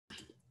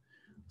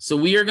So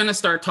we are going to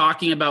start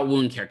talking about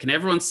wound care. Can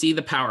everyone see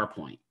the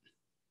PowerPoint?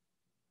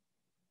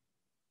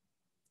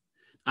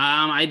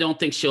 I don't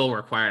think she'll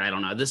require it. I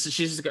don't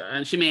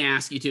know. She may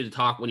ask you to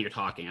talk when you're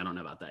talking. I don't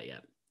know about that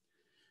yet.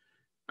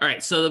 All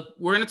right, so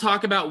we're going to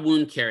talk about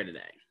wound care today.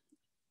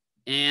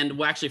 And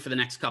well, actually for the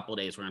next couple of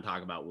days, we're going to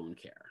talk about wound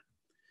care.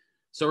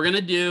 So we're going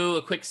to do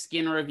a quick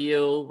skin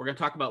review. We're going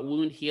to talk about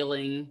wound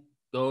healing,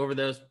 go over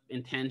those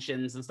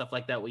intentions and stuff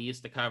like that we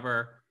used to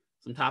cover,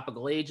 some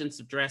topical agents,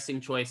 some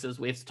dressing choices.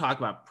 We have to talk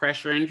about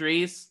pressure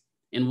injuries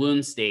and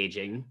wound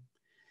staging.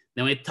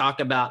 Then we talk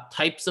about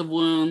types of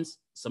wounds,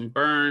 some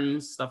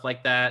burns, stuff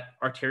like that,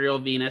 arterial,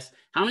 venous.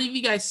 How many of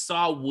you guys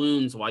saw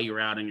wounds while you were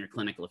out in your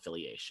clinical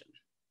affiliation?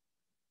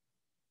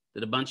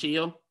 Did a bunch of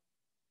you?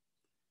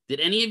 Did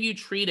any of you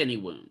treat any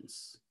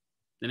wounds?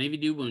 Did any of you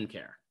do wound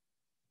care?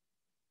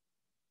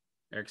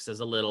 Eric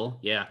says a little,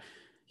 yeah.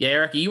 Yeah,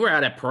 Eric, you were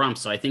out at Pahrump,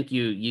 so I think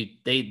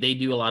they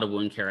do a lot of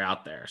wound care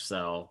out there.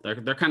 So they're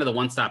kind of the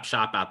one-stop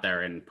shop out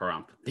there in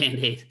Pahrump.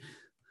 Band-Aid.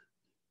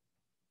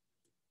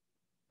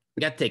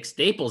 You got to take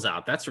staples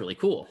out. That's really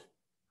cool,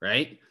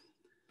 right?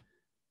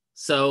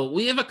 So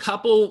we have a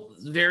couple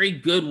very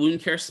good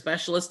wound care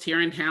specialists here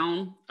in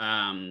town.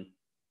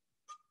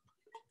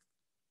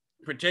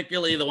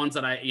 Particularly the ones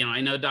that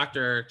I know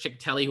Dr.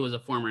 Chickatelli, who was a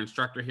former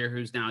instructor here,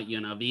 who's now at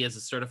UNLV as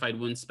a certified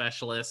wound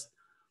specialist.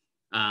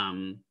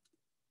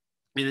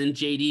 And then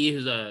JD,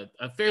 who's a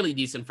fairly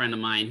decent friend of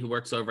mine who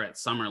works over at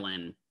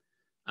Summerlin.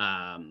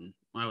 I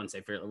wouldn't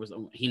say fairly,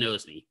 he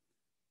knows me.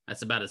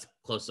 That's about as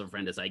close of a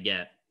friend as I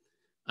get.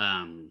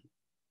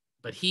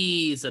 But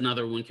he's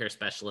another wound care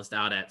specialist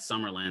out at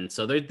Summerlin.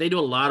 So they do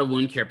a lot of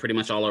wound care pretty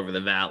much all over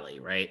the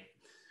valley, right?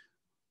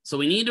 So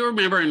we need to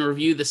remember and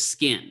review the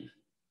skin,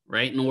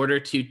 right? In order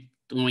to,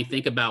 when we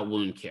think about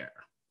wound care,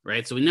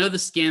 right? So we know the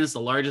skin is the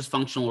largest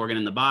functional organ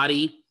in the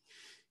body.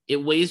 It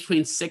weighs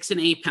between 6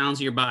 and 8 pounds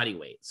of your body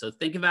weight. So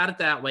think about it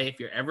that way. If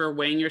you're ever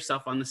weighing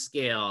yourself on the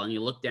scale and you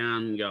look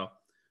down and go,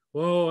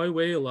 whoa, I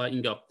weigh a lot.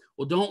 You can go,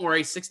 well, don't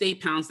worry, 6 to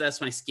 8 pounds, that's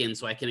my skin.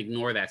 So I can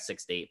ignore that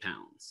 6 to 8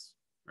 pounds,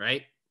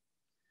 right?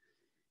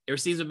 It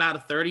receives about a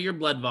third of your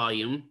blood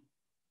volume.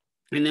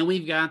 And then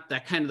we've got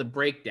that kind of the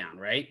breakdown,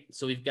 right?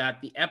 So we've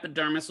got the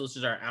epidermis, which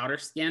is our outer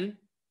skin.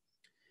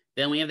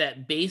 Then we have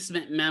that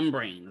basement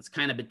membrane that's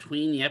kind of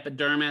between the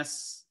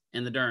epidermis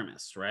and the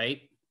dermis,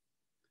 right?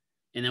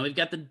 And then we've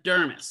got the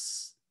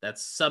dermis,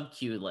 that's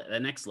sub-Q, the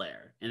next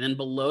layer. And then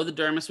below the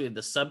dermis, we have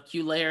the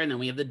sub-Q layer, and then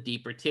we have the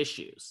deeper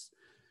tissues.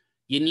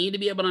 You need to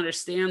be able to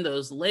understand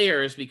those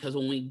layers because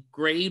when we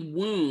grade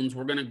wounds,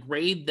 we're going to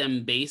grade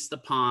them based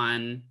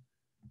upon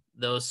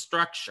those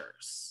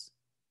structures.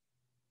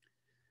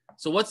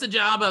 So what's the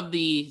job of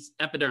the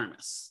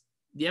epidermis?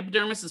 The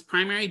epidermis's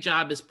primary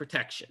job is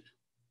protection,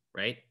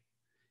 right?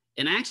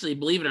 And actually,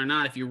 believe it or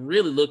not, if you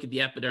really look at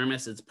the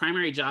epidermis, its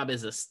primary job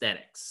is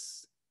aesthetics.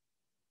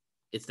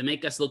 It's to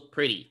make us look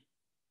pretty.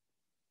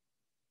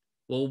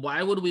 Well,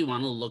 why would we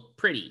want to look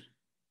pretty?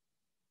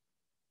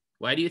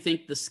 Why do you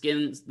think the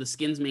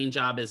skin's main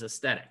job is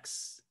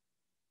aesthetics?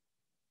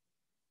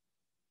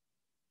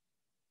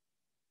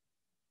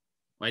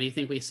 Why do you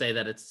think we say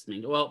that it's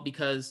main? Well,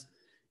 because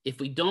if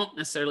we don't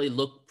necessarily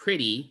look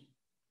pretty,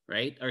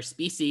 right, our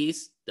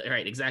species,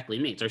 right, exactly,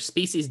 mates, our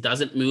species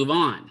doesn't move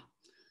on,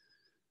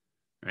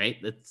 right?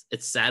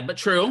 It's sad but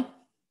true,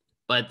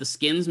 but the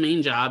skin's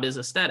main job is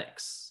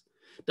aesthetics.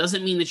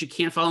 Doesn't mean that you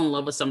can't fall in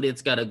love with somebody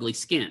that's got ugly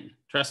skin.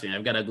 Trust me,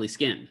 I've got ugly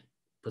skin.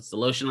 Puts the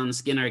lotion on the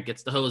skin or it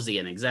gets the hosey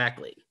in,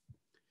 exactly.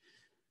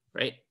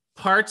 Right?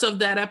 Parts of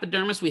that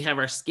epidermis, we have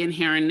our skin,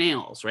 hair, and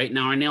nails, right?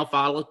 Now our nail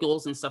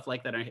follicles and stuff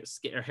like that,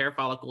 our hair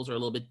follicles are a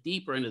little bit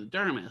deeper into the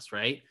dermis,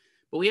 right?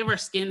 But we have our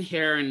skin,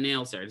 hair, and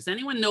nails there. Does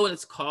anyone know what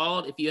it's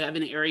called if you have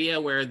an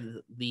area where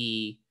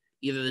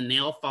either the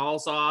nail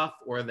falls off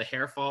or the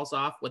hair falls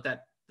off, what the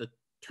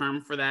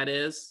term for that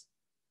is?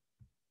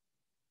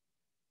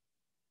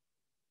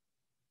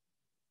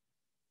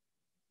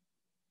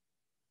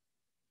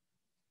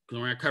 We're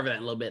going to cover that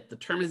in a little bit. The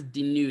term is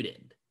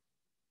denuded,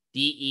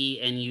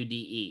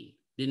 D-E-N-U-D-E.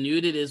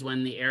 Denuded is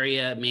when the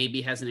area maybe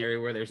has an area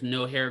where there's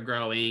no hair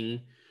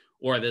growing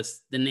or the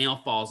nail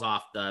falls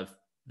off the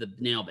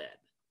nail bed,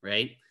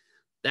 right?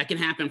 That can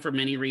happen for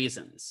many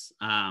reasons.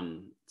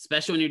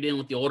 Especially when you're dealing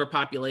with the older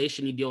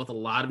population, you deal with a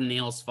lot of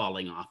nails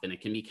falling off and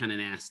it can be kind of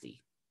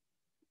nasty.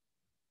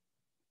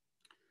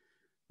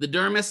 The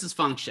dermis's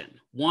function.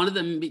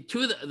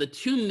 The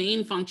two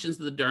main functions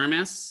of the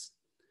dermis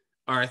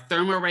are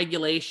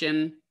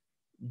thermoregulation,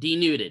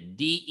 denuded,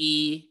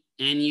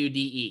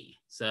 D-E-N-U-D-E.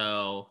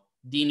 So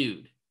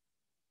denude.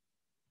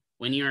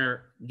 When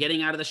you're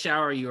getting out of the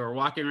shower, you are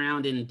walking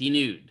around in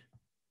denude.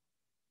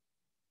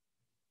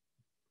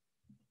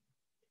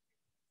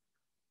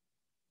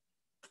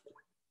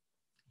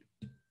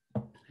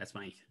 That's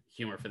my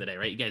humor for the day,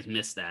 right? You guys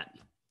missed that.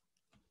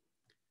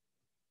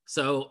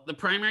 So the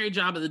primary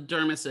job of the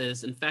dermis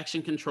is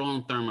infection control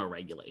and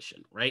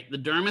thermoregulation, right? The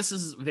dermis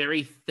is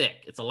very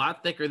thick. It's a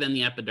lot thicker than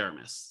the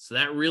epidermis. So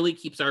that really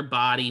keeps our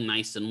body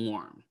nice and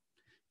warm.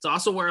 It's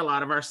also where a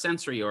lot of our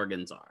sensory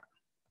organs are,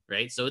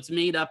 right? So it's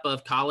made up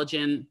of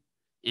collagen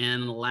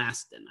and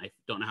elastin. I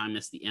don't know how I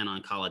missed the N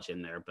on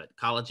collagen there, but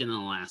collagen and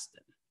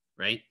elastin,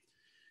 right?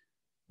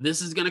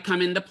 This is going to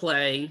come into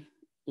play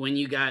when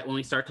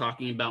we start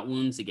talking about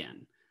wounds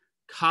again.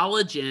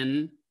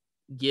 Collagen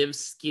gives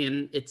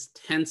skin its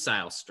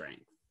tensile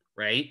strength,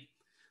 right?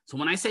 So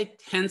when I say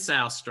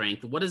tensile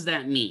strength, what does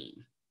that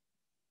mean?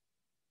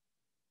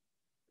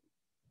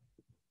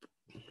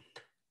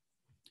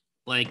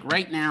 Like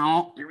right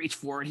now, let me reach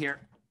forward here.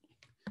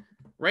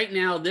 Right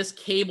now, this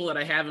cable that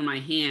I have in my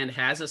hand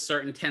has a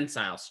certain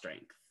tensile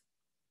strength.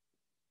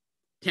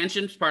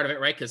 Tension's part of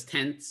it, right? Because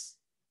tense,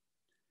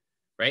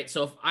 right?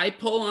 So if I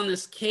pull on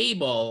this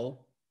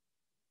cable,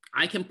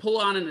 I can pull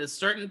on it at a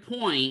certain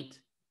point,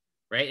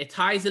 right? It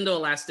ties into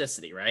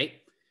elasticity, right?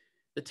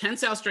 The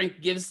tensile strength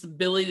gives the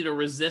ability to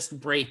resist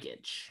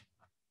breakage,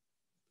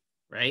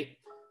 right?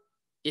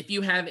 If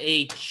you have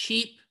a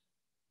cheap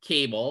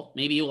cable,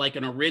 maybe like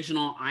an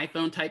original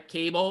iPhone type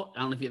cable, I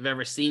don't know if you've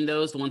ever seen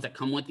those, the ones that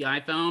come with the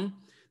iPhone,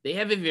 they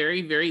have a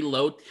very, very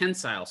low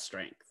tensile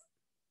strength.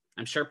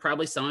 I'm sure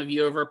probably some of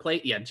you over a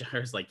plate. Yeah,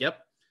 Jar's like,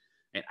 yep.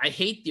 And I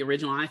hate the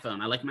original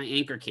iPhone. I like my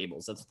Anchor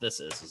cables. That's what this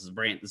is. This is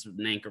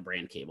an Anchor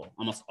brand cable.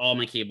 Almost all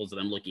my cables that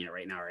I'm looking at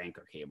right now are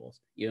Anchor cables.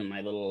 Even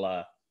my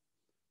little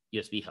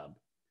USB hub.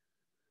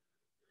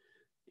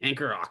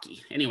 Anchor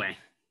Rocky. Anyway.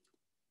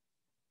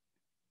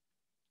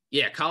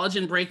 Yeah,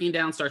 collagen breaking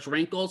down starts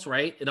wrinkles,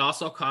 right? It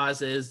also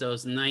causes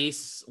those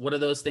nice, what are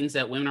those things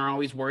that women are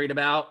always worried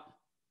about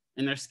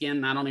in their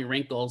skin? Not only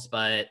wrinkles,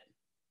 but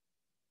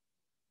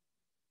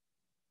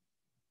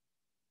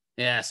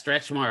yeah,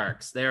 stretch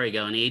marks. There we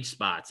go. And age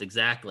spots.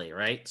 Exactly,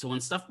 right? So when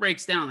stuff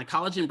breaks down, the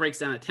collagen breaks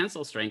down at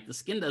tensile strength, the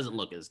skin doesn't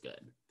look as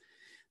good.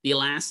 The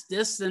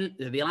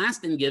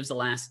elastin gives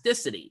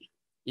elasticity.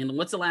 And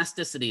what's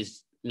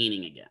elasticity's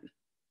meaning again?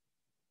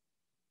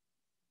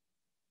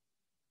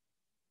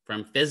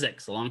 From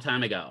physics a long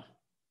time ago.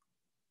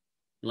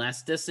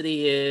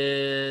 Elasticity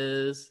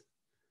is,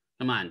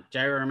 come on,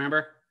 Jairo,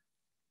 remember?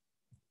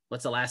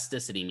 What's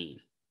elasticity mean?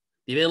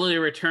 The ability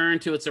to return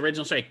to its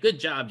original strength. Good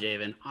job,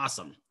 Javen.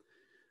 Awesome.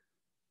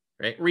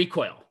 Right?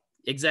 Recoil.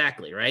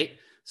 Exactly, right?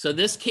 So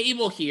this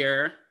cable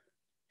here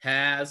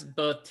has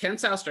both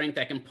tensile strength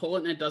that can pull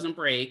it and it doesn't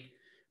break,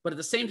 but at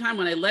the same time,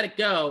 when I let it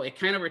go, it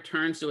kind of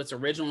returns to its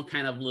original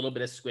kind of little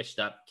bit of squished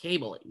up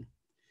cabling,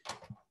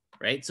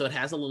 right? So it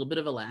has a little bit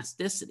of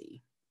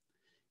elasticity.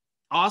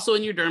 Also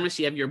in your dermis,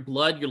 you have your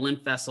blood, your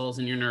lymph vessels,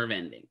 and your nerve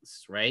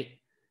endings, right?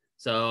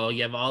 So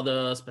you have all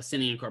those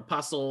Pacinian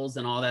corpuscles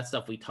and all that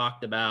stuff we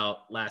talked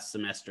about last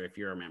semester, if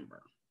you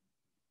remember.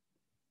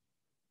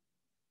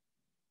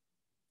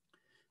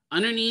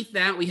 Underneath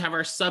that, we have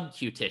our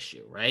sub-Q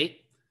tissue, right?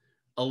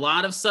 A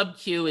lot of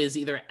sub-Q is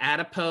either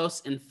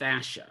adipose and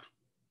fascia,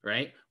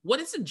 right? What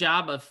is the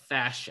job of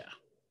fascia?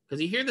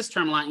 Because you hear this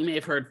term a lot. You may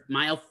have heard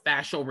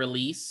myofascial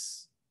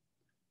release.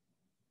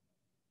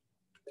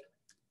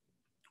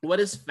 What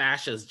is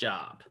fascia's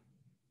job?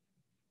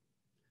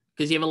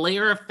 Because you have a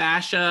layer of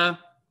fascia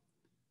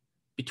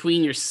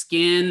between your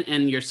skin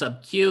and your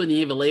sub-Q, and then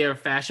you have a layer of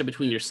fascia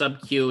between your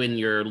sub-Q and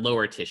your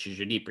lower tissues,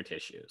 your deeper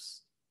tissues.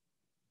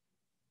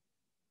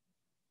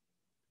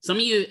 Some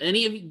of you,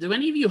 do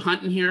any of you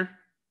hunt in here?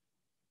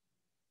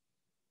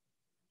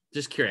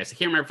 Just curious. I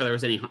can't remember if there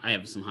was any. I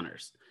have some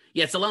hunters.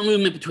 Yeah, it's a lot of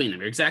movement between them.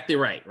 You're exactly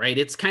right, right?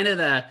 It's kind of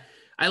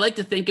I like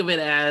to think of it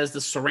as the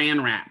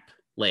saran wrap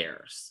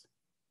layers,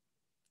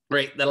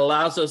 right? That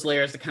allows those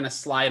layers to kind of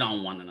slide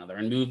on one another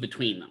and move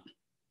between them,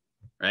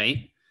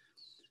 right?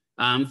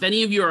 If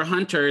any of you are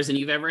hunters and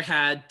you've ever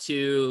had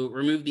to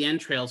remove the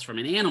entrails from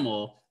an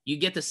animal, you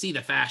get to see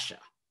the fascia.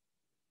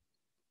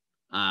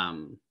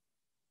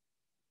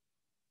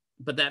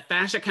 But that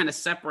fascia kind of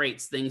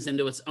separates things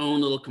into its own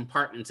little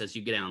compartments as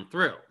you get down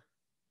through.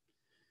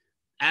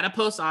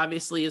 Adipose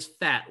obviously is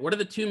fat. What are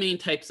the two main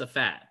types of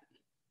fat?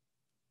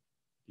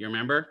 You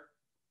remember?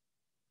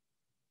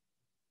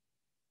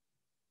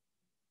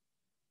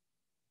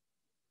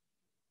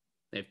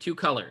 They have two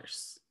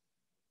colors.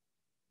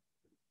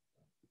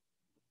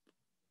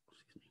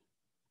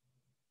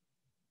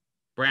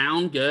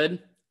 Brown, good.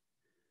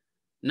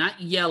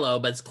 Not yellow,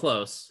 but it's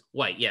close.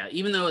 White, yeah.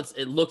 Even though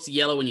it looks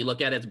yellow when you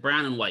look at it, it's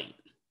brown and white.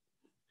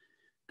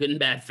 Good and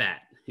bad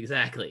fat,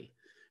 exactly,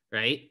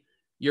 right?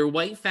 Your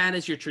white fat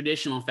is your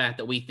traditional fat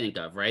that we think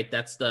of, right?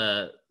 That's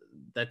the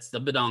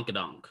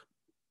badonkadonk.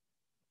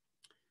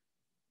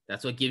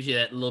 That's what gives you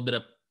that little bit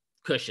of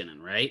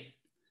cushioning, right?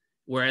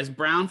 Whereas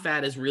brown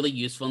fat is really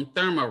useful in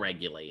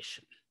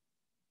thermoregulation,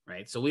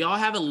 right? So we all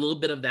have a little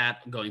bit of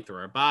that going through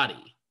our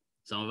body.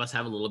 Some of us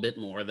have a little bit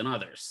more than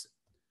others.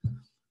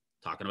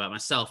 Talking about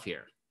myself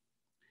here.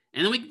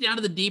 And then we get down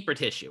to the deeper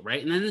tissue,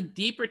 right? And then the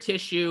deeper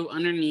tissue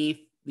underneath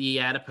the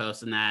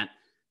adipose and that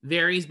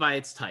varies by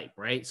its type,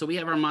 right? So we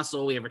have our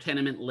muscle, we have our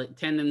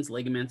tendons,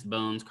 ligaments,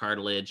 bones,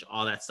 cartilage,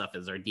 all that stuff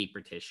is our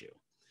deeper tissue.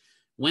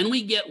 When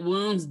we get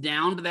wounds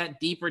down to that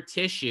deeper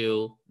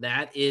tissue,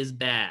 that is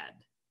bad,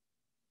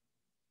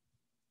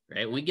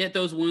 right? When we get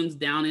those wounds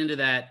down into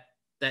that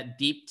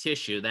deep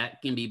tissue,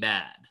 that can be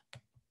bad.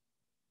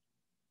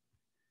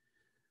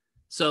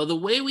 So the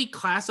way we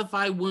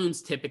classify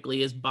wounds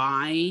typically is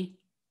by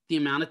the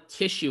amount of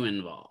tissue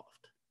involved.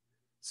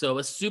 So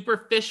a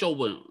superficial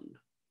wound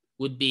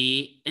would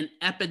be an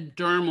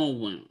epidermal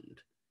wound.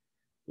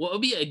 What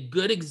would be a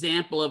good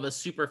example of a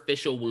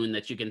superficial wound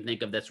that you can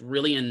think of that's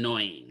really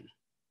annoying?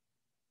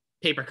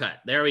 Paper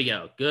cut. There we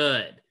go.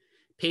 Good.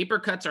 Paper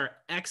cuts are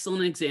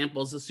excellent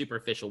examples of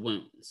superficial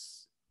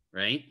wounds,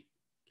 right?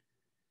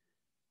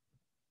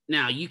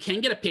 Now, you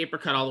can get a paper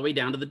cut all the way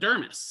down to the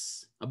dermis.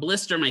 A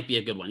blister might be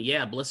a good one.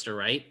 Yeah, a blister,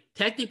 right?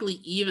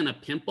 Technically, even a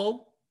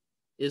pimple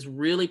is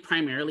really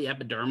primarily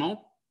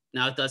epidermal.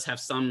 Now, it does have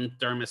some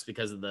dermis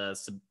because of the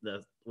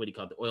what do you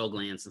call it, the oil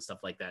glands and stuff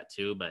like that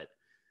too, but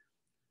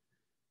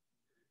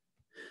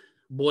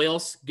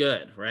boils,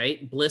 good,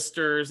 right?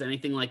 Blisters,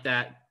 anything like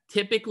that,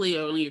 typically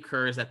only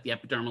occurs at the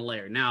epidermal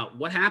layer. Now,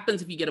 what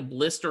happens if you get a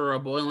blister or a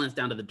boil and it's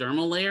down to the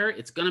dermal layer?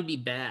 It's going to be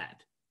bad,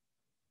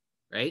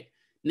 right?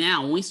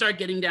 Now, when we start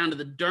getting down to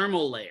the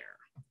dermal layer,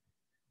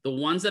 the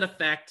ones that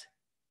affect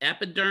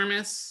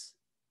epidermis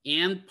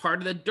and part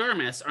of the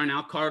dermis are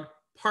now called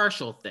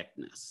partial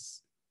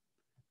thickness,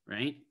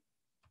 right?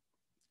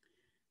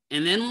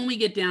 And then when we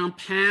get down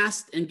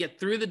past and get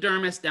through the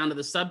dermis down to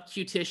the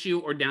subcu tissue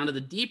or down to the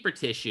deeper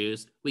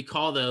tissues, we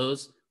call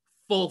those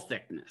full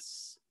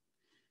thickness.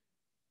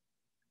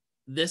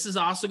 This is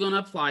also going to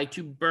apply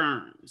to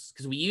burns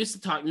because we used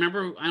to talk,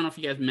 remember, I don't know if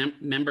you guys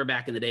remember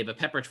back in the day, but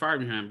Pepperidge Farm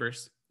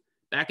remembers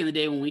back in the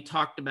day when we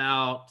talked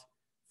about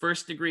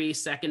first degree,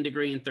 second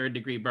degree, and third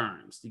degree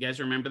burns. Do you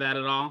guys remember that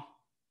at all?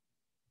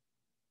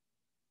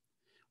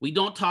 We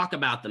don't talk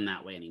about them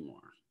that way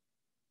anymore,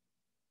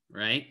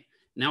 right?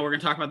 Now we're going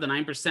to talk about the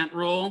 9%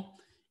 rule,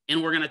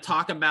 and we're going to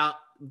talk about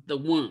the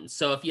wounds.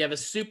 So if you have a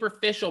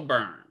superficial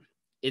burn,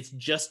 it's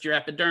just your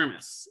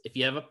epidermis. If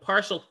you have a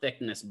partial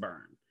thickness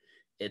burn,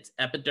 it's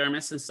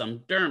epidermis and some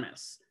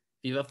dermis.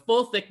 If you have a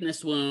full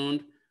thickness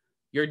wound,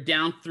 you're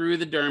down through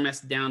the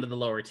dermis, down to the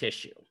lower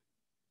tissue,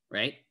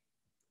 right?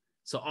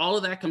 So all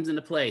of that comes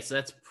into play. So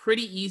that's a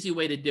pretty easy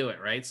way to do it,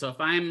 right? So if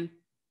let me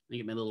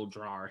get my little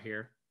drawer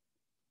here.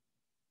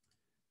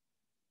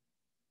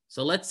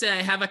 So let's say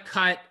I have a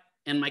cut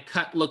and my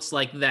cut looks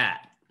like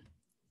that.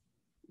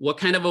 What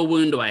kind of a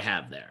wound do I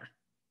have there?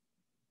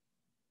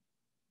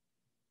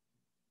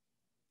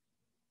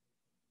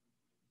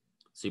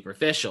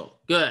 Superficial.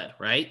 Good,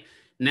 right?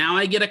 Now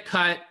I get a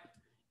cut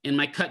and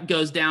my cut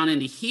goes down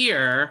into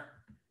here.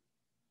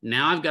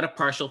 Now I've got a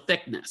partial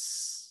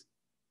thickness.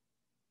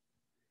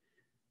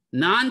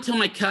 Not until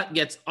my cut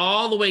gets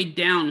all the way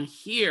down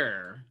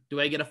here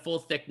do I get a full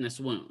thickness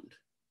wound.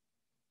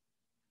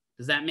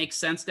 Does that make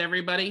sense to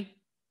everybody?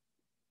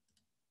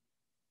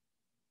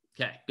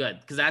 Okay, good,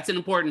 because that's an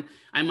important,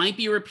 I might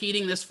be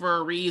repeating this for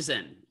a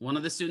reason. One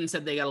of the students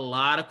said they got a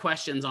lot of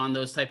questions on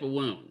those type of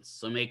wounds,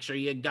 so make sure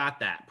you got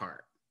that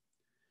part.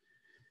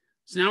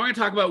 So now we're going to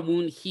talk about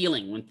wound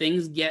healing, when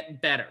things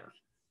get better,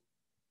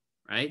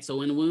 right? So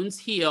when wounds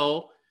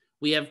heal,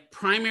 we have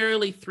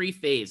primarily three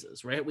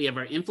phases, right? We have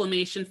our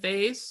inflammation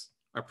phase,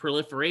 our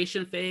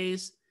proliferation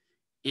phase,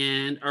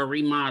 and our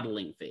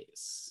remodeling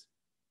phase.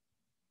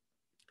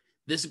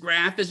 This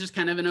graph is just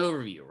kind of an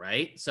overview,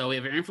 right? So we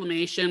have our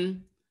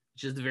inflammation,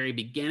 which is the very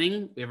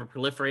beginning. We have our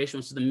proliferation,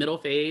 which is the middle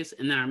phase,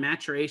 and then our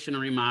maturation or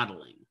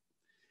remodeling.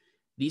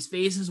 These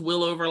phases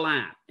will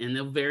overlap, and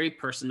they'll vary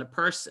person to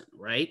person,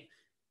 right?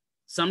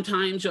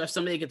 Sometimes you'll have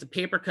somebody that gets a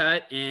paper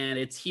cut and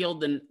it's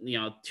healed in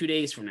 2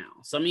 days from now.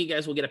 Some of you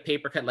guys will get a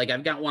paper cut, like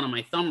I've got one on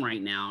my thumb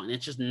right now, and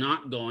it's just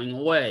not going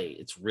away.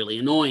 It's really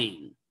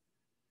annoying,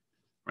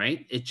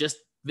 right? It just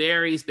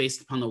varies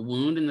based upon the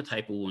wound and the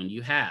type of wound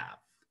you have.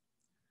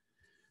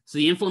 So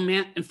the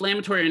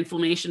inflammatory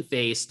inflammation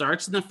phase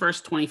starts in the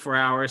first 24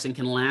 hours and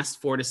can last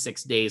 4 to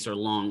 6 days or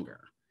longer.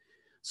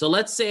 So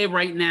let's say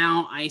right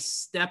now I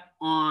step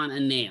on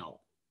a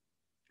nail.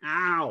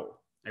 Ow,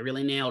 I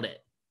really nailed it.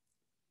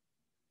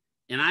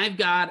 And I've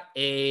got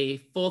a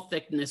full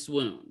thickness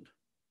wound,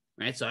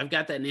 right? So I've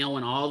got that nail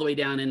went all the way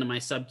down into my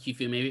subcu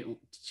maybe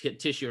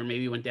tissue, or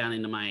maybe went down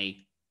into my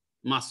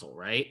muscle,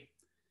 right?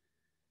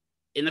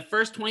 In the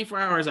first 24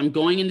 hours, I'm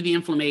going into the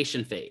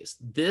inflammation phase.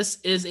 This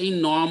is a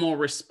normal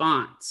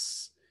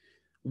response.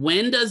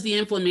 When does the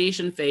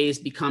inflammation phase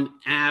become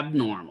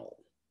abnormal?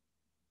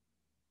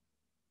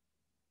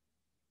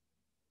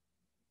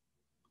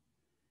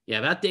 Yeah,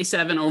 about day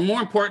 7, or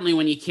more importantly,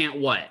 when you can't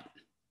what?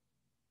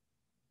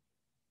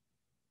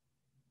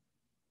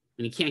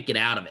 When you can't get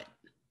out of it,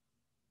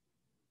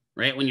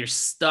 right? When you're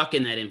stuck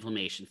in that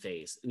inflammation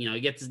phase. You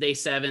get to day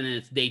 7 and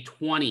it's day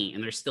 20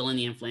 and they're still in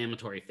the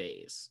inflammatory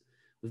phase.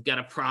 We've got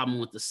a problem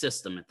with the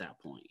system at that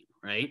point,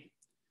 right?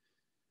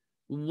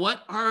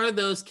 What are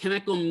those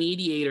chemical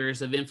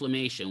mediators of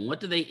inflammation? What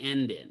do they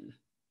end in?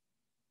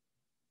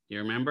 Do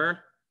you remember?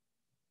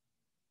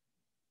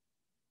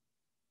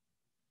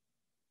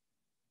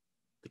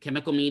 The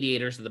chemical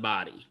mediators of the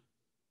body.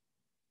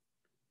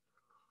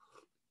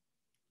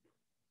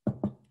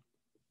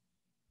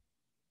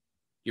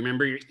 You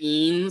remember your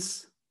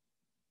enes?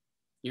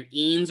 Your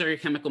enes are your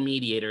chemical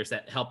mediators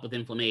that help with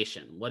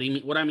inflammation. What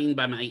do I mean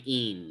by my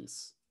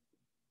enes?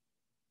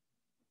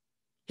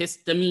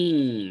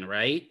 histamine,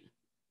 right?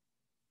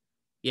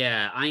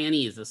 Yeah,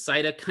 INEs, the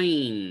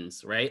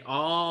cytokines, right?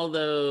 All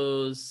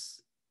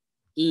those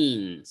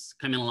enes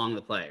coming along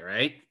the play,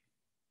 right?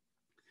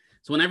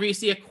 So whenever you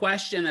see a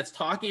question that's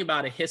talking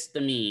about a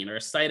histamine or a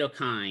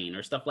cytokine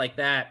or stuff like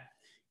that,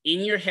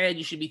 in your head,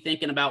 you should be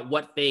thinking about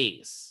what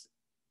phase.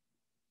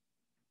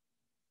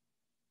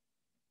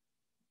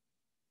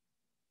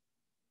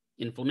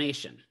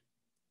 Inflammation,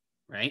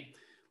 right?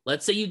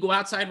 Let's say you go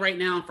outside right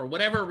now and for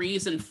whatever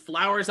reason,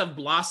 flowers have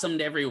blossomed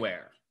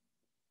everywhere,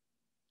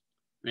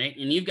 right?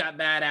 And you've got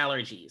bad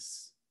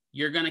allergies.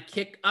 You're going to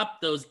kick up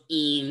those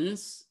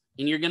enes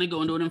and you're going to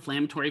go into an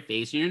inflammatory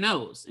phase in your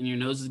nose, and your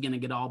nose is going to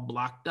get all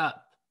blocked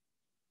up,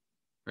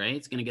 right?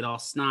 It's going to get all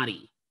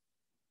snotty.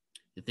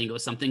 You think it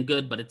was something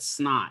good, but it's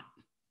snot.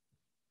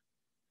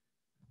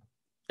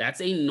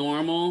 That's a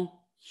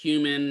normal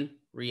human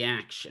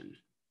reaction.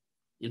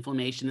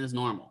 Inflammation is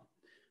normal.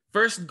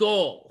 First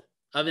goal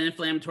of an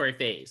inflammatory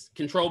phase,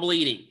 control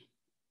bleeding,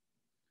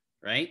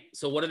 right?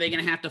 So what are they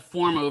going to have to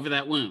form over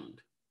that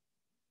wound?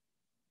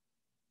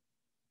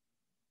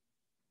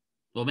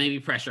 Well, maybe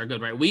pressure,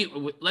 good, right? We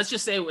let's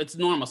just say it's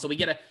normal. So we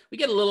get a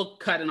little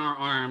cut in our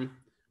arm.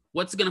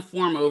 What's going to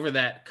form over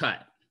that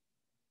cut?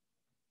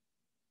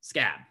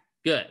 Scab,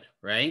 good,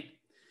 right?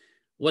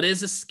 What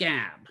is a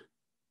scab?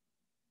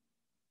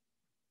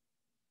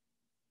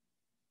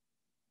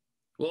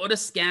 What would a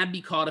scab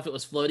be called if it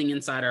was floating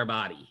inside our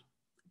body?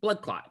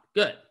 Blood clot,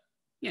 good.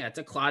 Yeah, it's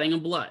a clotting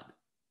of blood,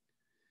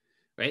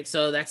 right?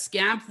 So that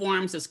scab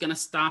forms, it's going to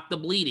stop the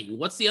bleeding.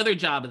 What's the other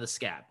job of the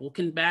scab? We'll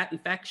combat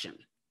infection,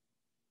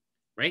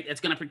 right?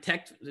 It's going to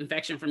protect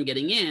infection from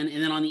getting in.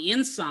 And then on the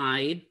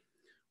inside,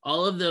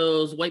 all of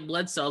those white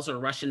blood cells are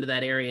rush into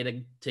that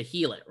area to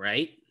heal it,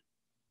 right?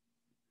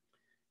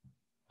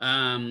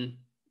 And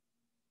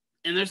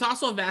there's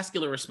also a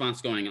vascular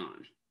response going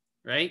on,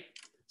 right?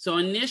 So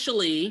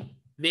initially,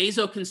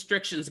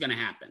 vasoconstriction is going to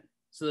happen.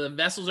 So the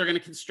vessels are going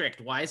to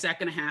constrict. Why is that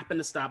going to happen?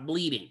 To stop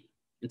bleeding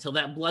until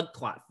that blood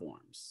clot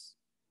forms.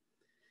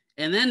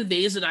 And then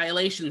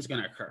vasodilation is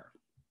going to occur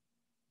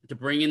to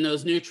bring in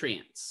those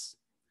nutrients.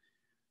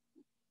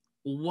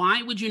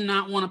 Why would you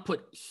not want to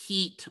put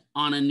heat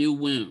on a new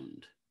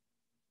wound?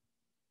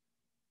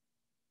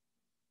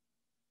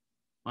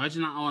 Why would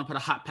you not want to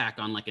put a hot pack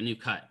on like a new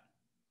cut?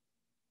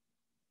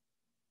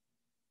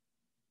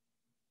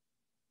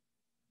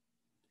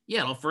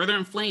 Yeah, it'll further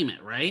inflame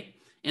it, right?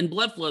 And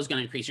blood flow is going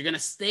to increase. You're going to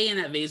stay in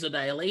that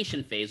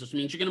vasodilation phase, which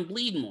means you're going to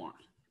bleed more,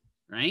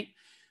 right?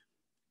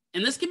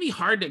 And this can be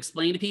hard to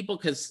explain to people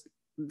because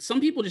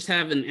some people just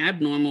have an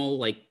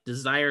abnormal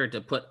desire to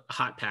put a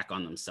hot pack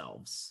on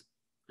themselves.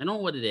 I don't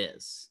know what it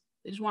is.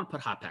 They just want to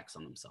put hot packs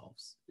on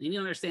themselves. And you need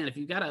to understand, if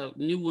you've got a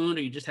new wound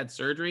or you just had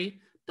surgery,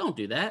 don't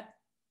do that,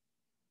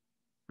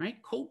 right?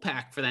 Cold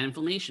pack for that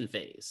inflammation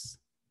phase.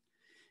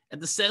 At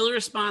the cellular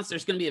response,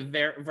 there's going to be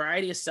a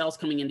variety of cells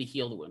coming in to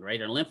heal the wound,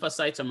 right? Our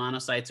lymphocytes, our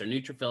monocytes, our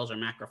neutrophils, our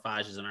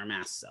macrophages, and our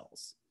mast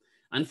cells.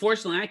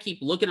 Unfortunately, I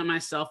keep looking at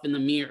myself in the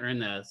mirror, in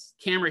the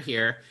camera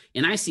here,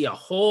 and I see a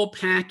whole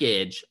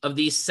package of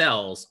these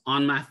cells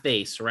on my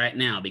face right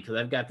now because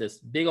I've got this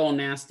big old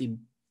nasty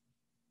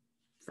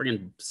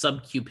friggin'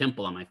 sub-Q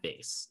pimple on my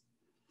face.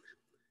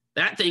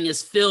 That thing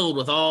is filled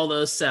with all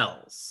those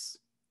cells,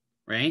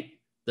 right?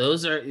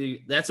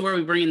 That's where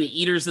we bring in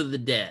the eaters of the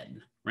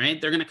dead.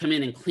 Right? They're going to come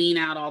in and clean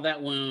out all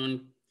that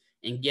wound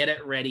and get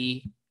it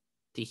ready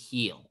to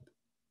heal.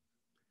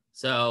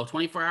 So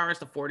 24 hours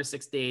to 4 to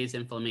 6 days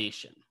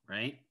inflammation,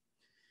 right?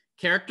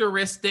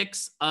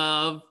 Characteristics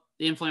of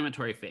the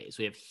inflammatory phase.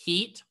 We have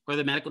heat, or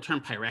the medical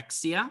term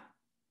pyrexia.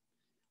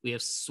 We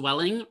have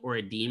swelling or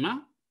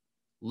edema,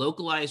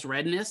 localized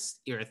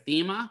redness,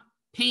 erythema,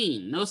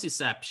 pain,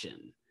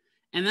 nociception,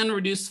 and then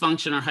reduced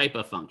function or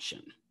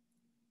hypofunction.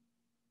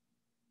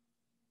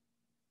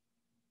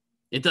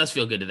 It does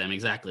feel good to them.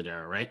 Exactly,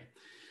 Dara, right?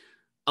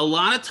 A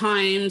lot of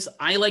times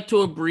I like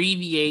to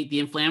abbreviate the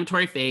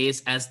inflammatory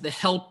phase as the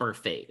helper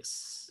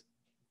phase.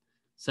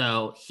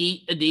 So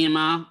heat,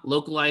 edema,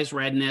 localized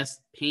redness,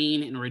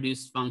 pain, and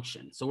reduced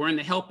function. So we're in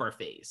the helper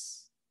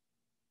phase.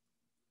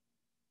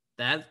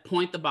 That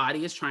point the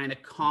body is trying to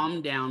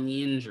calm down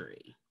the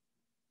injury.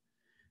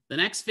 The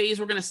next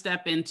phase we're going to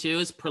step into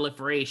is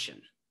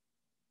proliferation,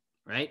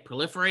 right?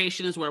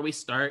 Proliferation is where we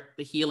start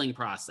the healing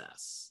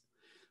process.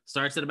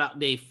 Starts at about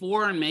day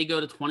 4 and may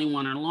go to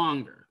 21 or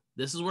longer.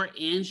 This is where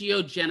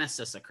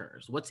angiogenesis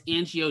occurs. What's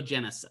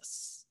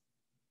angiogenesis?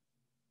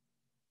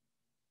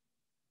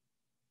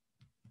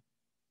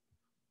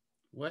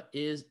 What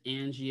is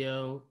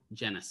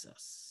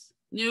angiogenesis?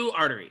 New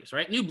arteries,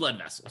 right? New blood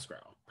vessels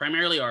grow,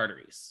 primarily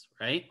arteries,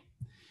 right?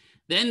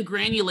 Then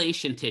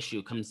granulation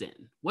tissue comes in.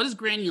 What does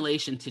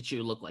granulation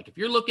tissue look like? If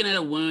you're looking at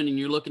a wound and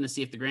you're looking to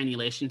see if the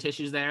granulation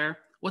tissue is there,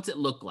 what's it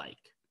look like?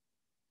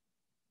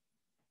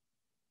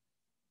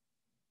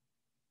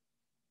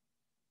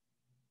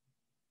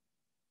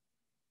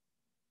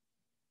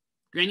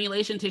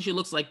 Granulation tissue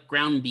looks like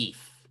ground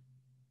beef.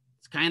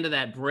 It's kind of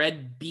that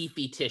bread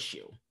beefy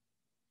tissue,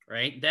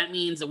 right? That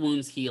means the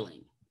wound's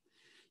healing.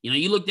 You know,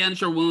 you look down at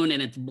your wound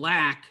and it's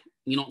black,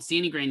 you don't see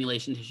any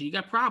granulation tissue, you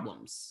got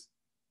problems.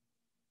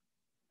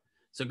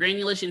 So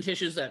granulation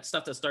tissue is that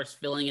stuff that starts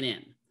filling it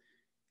in.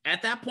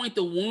 At that point,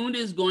 the wound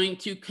is going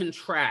to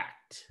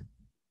contract.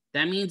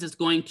 That means it's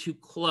going to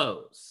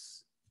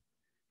close,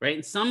 right?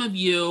 And some of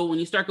you, when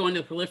you start going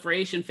to the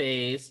proliferation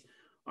phase,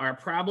 are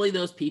probably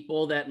those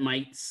people that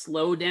might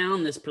slow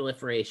down this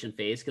proliferation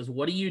phase, because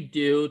what do you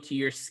do to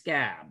your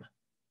scab?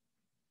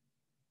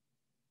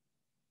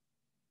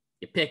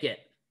 You pick it.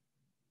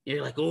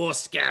 You're like, oh,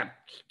 scab.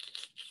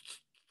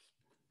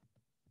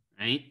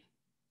 Right?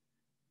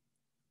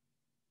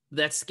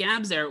 That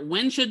scab's there.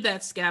 When should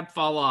that scab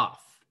fall off?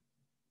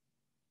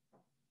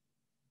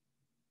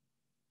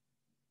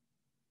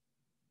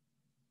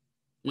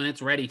 When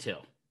it's ready to.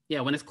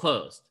 Yeah, when it's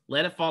closed.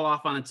 Let it fall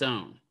off on its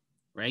own,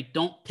 right?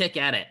 Don't pick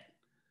at it.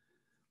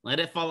 Let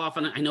it fall off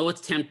on it. I know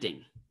it's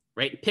tempting,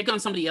 right? Pick on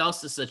somebody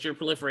else's so that your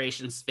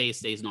proliferation phase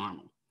stays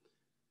normal.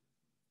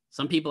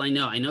 Some people I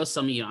know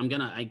some of you,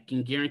 I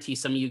can guarantee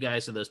some of you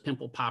guys are those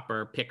pimple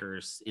popper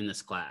pickers in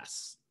this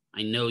class.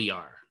 I know you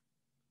are.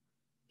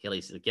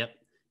 Haley's like, yep.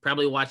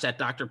 Probably watch that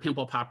Dr.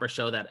 Pimple Popper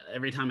show that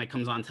every time it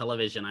comes on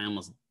television, I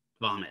almost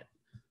vomit.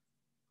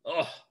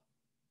 Oh.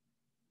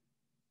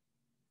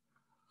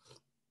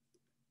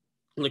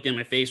 Looking at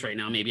my face right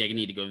now, maybe I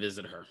need to go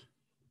visit her.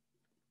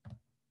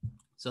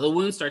 So the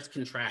wound starts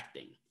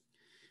contracting.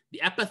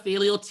 The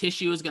epithelial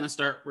tissue is going to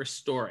start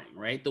restoring,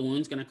 right? The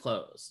wound's going to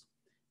close.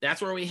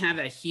 That's where we have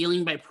that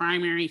healing by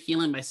primary,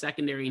 healing by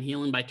secondary, and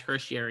healing by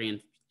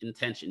tertiary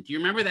intention. Do you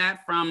remember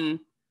that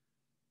from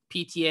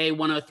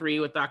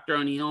PTA208 with Dr.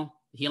 O'Neill?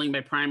 Healing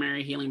by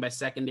primary, healing by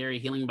secondary,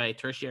 healing by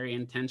tertiary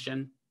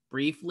intention.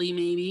 Briefly,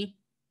 maybe,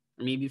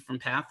 or maybe from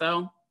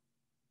Patho. Do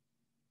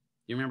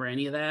you remember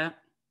any of that?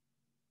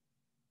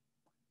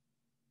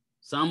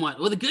 Somewhat.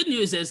 Well, the good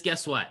news is,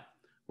 guess what?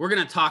 We're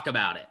going to talk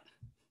about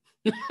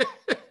it.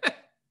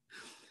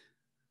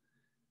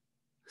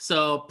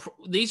 So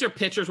these are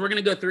pictures. We're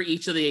going to go through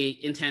each of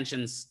the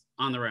intentions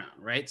on their own,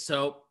 right?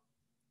 So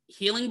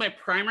healing by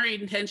primary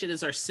intention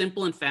is our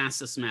simple and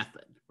fastest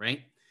method,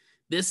 right?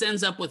 This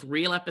ends up with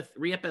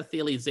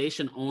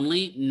reepithelialization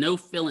only, no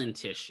fill-in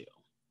tissue,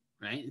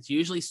 right? It's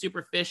usually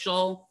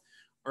superficial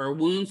or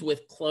wounds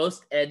with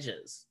close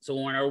edges. So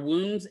when our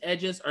wounds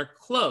edges are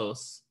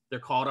close, they're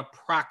called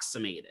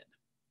approximated,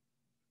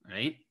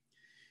 right?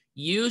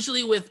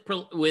 Usually with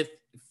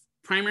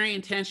primary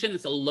intention,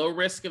 it's a low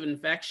risk of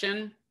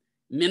infection,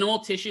 minimal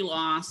tissue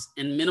loss,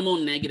 and minimal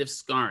negative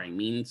scarring.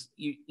 Means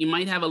you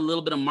might have a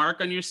little bit of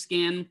mark on your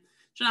skin,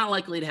 but you're not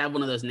likely to have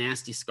one of those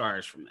nasty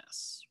scars from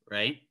this,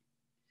 right?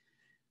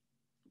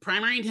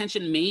 Primary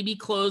intention may be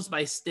closed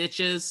by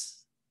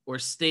stitches or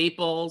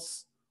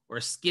staples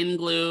or skin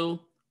glue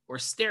or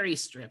steri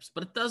strips,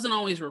 but it doesn't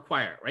always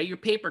require it, right? Your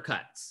paper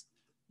cuts.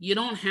 You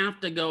don't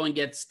have to go and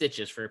get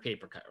stitches for a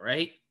paper cut,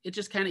 right? It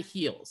just kind of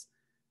heals.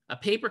 A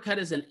paper cut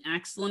is an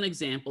excellent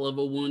example of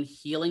a wound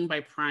healing by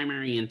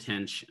primary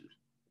intention,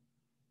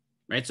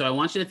 right? So I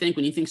want you to think,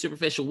 when you think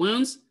superficial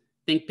wounds,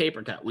 think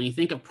paper cut. When you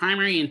think of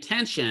primary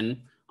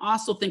intention,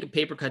 also think of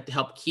paper cut to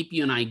help keep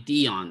you an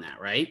ID on that,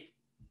 right?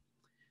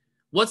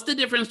 What's the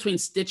difference between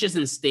stitches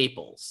and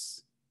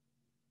staples?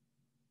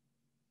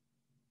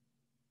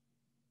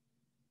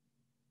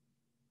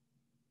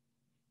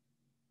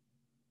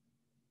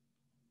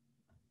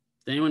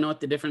 Does anyone know what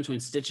the difference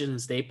between stitches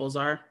and staples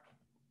are?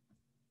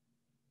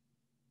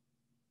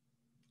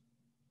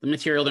 The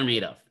material they're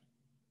made of,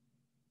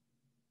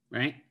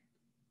 right?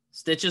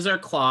 Stitches are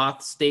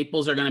cloth,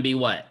 staples are going to be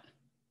what?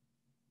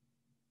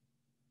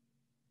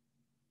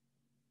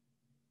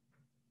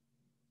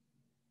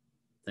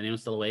 Is anyone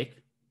still awake?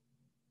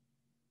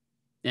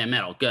 Yeah,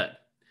 metal, good.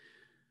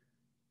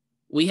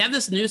 We have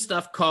this new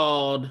stuff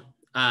called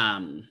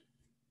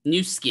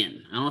new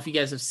skin. I don't know if you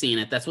guys have seen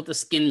it. That's what the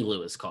skin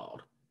glue is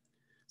called.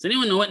 Does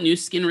anyone know what new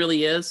skin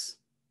really is?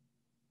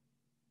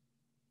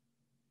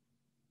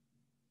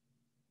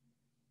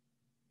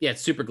 Yeah,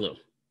 it's super glue.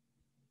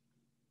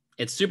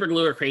 It's super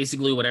glue or crazy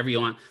glue, whatever you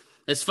want.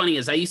 It's funny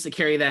is I used to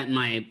carry that in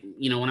my,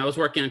 when I was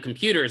working on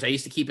computers, I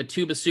used to keep a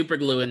tube of super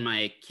glue in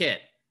my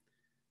kit,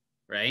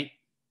 right?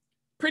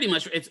 Pretty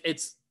much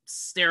it's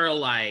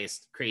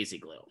sterilized crazy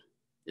glue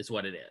is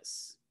what it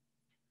is,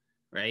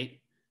 right?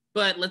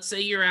 But let's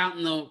say you're out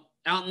in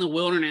the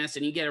wilderness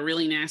and you get a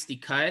really nasty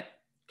cut.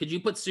 Could you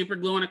put super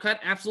glue on a cut?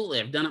 Absolutely.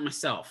 I've done it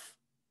myself.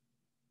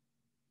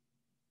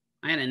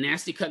 I had a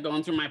nasty cut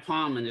going through my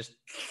palm and just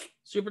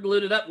super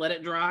glued it up, let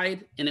it dry,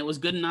 and it was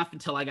good enough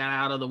until I got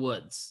out of the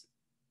woods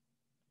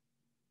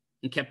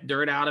and kept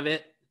dirt out of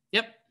it.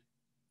 Yep.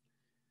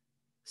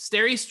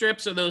 Steri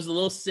strips are those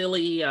little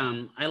silly,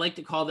 I like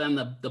to call them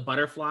the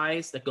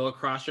butterflies that go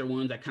across your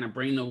wounds that kind of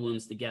bring the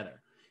wounds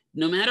together.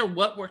 No matter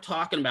what we're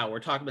talking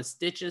about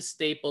stitches,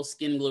 staples,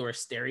 skin glue, or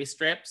steri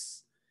strips.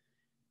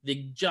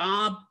 The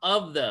job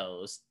of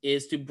those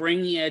is to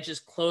bring the edges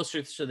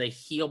closer so they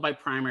heal by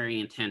primary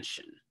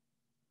intention.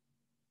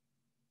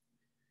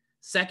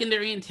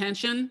 Secondary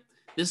intention,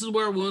 this is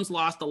where wounds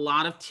lost a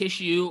lot of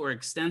tissue or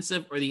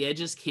extensive or the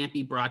edges can't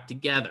be brought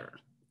together,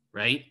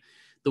 right?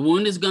 The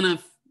wound is going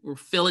to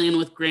fill in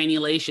with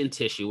granulation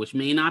tissue, which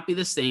may not be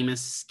the same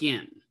as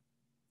skin.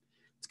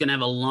 It's going to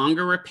have a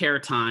longer repair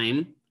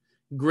time,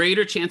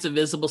 greater chance of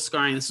visible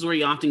scarring. This is where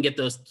you often get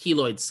those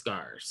keloid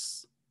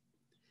scars.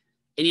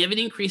 And you have an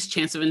increased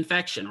chance of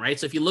infection, right?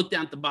 So if you look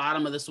down at the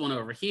bottom of this one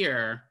over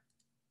here,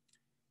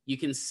 you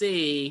can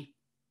see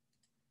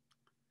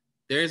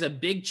there's a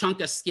big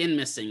chunk of skin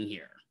missing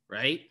here,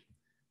 right?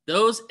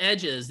 Those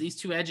edges, these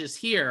two edges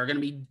here, are going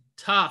to be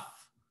tough,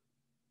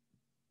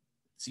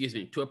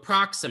 to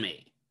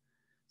approximate.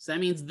 So that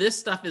means this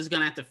stuff is going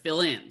to have to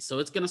fill in. So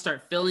it's going to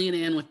start filling it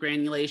in with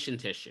granulation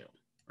tissue,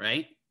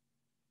 right?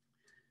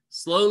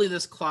 Slowly,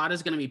 this clot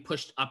is going to be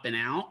pushed up and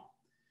out.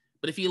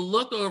 But if you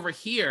look over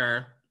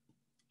here,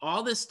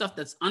 all this stuff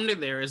that's under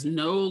there is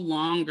no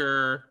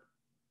longer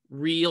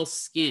real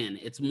skin.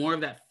 It's more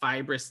of that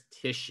fibrous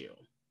tissue,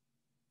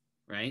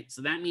 right?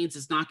 So that means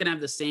it's not going to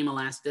have the same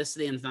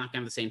elasticity and it's not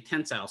going to have the same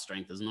tensile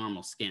strength as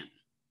normal skin.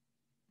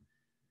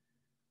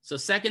 So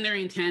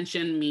secondary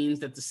intention means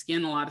that the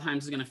skin a lot of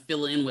times is going to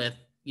fill in with,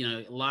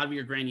 a lot of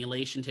your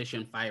granulation tissue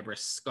and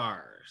fibrous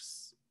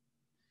scars.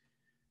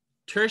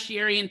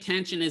 Tertiary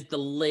intention is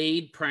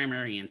delayed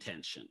primary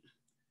intention,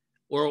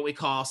 or what we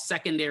call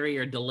secondary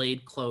or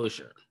delayed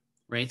closure,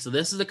 right? So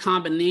this is a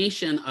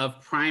combination of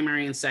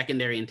primary and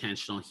secondary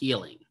intentional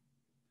healing.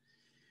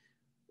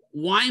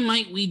 Why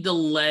might we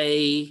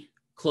delay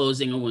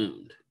closing a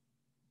wound?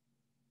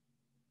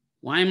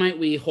 Why might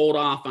we hold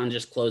off on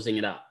just closing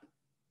it up?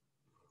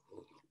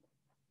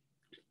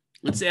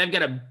 Let's say I've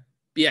got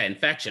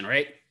infection,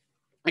 right?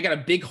 I got a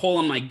big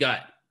hole in my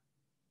gut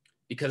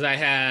because I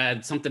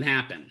had something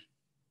happen.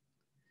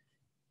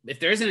 If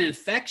there's an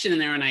infection in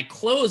there and I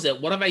close it,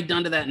 what have I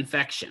done to that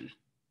infection?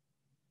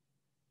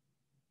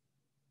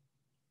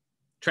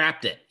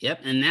 Trapped it, yep.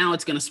 And now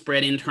it's going to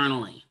spread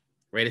internally,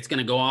 right? It's going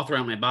to go all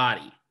throughout my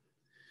body.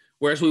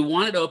 Whereas we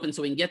want it open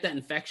so we can get that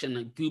infection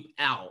and goop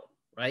out,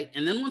 right?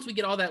 And then once we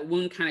get all that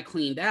wound kind of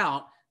cleaned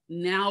out,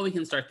 now we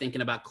can start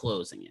thinking about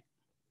closing it.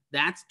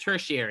 That's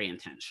tertiary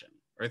intention,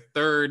 or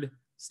third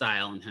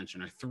style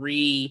intention, or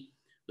 3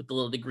 with the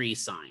little degree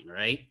sign,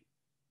 right?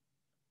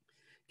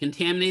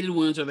 Contaminated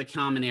wounds are the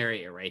common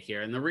area right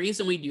here. And the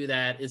reason we do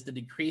that is to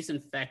decrease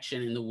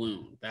infection in the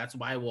wound. That's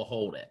why we'll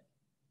hold it.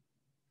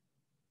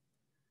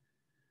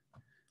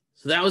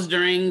 So that was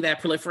during that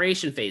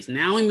proliferation phase.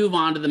 Now we move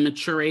on to the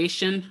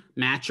maturation,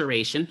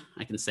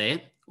 I can say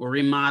it, or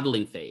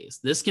remodeling phase.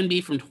 This can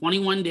be from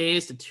 21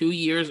 days to 2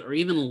 years or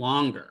even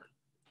longer,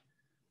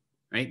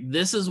 right?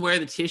 This is where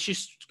the tissue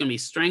is going to be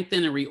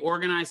strengthened and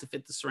reorganized to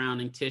fit the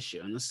surrounding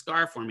tissue, and the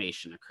scar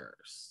formation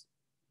occurs.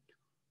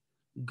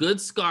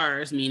 Good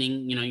scars,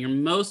 meaning, your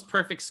most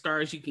perfect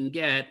scars you can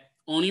get,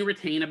 only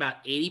retain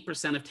about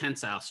 80% of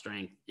tensile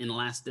strength and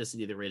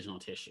elasticity of the original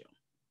tissue.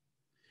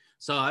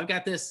 So I've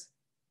got this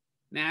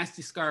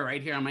nasty scar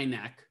right here on my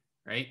neck,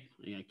 right?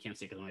 I can't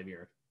see because of my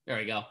beard. There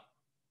we go.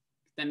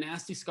 That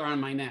nasty scar on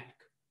my neck,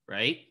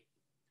 right?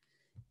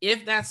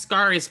 If that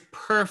scar is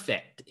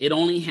perfect, it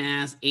only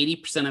has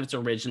 80% of its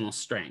original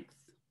strength.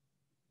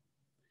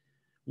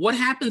 What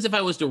happens if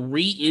I was to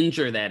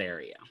re-injure that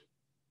area?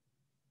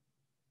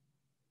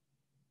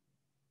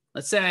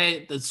 Let's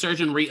say the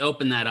surgeon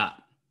reopened that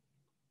up.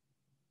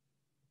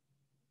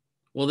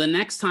 Well, the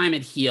next time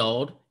it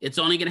healed, it's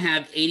only going to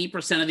have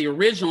 80% of the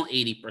original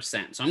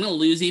 80%. So I'm going to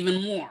lose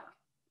even more.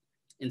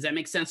 And does that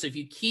make sense? So if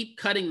you keep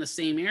cutting the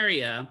same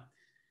area,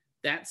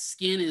 that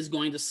skin is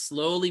going to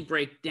slowly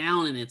break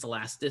down in its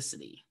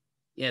elasticity.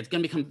 Yeah, it's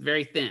going to become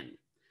very thin.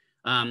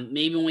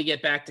 Maybe when we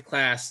get back to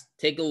class,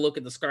 take a look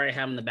at the scar I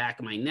have in the back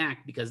of my neck,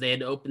 because they had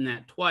to open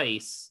that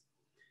twice.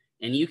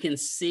 And you can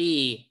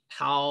see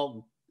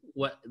how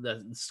what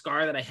the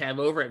scar that I have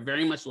over it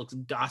very much looks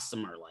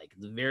gossamer-like.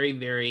 It's very,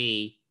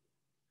 very,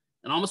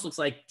 it almost looks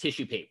like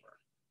tissue paper,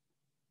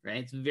 right?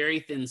 It's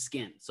very thin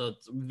skin. So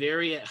it's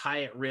very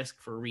high at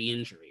risk for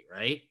re-injury,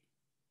 right?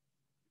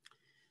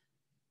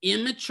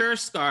 Immature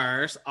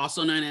scars,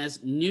 also known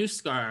as new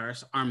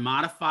scars, are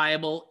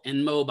modifiable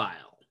and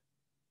mobile.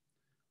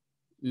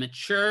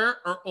 Mature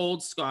or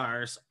old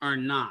scars are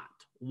not.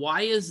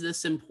 Why is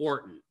this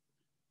important?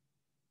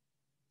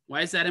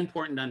 Why is that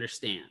important to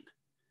understand?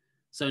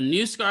 So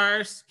new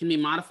scars can be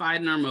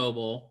modified and are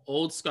mobile.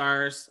 Old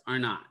scars are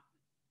not.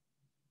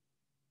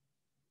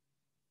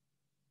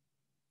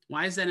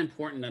 Why is that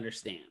important to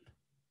understand?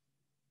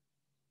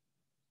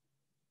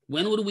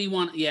 When would we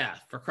want,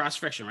 for cross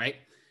friction, right?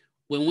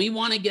 When we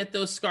want to get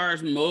those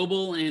scars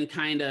mobile and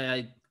kind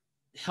of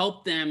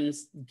help them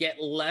get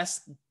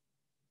less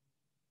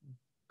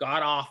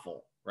god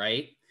awful,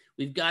 right?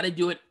 We've got to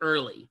do it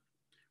early.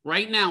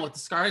 Right now, with the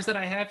scars that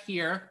I have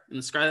here and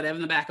the scar that I have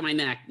in the back of my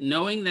neck,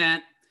 knowing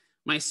that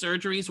my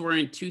surgeries were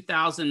in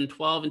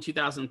 2012 and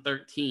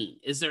 2013,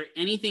 is there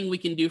anything we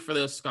can do for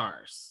those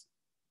scars?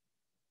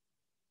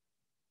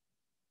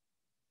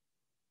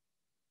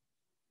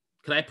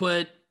 Could I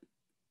put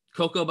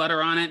cocoa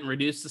butter on it and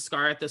reduce the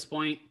scar at this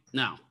point?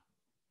 No.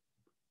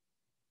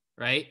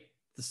 Right?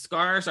 The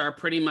scars are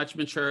pretty much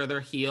mature.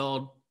 They're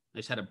healed. I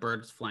just had a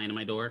bird flying to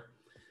my door.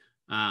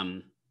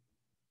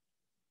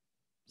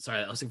 sorry,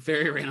 that was a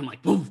very random,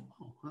 like, boom.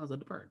 Oh, how's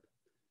that a bird?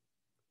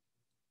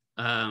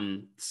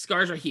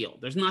 Scars are healed.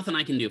 There's nothing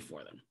I can do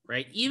for them,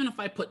 right? Even if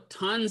I put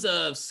tons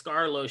of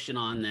scar lotion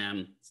on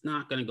them, it's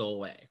not going to go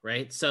away,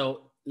 right?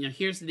 So,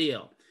 here's the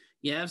deal.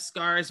 You have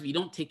scars. If you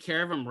don't take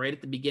care of them right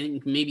at the beginning, you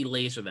can maybe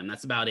laser them.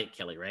 That's about it,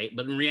 Kelly, right?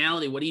 But in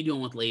reality, what are you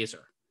doing with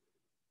laser?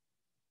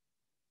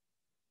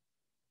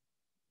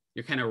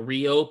 You're kind of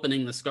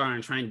reopening the scar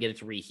and trying to get it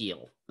to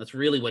reheal. That's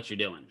really what you're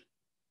doing,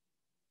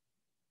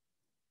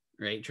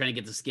 right? Trying to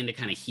get the skin to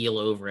kind of heal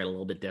over it a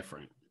little bit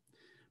different.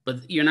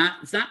 But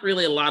it's not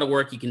really a lot of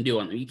work you can do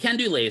on them. You can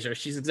do laser.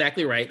 She's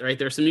exactly right, right?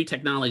 There's some new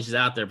technologies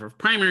out there, but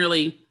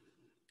primarily,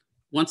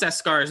 once that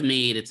scar is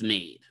made, it's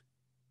made,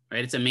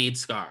 right? It's a made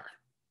scar.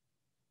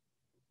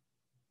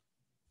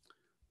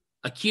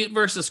 Acute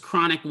versus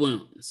chronic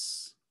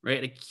wounds,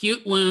 right?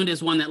 Acute wound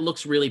is one that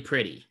looks really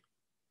pretty,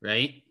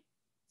 right?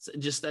 So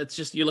that's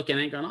just you're looking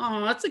at it going,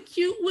 oh, that's a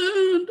cute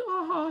wound.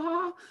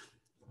 Oh.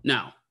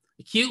 No,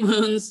 acute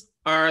wounds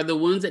are the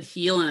wounds that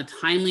heal in a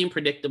timely and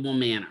predictable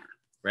manner,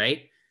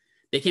 right?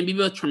 They can be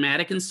both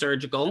traumatic and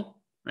surgical,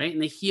 right?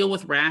 And they heal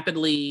with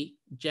rapidly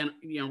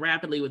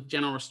with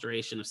general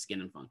restoration of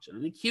skin and function.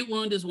 An acute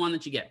wound is one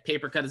that you get.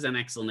 Paper cut is an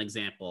excellent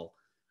example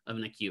of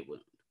an acute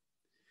wound.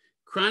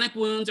 Chronic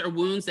wounds are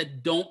wounds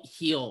that don't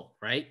heal,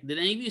 right? Did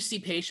any of you see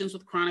patients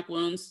with chronic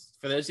wounds?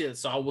 For those of you that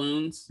saw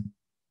wounds,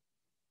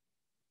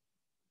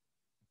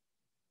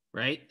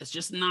 right? It's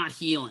just not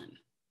healing,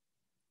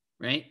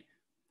 right?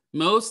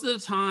 Most of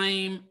the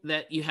time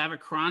that you have a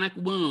chronic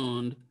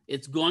wound,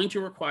 it's going to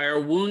require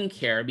wound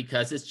care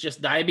because it's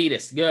just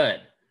diabetes.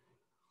 Good.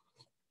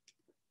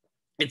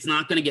 It's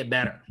not going to get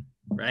better,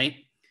 right?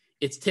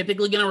 It's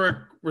typically going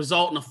to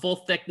result in a full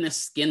thickness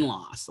skin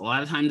loss. A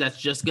lot of times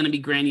that's just going to be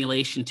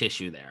granulation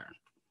tissue there.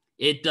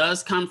 It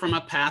does come from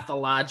a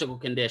pathological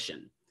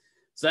condition.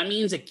 So that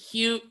means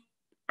acute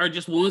are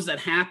just wounds that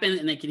happen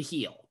and they can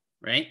heal,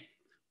 right?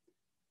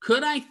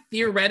 Could I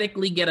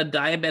theoretically get a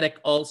diabetic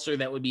ulcer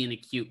that would be an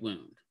acute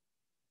wound?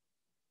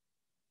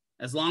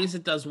 As long as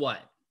it does what?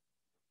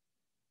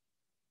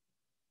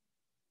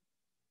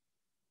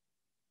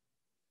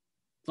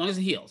 As long as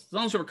it heals, as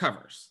long as it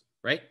recovers,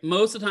 right?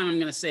 Most of the time I'm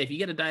going to say if you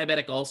get a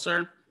diabetic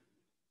ulcer,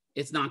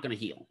 it's not going to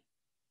heal,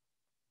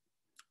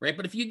 right?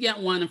 But if you get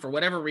one and for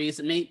whatever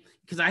reason,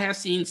 because I have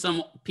seen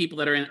some people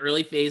that are in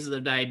early phases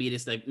of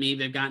diabetes that maybe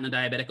they've gotten a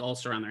diabetic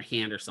ulcer on their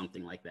hand or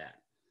something like that.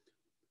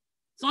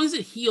 As long as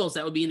it heals,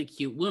 that would be an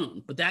acute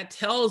wound. But that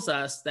tells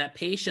us that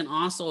patient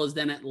also is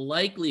then at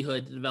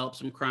likelihood to develop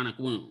some chronic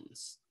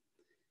wounds.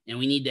 And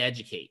we need to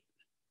educate,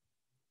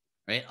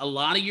 right? A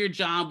lot of your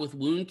job with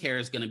wound care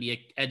is going to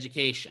be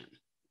education.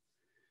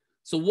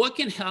 So what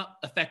can help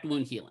affect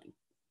wound healing?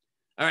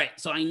 All right,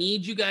 so I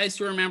need you guys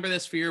to remember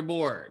this for your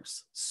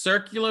boards.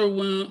 Circular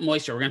wound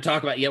moisture. We're going to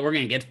talk about, we're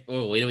going to get,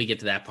 wait till we get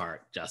to that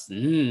part,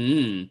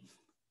 Justin.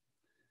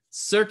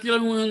 Circular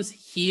wounds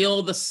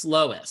heal the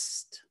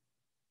slowest.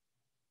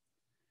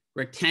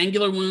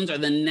 Rectangular wounds are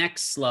the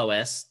next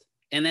slowest,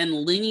 and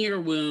then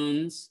linear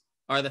wounds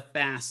are the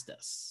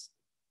fastest,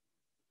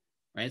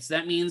 right? So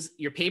that means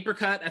your paper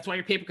cut, that's why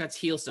your paper cuts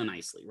heal so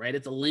nicely, right?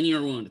 It's a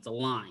linear wound, it's a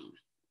line.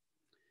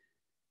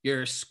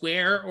 Your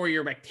square or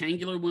your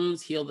rectangular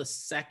wounds heal the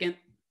second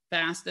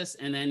fastest,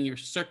 and then your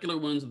circular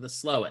wounds are the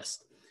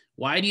slowest.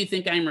 Why do you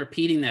think I'm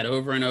repeating that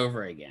over and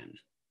over again?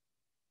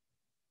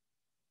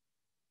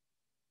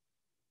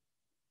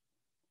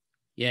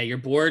 Yeah, your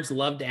boards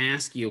love to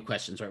ask you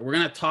questions, right? We're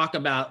going to talk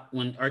about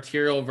when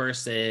arterial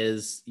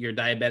versus your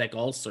diabetic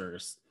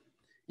ulcers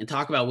and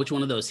talk about which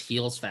one of those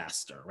heals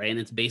faster, right? And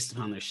it's based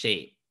upon their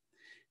shape.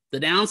 The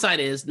downside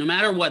is no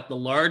matter what, the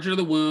larger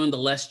the wound, the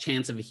less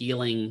chance of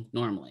healing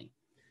normally.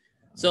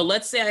 So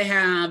let's say I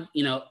have,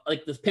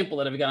 like this pimple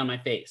that I've got on my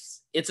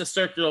face. It's a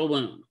circular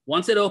wound.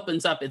 Once it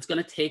opens up, it's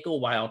going to take a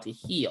while to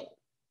heal.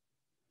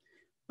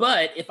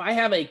 But if I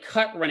have a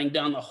cut running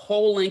down the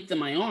whole length of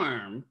my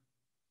arm,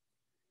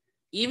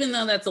 even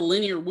though that's a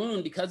linear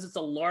wound, because it's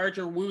a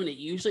larger wound, it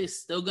usually is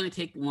still going to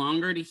take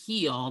longer to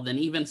heal than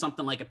even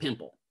something like a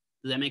pimple.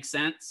 Does that make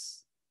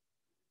sense?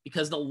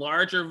 Because the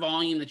larger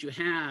volume that you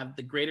have,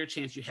 the greater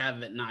chance you have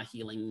of it not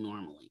healing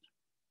normally.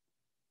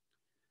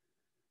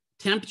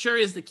 Temperature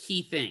is the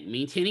key thing.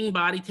 Maintaining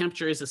body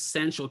temperature is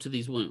essential to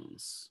these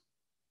wounds.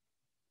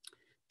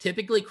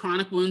 Typically,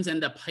 chronic wounds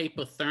end up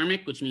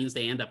hypothermic, which means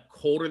they end up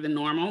colder than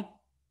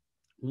normal.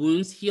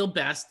 Wounds heal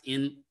best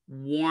in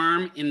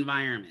warm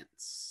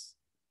environments.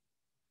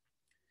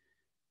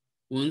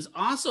 Wounds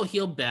also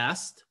heal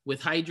best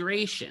with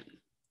hydration,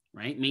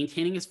 right?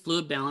 Maintaining its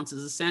fluid balance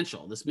is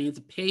essential. This means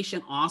the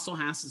patient also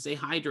has to stay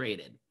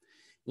hydrated.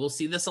 We'll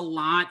see this a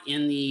lot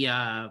in the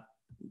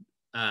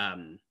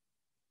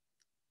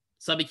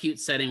subacute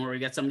setting where we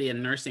got somebody in a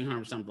nursing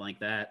home or something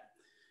like that,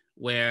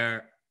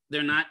 where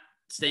they're not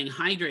staying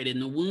hydrated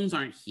and the wounds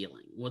aren't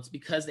healing. Well, it's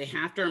because they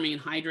have to remain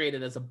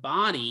hydrated as a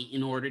body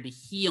in order to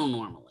heal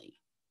normally.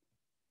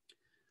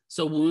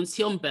 So wounds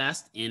heal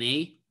best in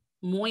a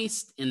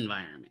moist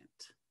environment.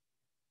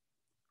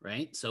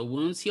 Right? So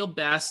wounds heal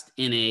best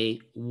in a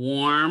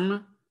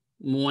warm,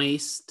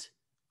 moist,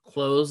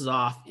 closed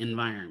off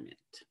environment.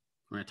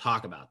 We're going to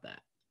talk about that.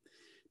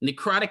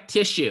 Necrotic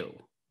tissue,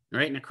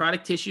 right?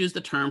 Necrotic tissue is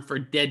the term for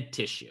dead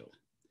tissue.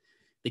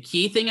 The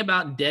key thing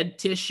about dead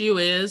tissue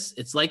is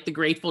it's like the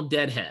Grateful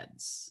Dead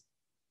heads.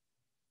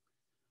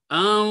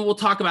 We'll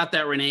talk about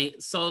that, Renee.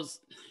 So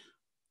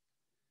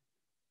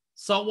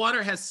salt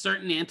water has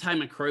certain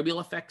antimicrobial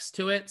effects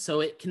to it.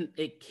 So it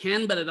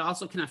can, but it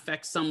also can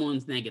affect some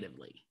wounds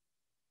negatively.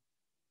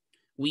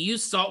 We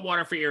use salt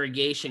water for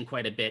irrigation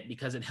quite a bit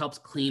because it helps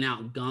clean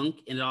out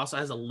gunk, and it also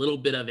has a little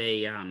bit of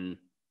an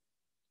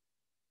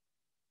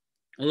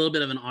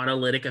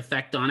autolytic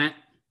effect on it.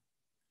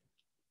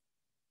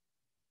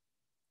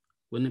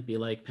 Wouldn't it be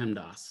like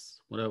PEMDAS?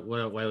 Why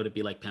would it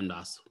be like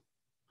PEMDAS?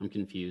 I'm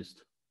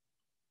confused.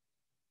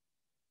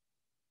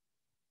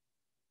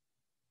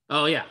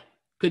 Oh yeah,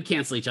 could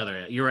cancel each other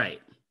out. You're right.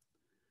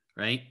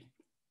 Right?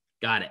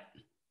 Got it.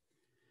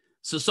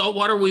 So salt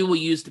water we will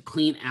use to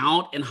clean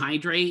out and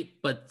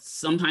hydrate, but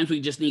sometimes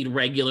we just need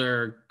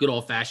regular good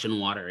old-fashioned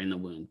water in the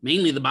wound.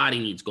 Mainly the body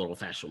needs good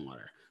old-fashioned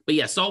water. But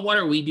yeah, salt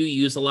water we do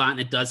use a lot, and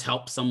it does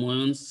help some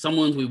wounds. Some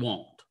wounds we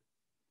won't.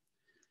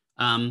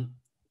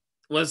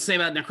 Let's say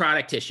about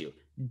necrotic tissue.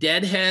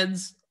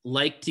 Deadheads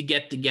like to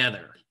get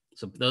together.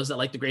 So those that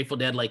like the Grateful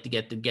Dead like to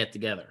get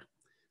together.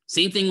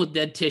 Same thing with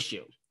dead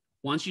tissue.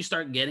 Once you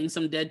start getting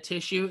some dead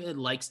tissue, it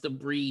likes to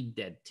breed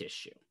dead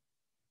tissue.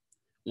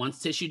 Once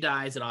tissue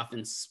dies, it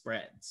often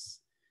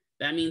spreads.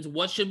 That means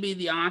what should be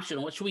the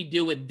option? What should we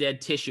do with dead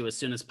tissue as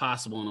soon as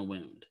possible in a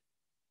wound?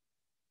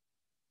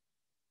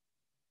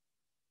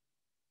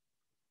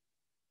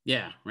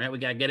 Yeah, right. We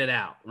got to get it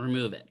out,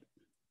 remove it.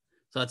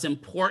 So it's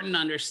important to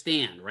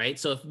understand, right?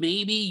 So if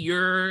maybe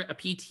you're a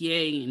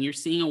PTA and you're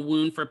seeing a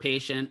wound for a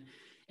patient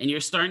and you're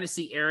starting to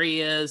see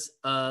areas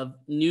of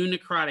new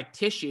necrotic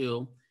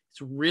tissue,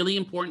 it's really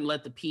important to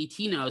let the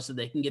PT know so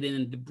they can get in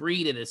and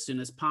debride it as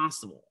soon as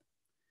possible,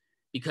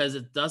 because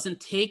it doesn't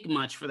take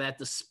much for that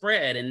to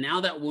spread. And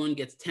now that wound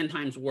gets 10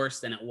 times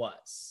worse than it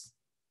was,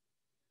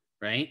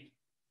 right?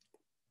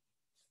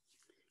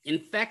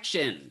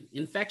 Infection.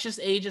 Infectious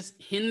agents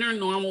hinder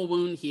normal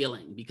wound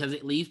healing because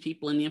it leaves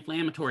people in the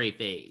inflammatory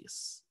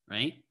phase,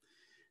 right?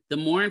 The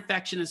more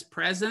infection is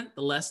present,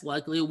 the less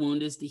likely a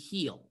wound is to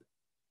heal.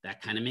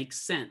 That kind of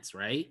makes sense,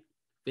 right?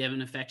 If we have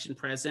an infection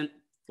present,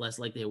 less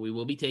likely. We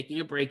will be taking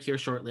a break here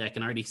shortly. I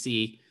can already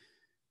see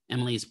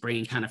Emily's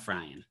brain kind of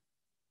frying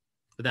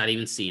without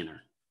even seeing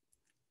her.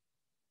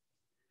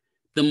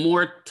 The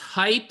more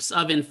types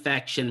of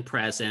infection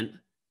present,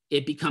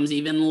 it becomes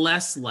even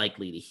less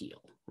likely to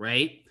heal,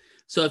 right?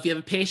 So if you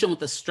have a patient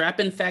with a strep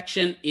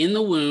infection in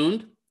the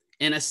wound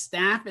and a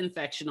staph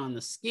infection on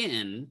the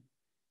skin,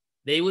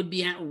 they would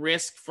be at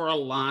risk for a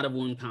lot of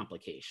wound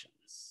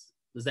complications.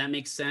 Does that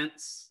make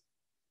sense?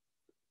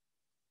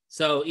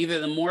 So either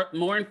the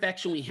more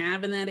infection we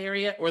have in that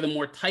area or the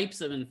more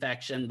types of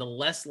infection, the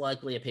less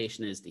likely a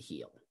patient is to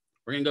heal.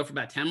 We're going to go for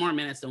about 10 more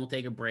minutes, then we'll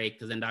take a break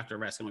because then Dr.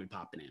 Rest is going to be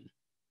popping in.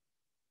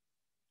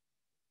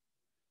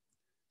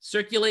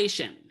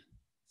 Circulation.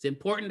 It's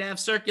important to have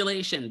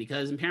circulation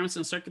because impairments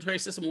in the circulatory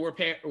system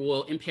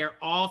will impair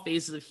all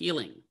phases of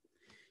healing.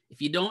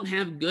 If you don't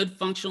have good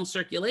functional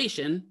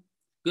circulation,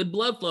 good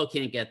blood flow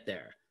can't get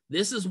there.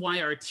 This is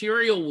why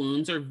arterial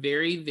wounds are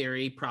very,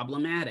 very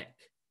problematic.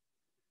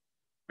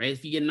 Right?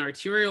 If you get an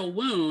arterial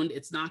wound,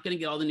 it's not going to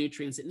get all the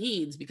nutrients it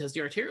needs because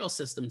the arterial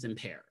system's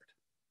impaired.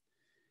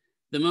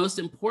 The most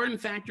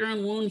important factor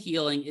in wound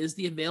healing is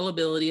the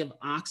availability of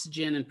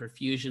oxygen and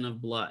perfusion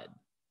of blood,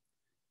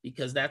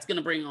 because that's going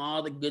to bring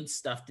all the good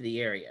stuff to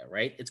the area,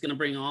 right? It's going to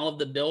bring all of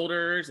the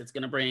builders. It's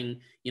going to bring,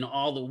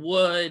 all the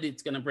wood.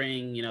 It's going to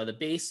bring, the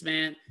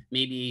basement,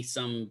 maybe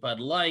some Bud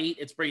Light.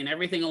 It's bringing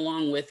everything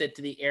along with it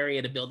to the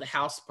area to build the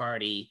house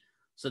party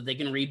so that they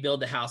can rebuild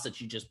the house that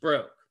you just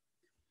broke.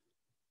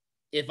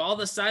 If all of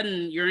a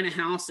sudden you're in a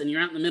house and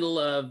you're out in the middle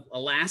of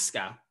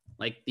Alaska,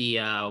 like the,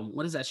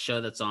 what is that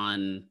show that's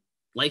on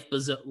Life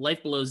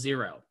Below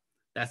Zero?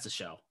 That's the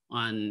show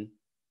on,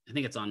 I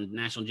think it's on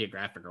National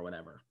Geographic or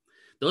whatever.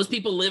 Those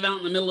people live out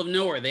in the middle of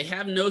nowhere. They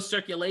have no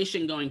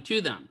circulation going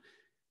to them.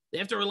 They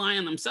have to rely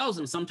on themselves,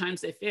 and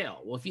sometimes they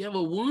fail. Well, if you have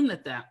a wound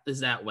that is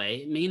that way,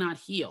 it may not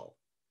heal.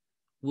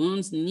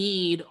 Wounds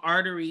need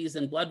arteries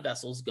and blood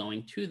vessels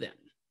going to them.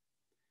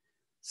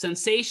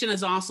 Sensation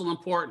is also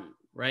important,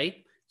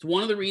 right? It's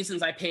one of the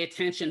reasons I pay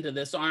attention to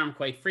this arm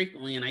quite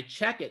frequently, and I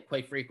check it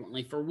quite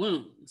frequently for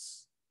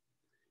wounds.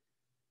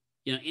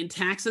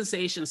 Intact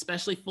sensation,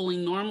 especially fully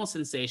normal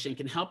sensation,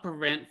 can help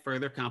prevent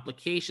further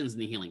complications in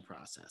the healing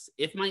process.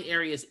 If my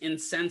area is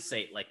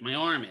insensate, like my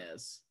arm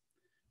is,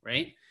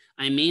 right,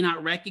 I may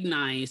not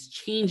recognize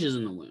changes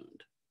in the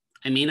wound.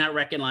 I may not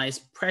recognize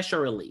pressure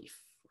relief,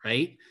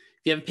 right?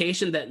 If you have a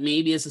patient that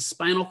maybe has a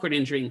spinal cord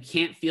injury and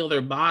can't feel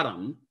their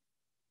bottom,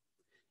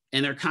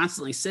 and they're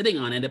constantly sitting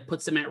on it, it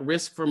puts them at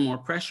risk for more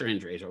pressure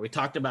injuries. Or we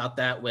talked about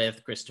that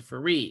with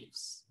Christopher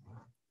Reeves.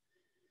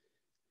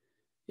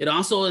 It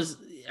also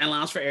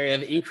allows for area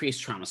of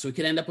increased trauma. So we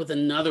could end up with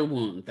another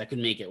wound that could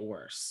make it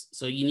worse.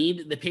 So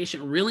the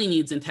patient really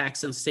needs intact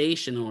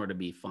sensation in order to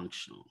be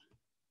functional.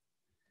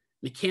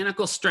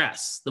 Mechanical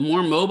stress. The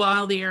more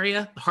mobile the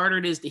area, the harder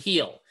it is to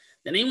heal.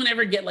 Did anyone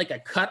ever get like a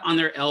cut on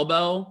their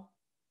elbow,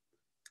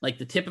 like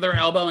the tip of their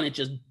elbow, and it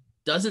just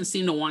doesn't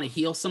seem to want to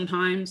heal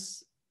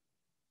sometimes?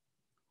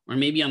 Or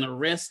maybe on the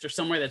wrist or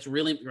somewhere that's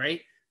really,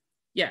 right?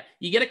 Yeah,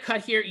 you get a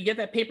cut here, you get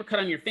that paper cut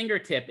on your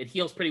fingertip, it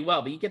heals pretty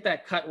well, but you get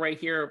that cut right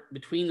here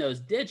between those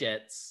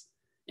digits,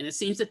 and it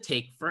seems to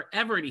take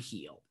forever to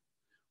heal.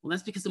 Well,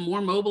 that's because the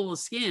more mobile the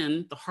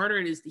skin, the harder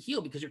it is to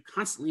heal because you're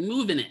constantly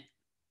moving it,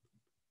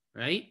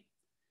 right?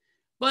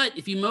 But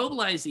if you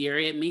mobilize the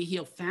area, it may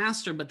heal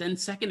faster, but then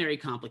secondary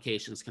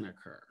complications can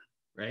occur,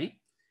 right?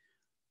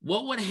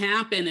 What would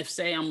happen if,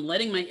 say, I'm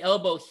letting my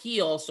elbow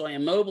heal, so I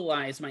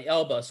immobilize my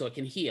elbow so it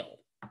can heal?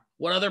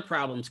 What other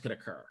problems could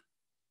occur?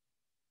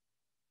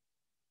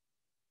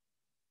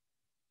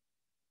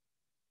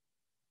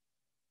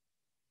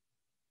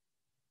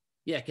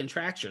 Yeah,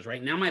 contractures,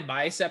 right? Now my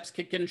biceps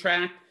can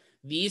contract.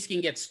 These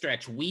can get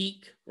stretched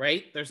weak,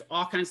 right? There's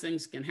all kinds of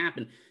things can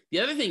happen. The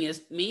other thing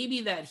is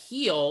maybe that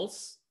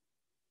heals,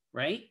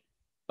 right?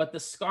 But the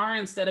scar,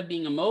 instead of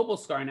being a mobile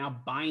scar,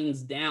 now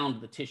binds down to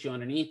the tissue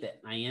underneath it.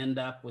 I end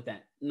up with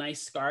that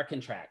nice scar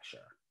contracture,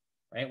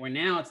 right? Where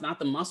now it's not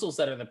the muscles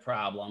that are the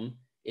problem,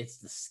 it's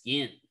the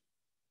skin,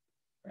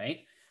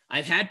 right?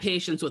 I've had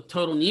patients with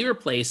total knee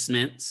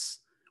replacements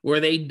where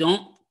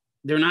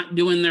they're not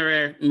doing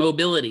their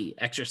mobility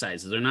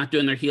exercises. They're not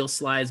doing their heel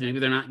slides. Maybe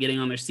they're not getting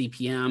on their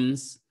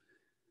CPMs.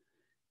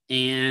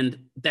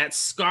 And that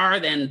scar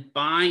then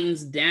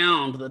binds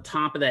down to the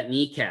top of that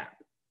kneecap.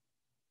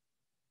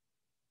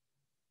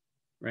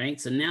 Right?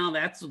 So now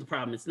that's the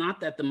problem. It's not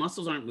that the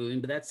muscles aren't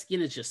moving, but that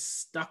skin is just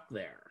stuck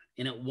there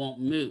and it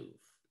won't move.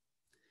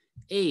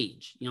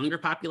 Age, younger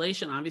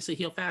population obviously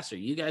heal faster.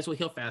 You guys will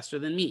heal faster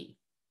than me.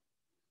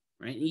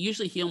 Right? And you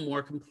usually heal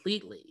more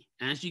completely.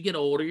 As you get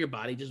older, your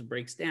body just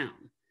breaks down.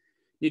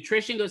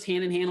 Nutrition goes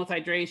hand in hand with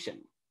hydration.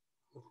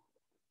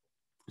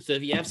 So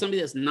if you have somebody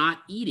that's not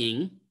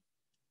eating,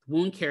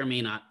 wound care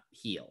may not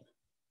heal.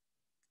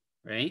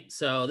 Right?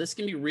 So this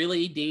can be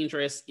really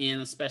dangerous in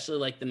especially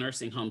like the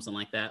nursing homes and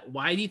like that.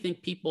 Why do you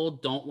think people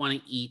don't want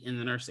to eat in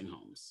the nursing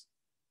homes?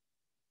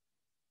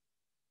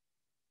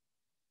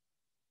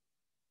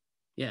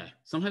 Yeah,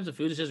 sometimes the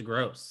food is just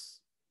gross,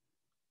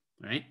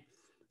 right?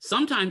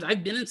 Sometimes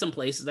I've been in some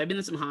places, I've been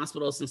in some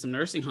hospitals and some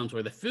nursing homes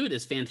where the food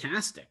is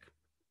fantastic.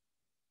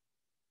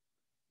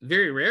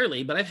 Very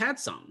rarely, but I've had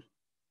some,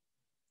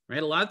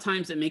 right? A lot of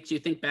times it makes you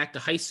think back to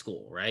high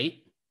school, right?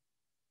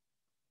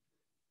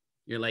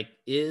 You're like,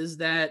 is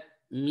that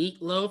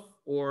meatloaf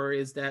or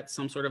is that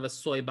some sort of a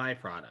soy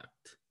byproduct,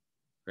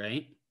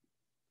 right?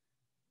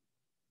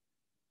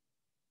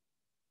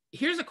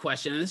 Here's a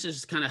question, and this is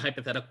just kind of a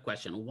hypothetical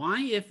question.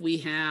 Why, if we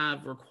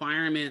have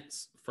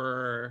requirements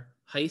for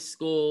high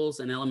schools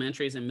and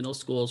elementaries and middle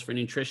schools for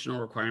nutritional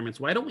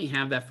requirements, why don't we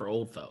have that for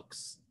old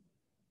folks?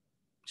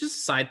 Just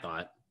a side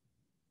thought.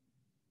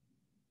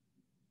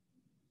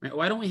 Right?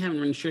 Why don't we have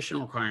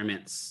nutritional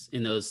requirements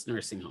in those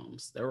nursing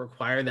homes that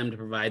require them to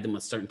provide them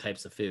with certain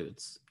types of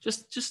foods?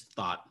 Just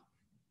thought,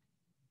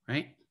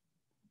 right?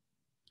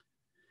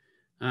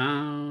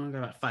 I've got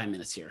about 5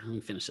 minutes here. Let me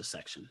finish this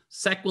section.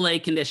 Sequelae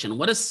condition.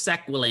 What does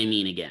sequelae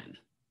mean again?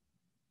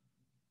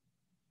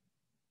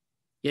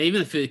 Yeah,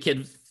 even the food,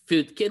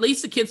 at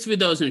least the kids' food,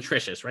 though, is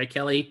nutritious, right,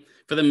 Kelly?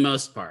 For the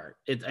most part.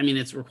 I mean,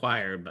 it's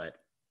required, but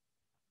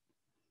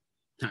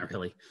not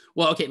really.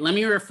 Well, okay, let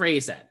me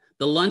rephrase that.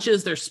 The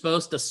lunches they're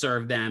supposed to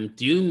serve them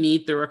do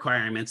meet the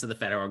requirements of the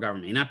federal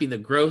government. It may not be the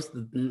gross,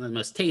 the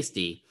most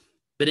tasty,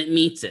 but it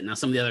meets it. Now,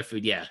 some of the other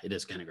food, yeah, it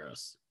is kind of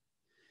gross.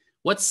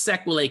 What's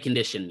sequelae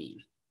condition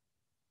mean?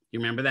 You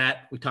remember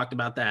that? We talked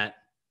about that.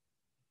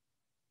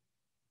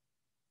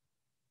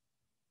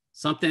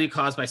 Something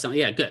caused by something.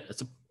 Yeah, good.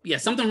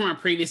 Something from a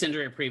previous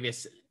injury or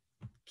previous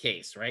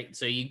case, right?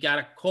 So you got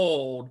a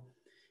cold,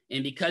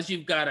 and because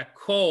you've got a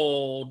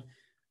cold,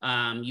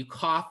 you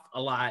cough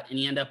a lot and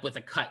you end up with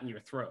a cut in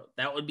your throat.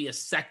 That would be a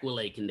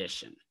sequelae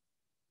condition,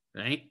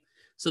 right?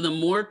 So the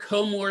more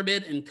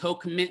comorbid and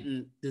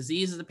concomitant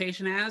diseases the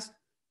patient has,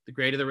 the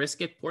greater the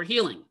risk of poor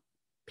healing.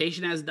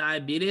 Patient has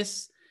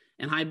diabetes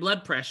and high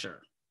blood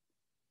pressure.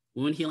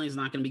 Wound healing is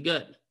not going to be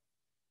good,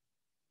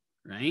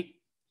 right?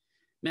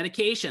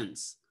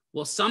 Medications.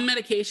 Well, some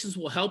medications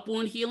will help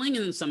wound healing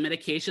and some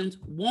medications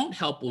won't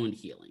help wound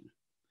healing.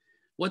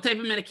 What type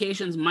of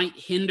medications might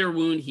hinder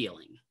wound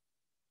healing?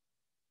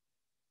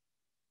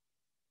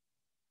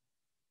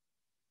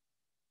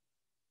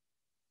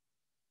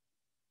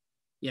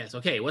 Yes,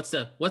 okay. What's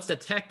the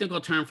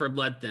technical term for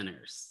blood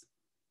thinners?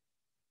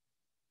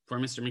 Before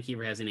Mr.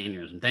 McKeever has an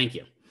aneurysm. Thank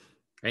you.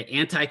 Right?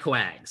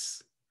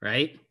 Anticoags,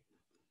 right?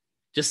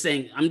 Just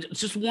saying, I'm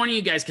just warning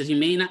you guys because you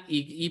may not,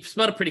 you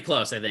spelled it pretty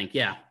close, I think.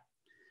 Yeah.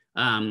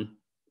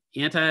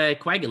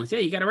 Anticoagulants. Yeah,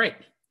 you got it right.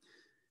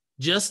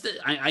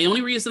 I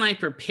only reason I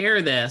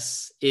prepare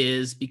this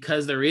is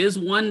because there is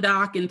one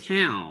doc in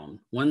town,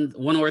 one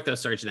ortho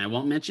surgeon. I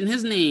won't mention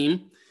his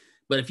name,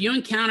 but if you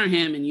encounter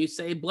him and you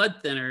say blood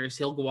thinners,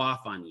 he'll go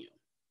off on you.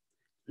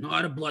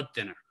 Not a blood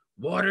thinner.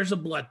 Water's a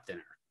blood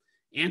thinner.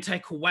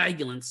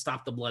 Anticoagulants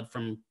stop the blood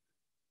from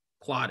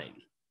clotting.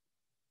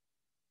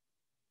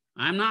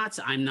 I'm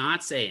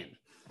not saying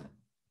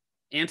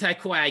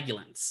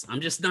anticoagulants.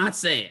 I'm just not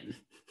saying.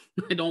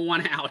 I don't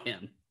want to out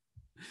him.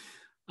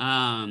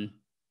 I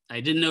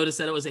didn't notice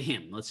that it was a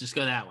him. Let's just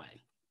go that way.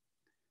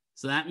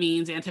 So that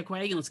means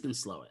anticoagulants can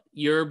slow it.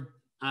 Your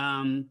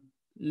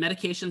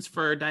medications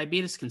for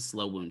diabetes can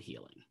slow wound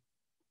healing,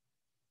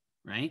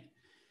 right?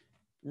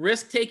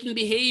 Risk-taking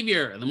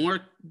behavior. The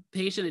more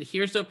patient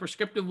adheres to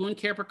prescriptive wound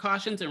care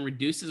precautions and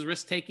reduces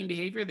risk-taking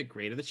behavior, the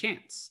greater the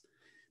chance.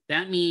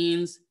 That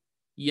means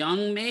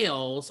young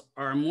males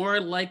are more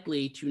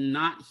likely to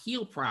not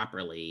heal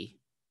properly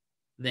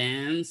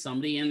than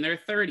somebody in their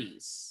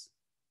 30s,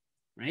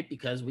 right?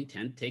 Because we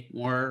tend to take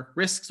more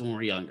risks when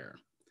we're younger.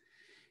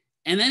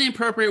 And then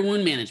inappropriate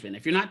wound management.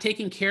 If you're not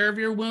taking care of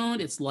your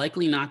wound, it's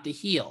likely not to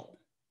heal.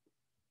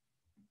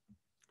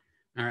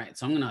 All right,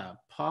 so I'm gonna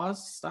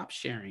stop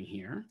sharing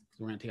here.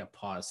 We're gonna take a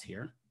pause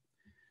here.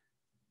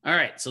 All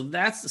right, so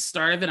that's the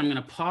start of it. I'm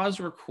gonna pause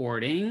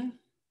recording.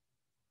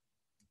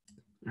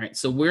 All right,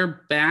 so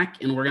we're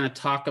back and we're gonna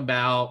talk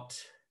about,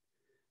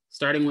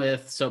 starting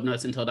with soap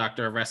notes until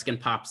Dr. Reskin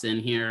pops in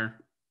here.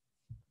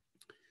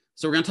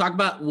 So we're gonna talk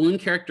about wound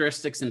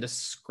characteristics and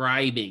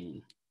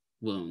describing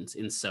wounds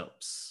in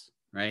soaps,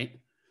 right?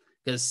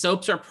 Because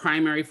soaps are a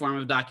primary form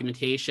of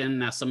documentation.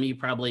 Now, some of you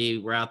probably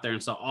were out there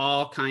and saw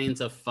all kinds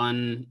of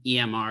fun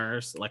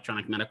EMRs,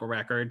 electronic medical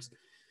records.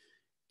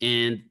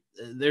 And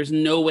there's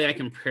no way I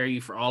can prepare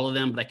you for all of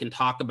them, but I can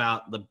talk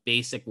about the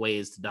basic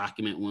ways to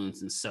document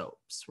wounds in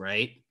soaps,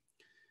 right?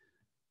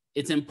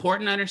 It's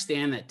important to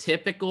understand that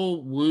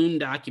typical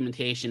wound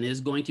documentation is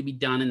going to be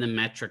done in the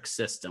metric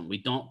system. We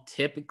don't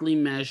typically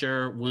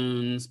measure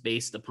wounds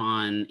based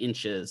upon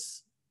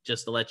inches,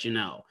 just to let you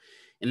know.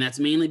 And that's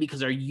mainly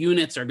because our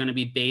units are going to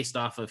be based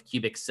off of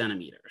cubic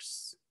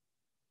centimeters.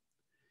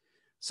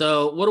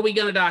 So what are we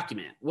going to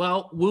document?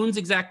 Well, wound's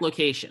exact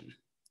location.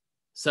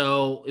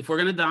 So if we're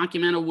going to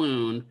document a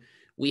wound,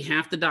 we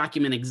have to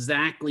document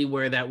exactly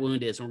where that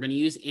wound is. And we're going to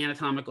use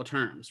anatomical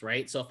terms,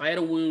 right? So if I had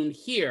a wound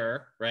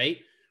here, right,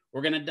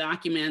 we're going to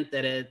document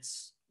that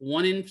it's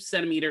 1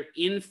 centimeter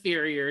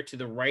inferior to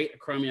the right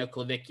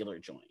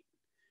acromioclavicular joint.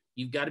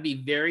 You've got to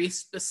be very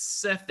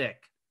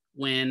specific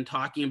when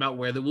talking about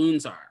where the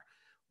wounds are.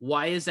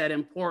 Why is that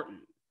important?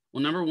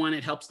 Well, number one,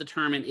 it helps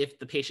determine if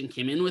the patient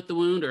came in with the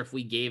wound or if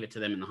we gave it to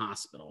them in the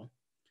hospital.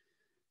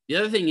 The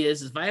other thing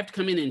is if I have to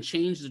come in and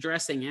change the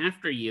dressing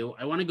after you,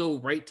 I want to go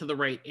right to the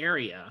right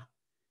area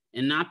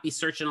and not be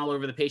searching all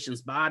over the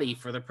patient's body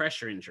for the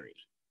pressure injury.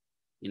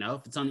 You know,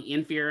 if it's on the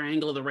inferior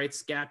angle of the right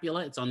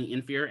scapula, it's on the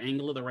inferior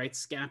angle of the right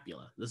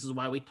scapula. This is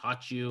why we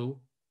taught you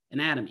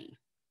anatomy.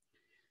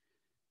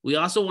 We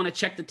also want to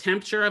check the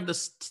temperature of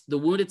the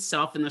wound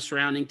itself and the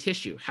surrounding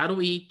tissue. How do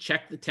we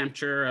check the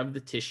temperature of the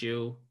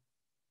tissue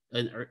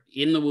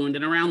in the wound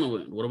and around the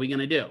wound? What are we going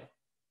to do?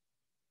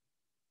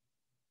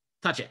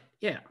 Touch it.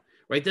 Yeah,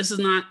 right. This is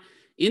not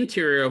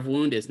interior of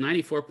wound is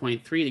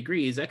 94.3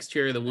 degrees.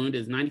 Exterior of the wound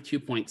is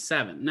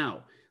 92.7.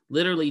 No,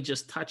 literally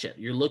just touch it.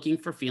 You're looking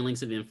for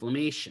feelings of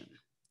inflammation,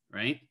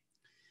 right?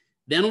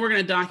 Then we're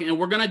going to document,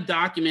 we're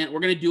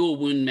going to do a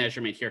wound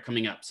measurement here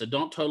coming up. So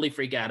don't totally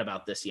freak out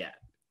about this yet.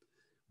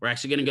 We're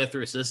actually going to go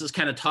through. So this is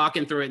kind of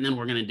talking through it, and then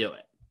we're going to do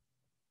it.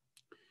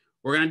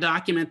 We're going to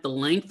document the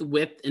length,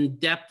 width, and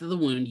depth of the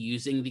wound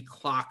using the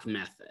clock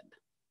method,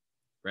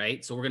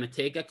 right? So we're going to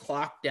take a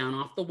clock down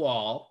off the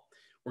wall.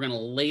 We're going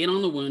to lay it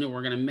on the wound, and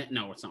we're going to,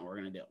 no, it's not what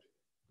we're going to do.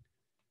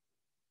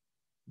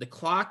 The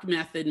clock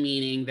method,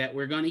 meaning that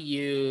we're going to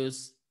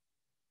use,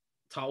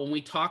 when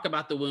we talk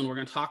about the wound, we're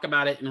going to talk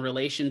about it in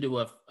relation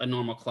to a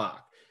normal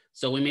clock.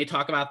 So we may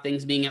talk about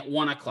things being at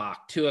 1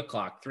 o'clock, 2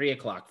 o'clock, 3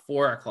 o'clock,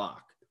 4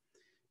 o'clock.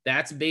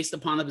 That's based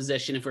upon the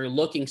position. If we're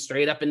looking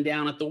straight up and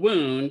down at the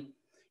wound,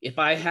 if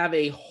I have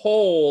a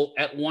hole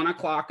at 1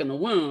 o'clock in the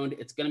wound,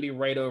 it's going to be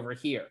right over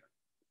here.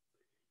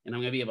 And I'm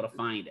going to be able to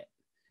find it.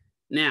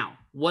 Now,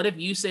 what if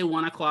you say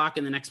 1 o'clock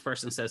and the next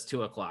person says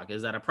 2 o'clock?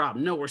 Is that a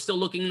problem? No, we're still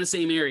looking in the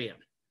same area.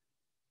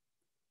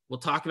 We'll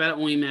talk about it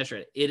when we measure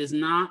it. It is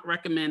not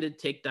recommended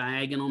to take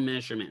diagonal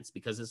measurements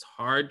because it's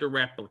hard to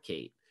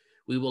replicate.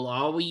 We will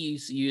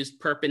always use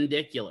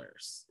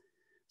perpendiculars.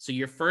 So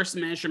your first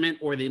measurement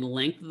or the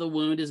length of the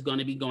wound is going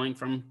to be going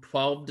from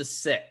 12 to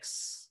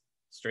 6,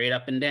 straight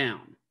up and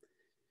down.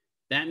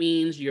 That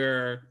means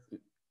your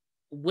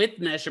width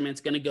measurement's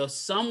going to go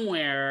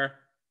somewhere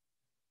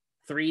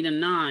 3 to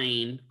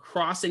 9,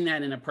 crossing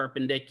that in a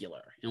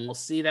perpendicular. And we'll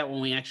see that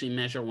when we actually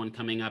measure one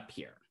coming up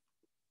here.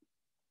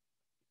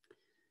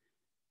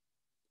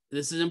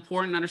 This is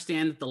important to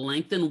understand that the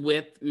length and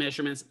width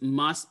measurements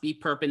must be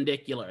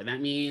perpendicular.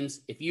 That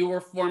means if you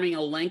were forming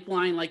a length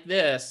line like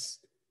this,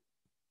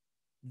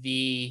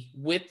 the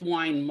width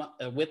line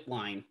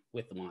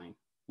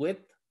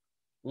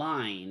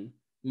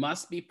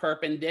must be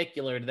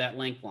perpendicular to that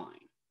length line.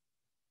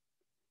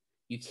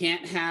 You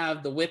can't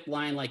have the width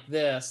line like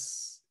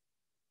this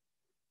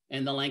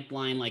and the length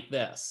line like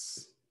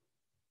this.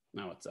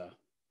 No, it's a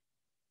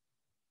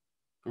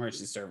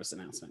emergency service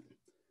announcement.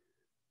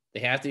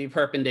 They have to be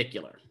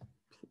perpendicular.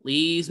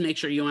 Please make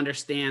sure you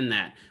understand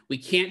that. We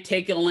can't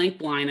take a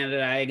link line at a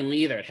diagonal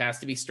either. It has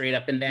to be straight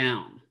up and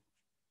down.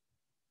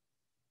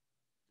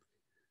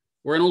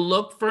 We're going to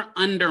look for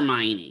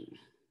undermining,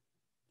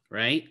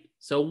 right?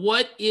 So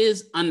what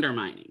is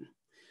undermining?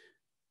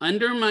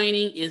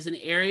 Undermining is an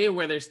area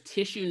where there's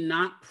tissue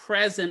not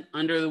present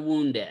under the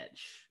wound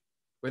edge,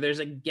 where there's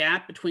a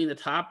gap between the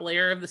top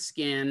layer of the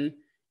skin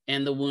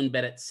and the wound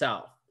bed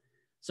itself.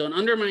 So an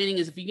undermining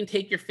is if you can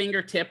take your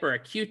fingertip or a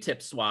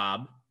Q-tip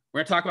swab. We're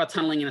going to talk about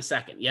tunneling in a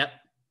second. Yep.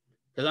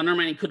 Because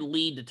undermining could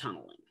lead to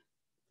tunneling.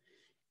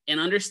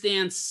 And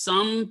understand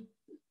some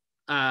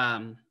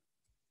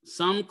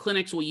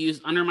clinics will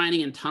use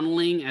undermining and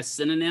tunneling as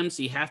synonyms.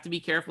 So you have to be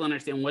careful and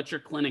understand what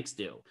your clinics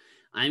do.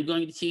 I'm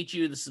going to teach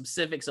you the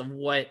specifics of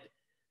what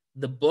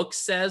the book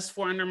says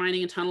for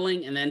undermining and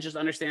tunneling, and then just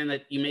understand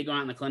that you may go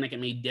out in the clinic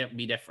and it may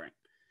be different.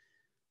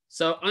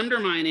 So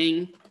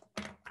undermining,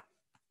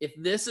 if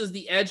this is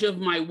the edge of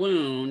my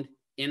wound,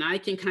 and I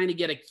can kind of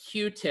get a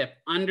Q-tip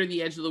under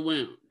the edge of the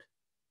wound,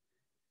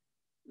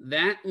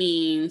 that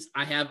means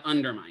I have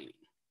undermining.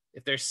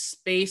 If there's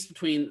space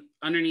between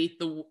underneath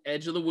the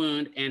edge of the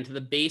wound and to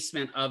the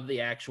basement of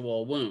the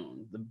actual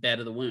wound, the bed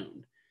of the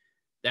wound,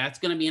 that's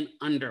going to be an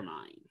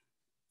undermine.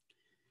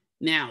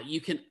 Now, you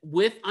can,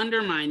 with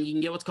undermine, you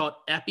can get what's called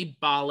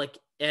epibolic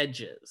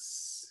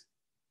edges.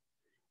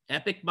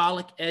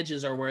 Epibolic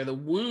edges are where the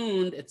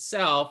wound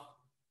itself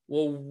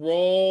will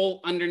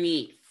roll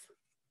underneath.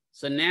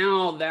 So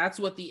now that's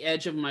what the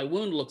edge of my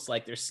wound looks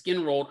like. There's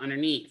skin rolled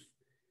underneath.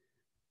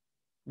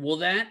 Will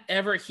that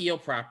ever heal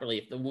properly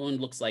if the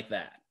wound looks like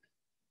that?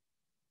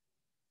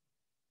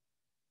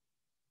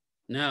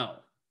 No,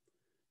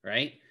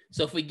 right?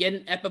 So if we get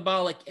an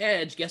epibolic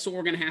edge, guess what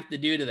we're going to have to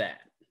do to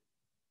that?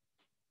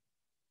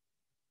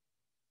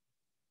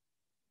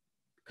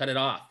 Cut it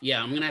off.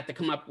 Yeah, I'm going to have to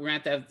come up. We're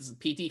going to have this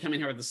PT come in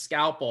here with a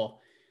scalpel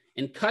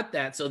and cut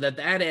that so that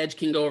that edge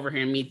can go over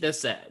here and meet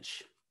this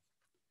edge.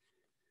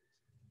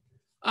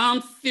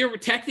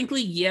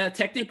 Technically, yeah,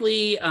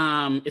 technically,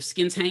 if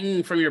skin's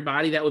hanging from your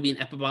body, that would be an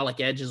epibolic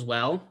edge as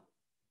well.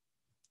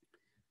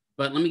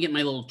 But let me get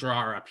my little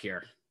drawer up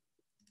here.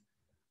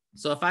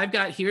 So if I've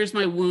got, here's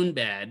my wound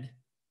bed,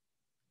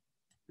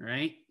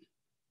 right?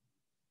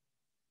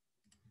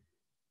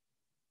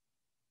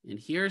 And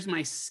here's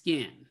my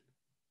skin.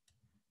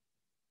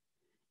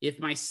 If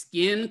my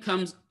skin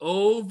comes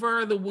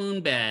over the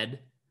wound bed,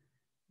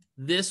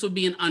 this would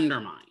be an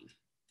undermine.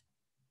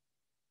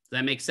 Does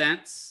that make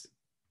sense?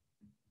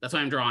 That's why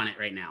I'm drawing it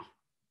right now.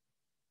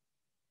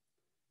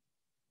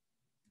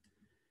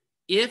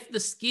 If the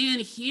skin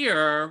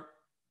here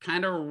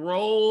kind of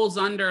rolls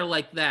under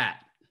like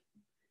that,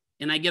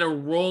 and I get a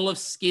roll of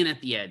skin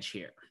at the edge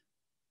here,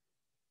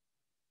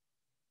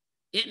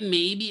 it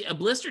may be, a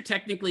blister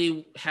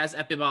technically has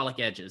epibolic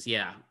edges,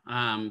 yeah.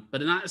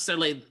 But not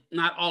necessarily,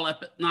 not all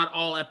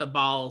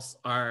epibols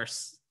are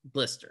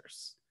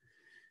blisters.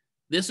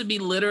 This would be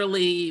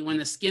literally when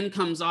the skin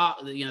comes off,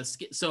 you know,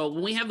 so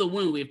when we have the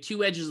wound, we have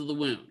two edges of the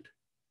wound.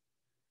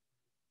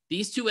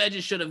 These two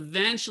edges should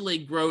eventually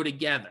grow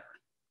together.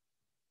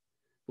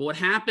 But what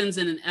happens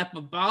in an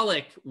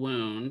epibolic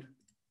wound,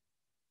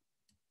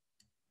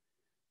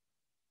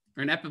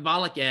 or an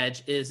epibolic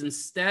edge, is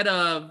instead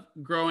of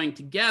growing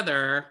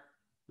together,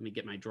 let me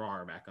get my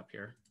drawer back up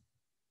here.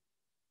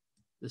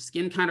 The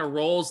skin kind of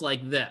rolls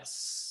like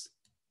this.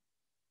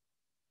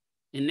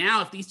 And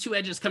now if these two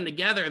edges come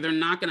together, they're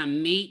not going to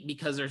mate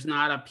because there's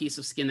not a piece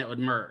of skin that would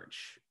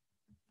merge.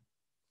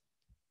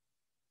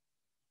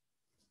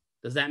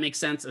 Does that make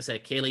sense? I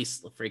said,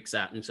 Kaylee freaks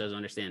out and says,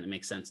 understand, it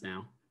makes sense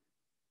now.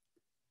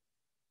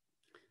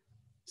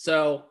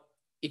 So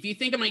if you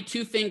think of my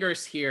two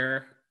fingers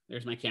here,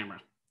 there's my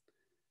camera.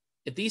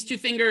 If these two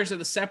fingers are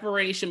the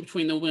separation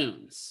between the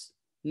wounds,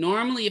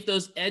 normally if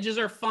those edges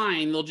are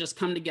fine, they'll just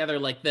come together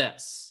like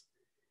this.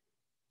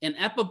 An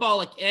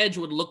epibolic edge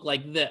would look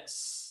like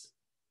this,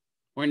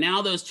 where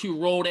now those two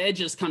rolled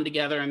edges come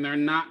together and they're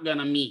not going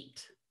to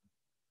meet.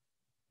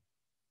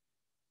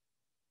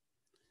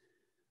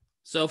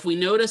 So if we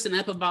notice an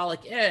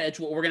epibolic edge,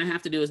 what we're going to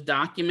have to do is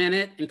document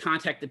it and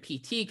contact the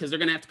PT because they're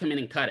going to have to come in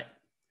and cut it.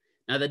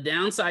 Now, the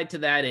downside to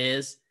that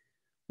is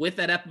with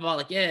that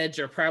epibolic edge,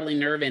 there are probably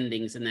nerve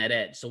endings in that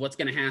edge. So what's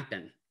going to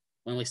happen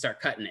when we start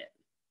cutting it?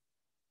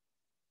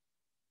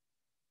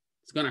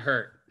 It's going to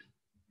hurt,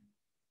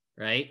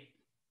 right?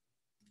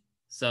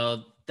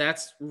 So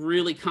that's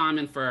really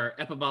common for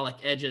epibolic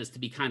edges to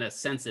be kind of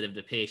sensitive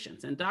to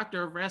patients. And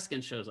Dr.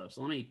 Reskin shows up.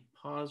 So let me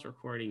pause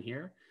recording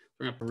here.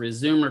 We're going to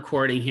resume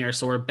recording here.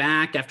 So we're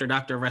back after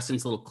Dr.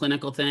 Reskin's little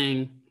clinical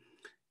thing.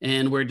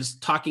 And we're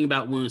just talking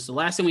about wounds. So the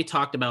last thing we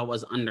talked about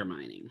was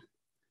undermining.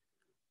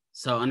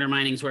 So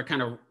undermining is where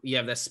kind of you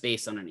have that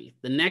space underneath.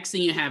 The next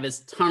thing you have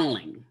is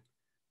tunneling.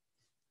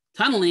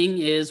 Tunneling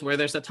is where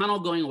there's a tunnel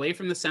going away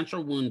from the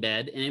central wound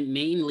bed and it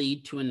may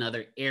lead to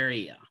another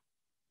area,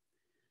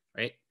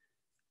 right?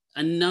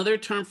 Another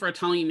term for a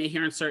tunnel you may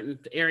hear in certain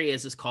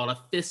areas is called a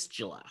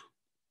fistula.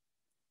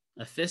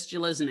 A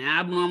fistula is an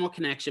abnormal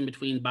connection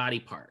between body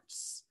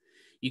parts.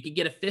 You could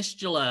get a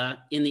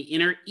fistula in the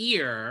inner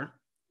ear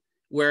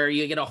where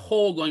you get a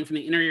hole going from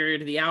the inner ear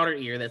to the outer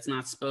ear that's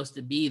not supposed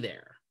to be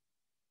there,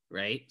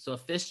 right? So a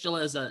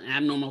fistula is an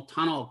abnormal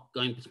tunnel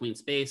going between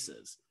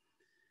spaces.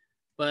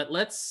 But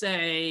let's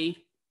say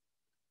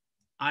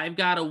I've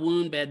got a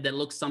wound bed that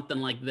looks something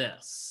like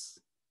this.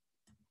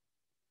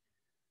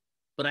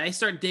 But I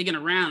start digging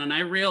around and I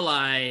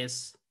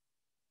realize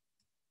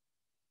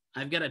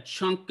I've got a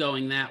chunk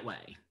going that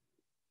way.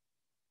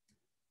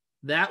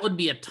 That would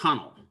be a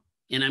tunnel.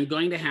 And I'm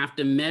going to have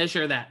to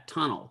measure that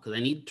tunnel because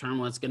I need to determine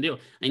what it's going to do.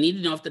 I need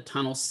to know if the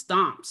tunnel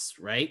stops,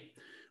 right?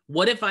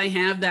 What if I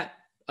have that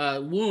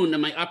wound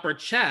in my upper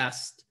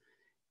chest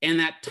and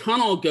that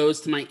tunnel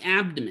goes to my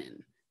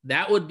abdomen?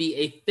 That would be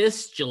a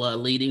fistula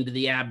leading to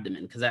the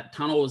abdomen because that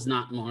tunnel is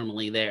not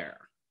normally there,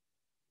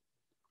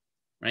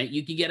 right?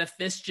 You could get a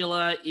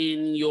fistula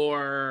in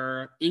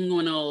your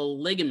inguinal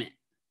ligament,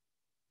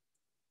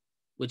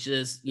 which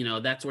is, you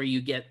know, that's where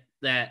you get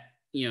that,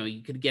 you know,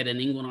 you could get an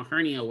inguinal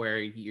hernia where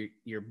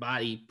your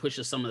body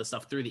pushes some of the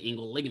stuff through the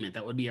inguinal ligament.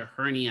 That would be a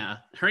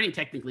hernia. Hernia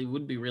technically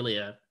would be really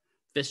a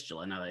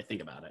fistula now that I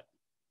think about it.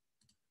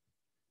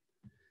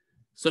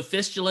 So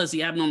fistula is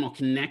the abnormal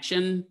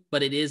connection,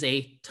 but it is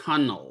a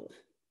tunnel.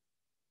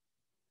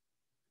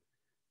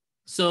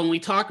 So when we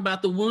talk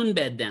about the wound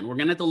bed, then we're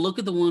going to have to look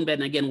at the wound bed.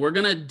 And again, we're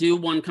going to do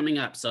one coming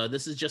up. So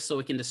this is just so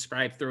we can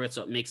describe through it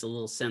so it makes a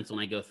little sense when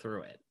I go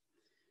through it.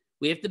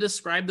 We have to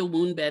describe the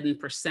wound bed in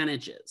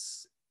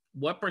percentages.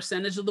 What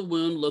percentage of the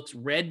wound looks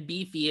red,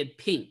 beefy, and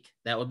pink?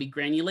 That would be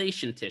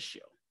granulation tissue.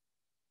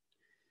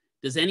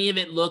 Does any of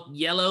it look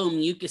yellow,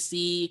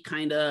 mucousy,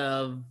 kind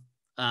of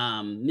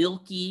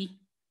milky?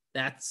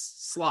 That's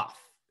slough.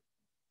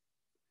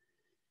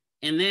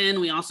 And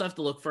then we also have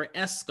to look for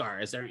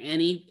eschar. Is there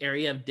any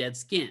area of dead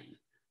skin?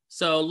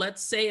 So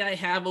let's say I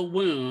have a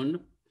wound.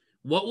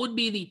 What would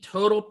be the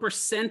total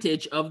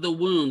percentage of the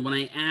wound when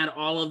I add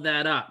all of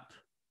that up?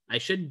 I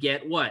should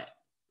get what?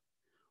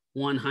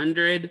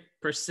 100%,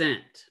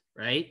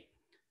 right?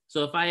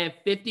 So if I have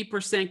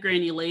 50%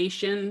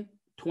 granulation,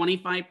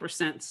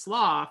 25%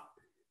 slough,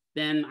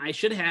 then I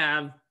should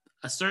have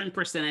a certain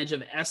percentage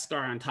of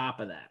eschar on top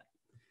of that.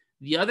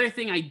 The other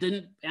thing I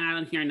didn't add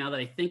on here now that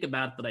I think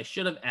about it that I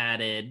should have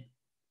added,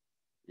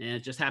 and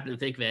it just happened to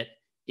think of it,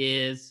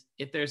 is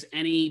if there's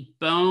any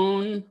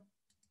bone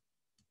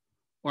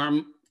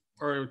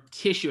or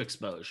tissue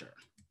exposure.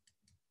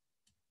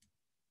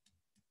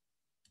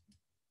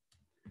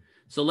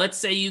 So let's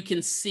say you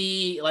can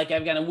see, like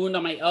I've got a wound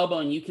on my elbow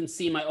and you can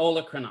see my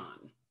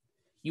olecranon.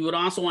 You would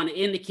also want to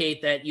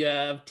indicate that you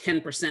have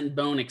 10%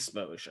 bone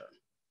exposure.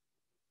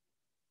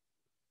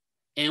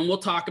 And we'll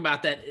talk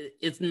about that.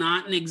 It's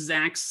not an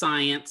exact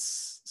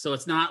science. So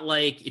it's not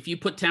like if you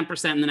put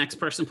 10% and the next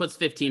person puts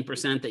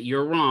 15% that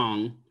you're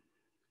wrong.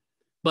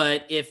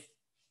 But if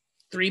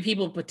 3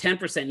 people put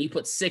 10% and you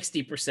put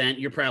 60%,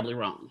 you're probably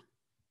wrong.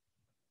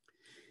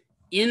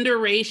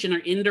 Induration or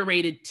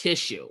indurated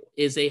tissue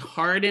is a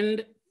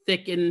hardened,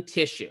 thickened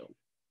tissue.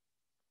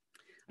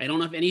 I don't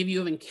know if any of you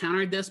have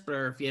encountered this, but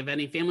if you have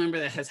any family member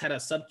that has had a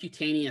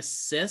subcutaneous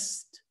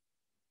cyst,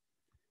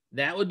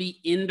 that would be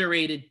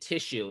indurated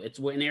tissue. It's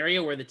an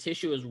area where the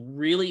tissue is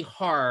really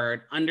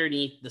hard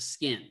underneath the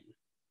skin.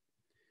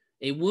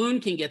 A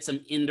wound can get some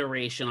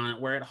induration on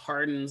it where it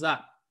hardens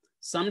up.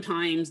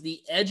 Sometimes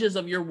the edges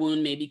of your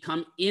wound may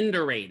become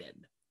indurated,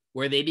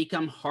 where they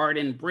become hard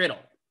and brittle.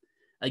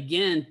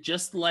 Again,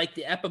 just like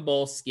the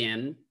epibole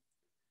skin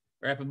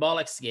or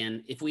epibolic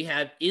skin, if we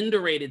have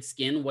indurated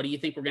skin, what do you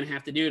think we're going to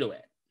have to do to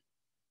it?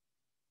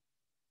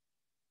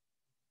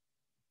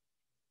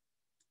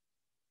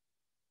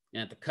 You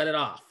have to cut it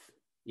off.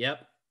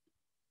 Yep.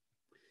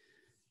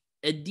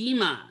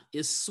 Edema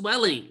is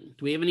swelling.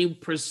 Do we have any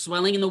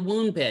swelling in the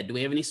wound bed? Do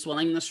we have any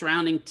swelling in the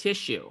surrounding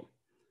tissue?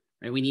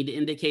 Right, we need to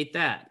indicate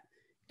that.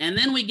 And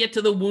then we get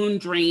to the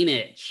wound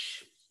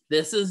drainage.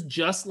 This is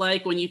just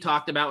like when you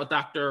talked about with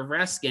Dr.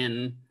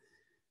 Reskin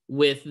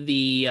with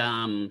the,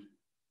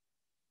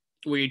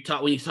 when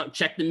you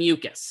check the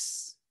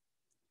mucus,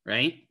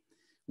 right?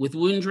 With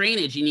wound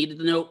drainage, you needed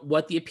to know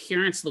what the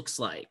appearance looks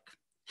like.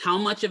 How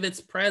much of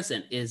it's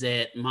present? Is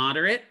it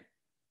moderate?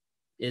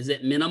 Is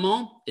it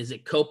minimal? Is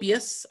it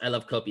copious? I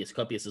love copious.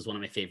 Copious is one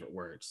of my favorite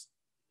words.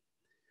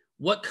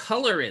 What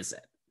color is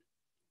it?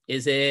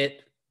 Is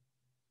it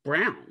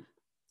brown?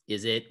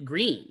 Is it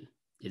green?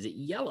 Is it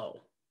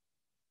yellow?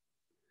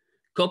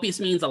 Copious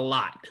means a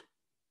lot.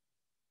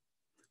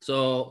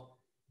 So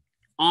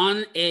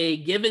on a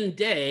given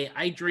day,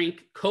 I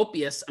drink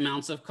copious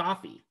amounts of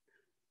coffee.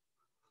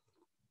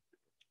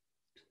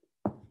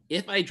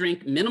 If I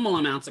drink minimal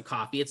amounts of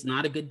coffee, it's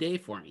not a good day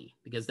for me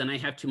because then I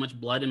have too much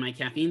blood in my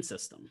caffeine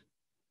system.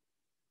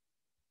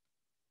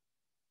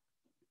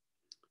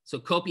 So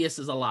copious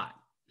is a lot.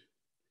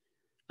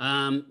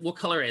 What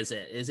color is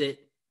it? Is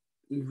it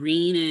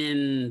green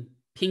and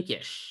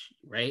pinkish,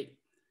 right?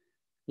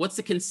 What's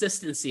the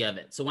consistency of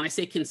it? So when I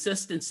say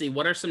consistency,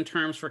 what are some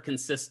terms for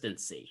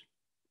consistency?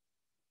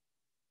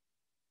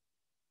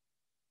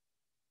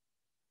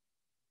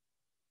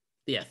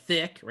 Yeah,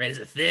 thick, right? Is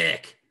it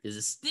thick? Is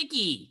it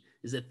sticky?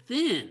 Is it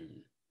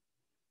thin?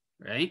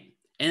 Right?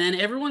 And then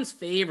everyone's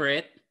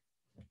favorite,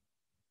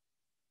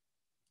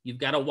 you've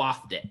got to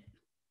waft it.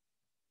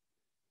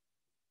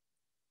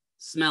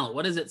 Smell it.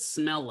 What does it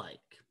smell like?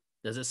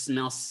 Does it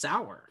smell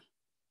sour?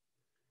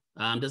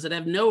 Does it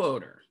have no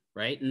odor,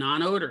 right?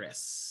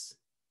 Non-odorous.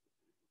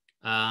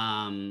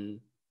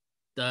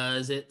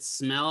 Does it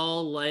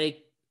smell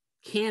like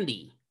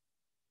candy?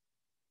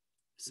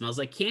 If it smells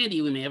like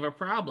candy, we may have a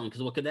problem,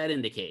 because what could that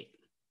indicate?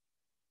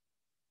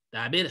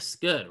 Diabetes.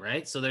 Good,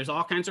 right? So there's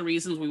all kinds of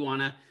reasons we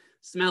want to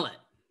smell it.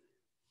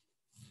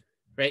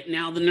 Right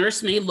now, the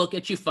nurse may look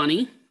at you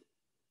funny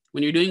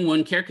when you're doing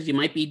wound care, because you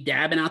might be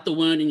dabbing out the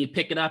wound and you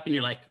pick it up and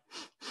you're like,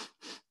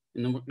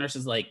 and the nurse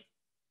is like,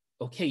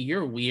 okay,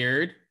 you're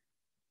weird,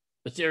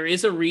 but there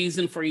is a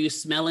reason for you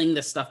smelling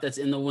the stuff that's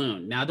in the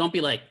wound. Now, don't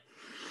be like,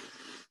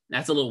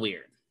 that's a little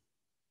weird,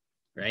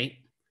 right?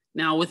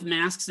 Now, with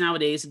masks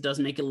nowadays, it does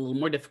make it a little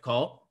more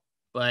difficult,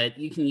 but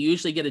you can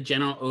usually get a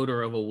general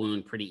odor of a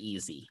wound pretty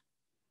easy,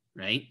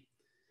 right?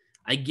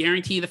 I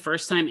guarantee the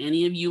first time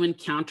any of you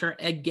encounter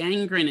a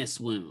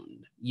gangrenous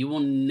wound, you will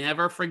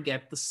never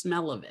forget the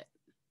smell of it.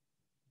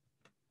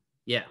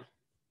 Yeah.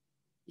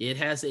 It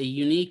has a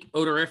unique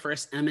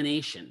odoriferous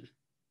emanation.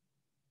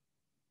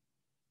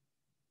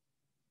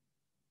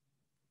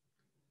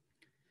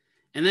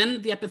 And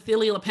then the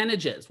epithelial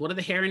appendages. What do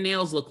the hair and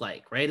nails look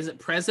like, right? Is it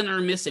present or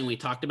missing? We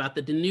talked about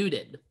the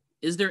denuded.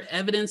 Is there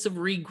evidence of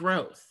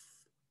regrowth?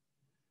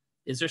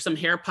 Is there some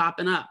hair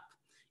popping up?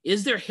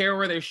 Is there hair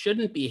where there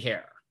shouldn't be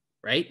hair,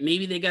 right?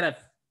 Maybe they got a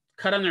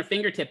cut on their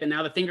fingertip and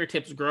now the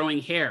fingertip's growing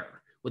hair.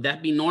 Would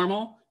that be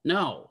normal?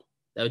 No,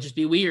 that would just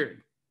be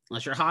weird,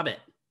 unless you're a hobbit,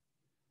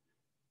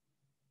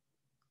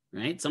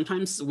 right?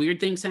 Sometimes weird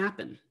things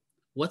happen.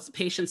 What's the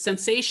patient's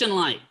sensation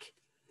like,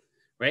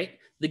 right?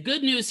 The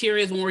good news here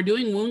is when we're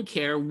doing wound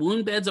care,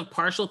 wound beds of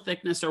partial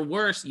thickness or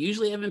worse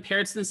usually have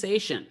impaired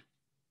sensation.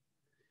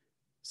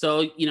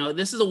 So, you know,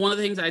 this is one of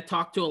the things I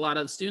talk to a lot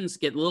of students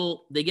get a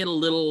little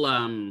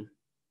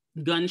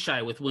gun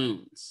shy with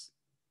wounds,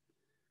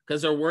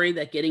 because they're worried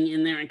that getting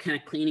in there and kind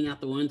of cleaning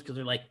out the wounds, because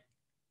they're like,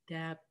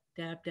 dab,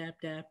 dab, dab,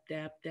 dab,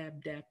 dab,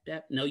 dab, dab,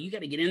 dab. No, you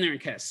got to get in there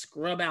and kind of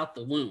scrub out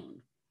the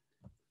wound.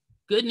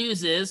 Good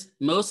news is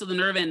most of the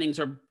nerve endings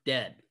are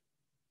dead,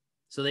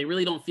 so they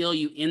really don't feel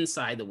you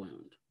inside the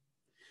wound.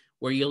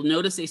 Where you'll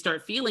notice they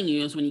start feeling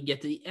you is when you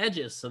get to the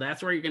edges. So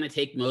that's where you're going to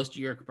take most of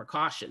your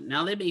precaution.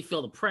 Now, they may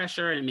feel the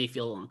pressure and it may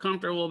feel a little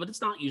uncomfortable, but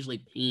it's not usually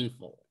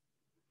painful.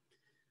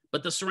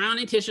 But the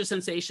surrounding tissue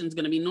sensation is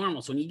going to be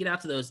normal. So when you get out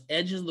to those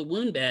edges of the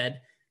wound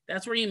bed,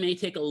 that's where you may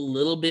take a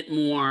little bit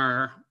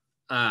more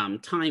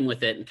time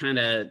with it and kind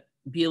of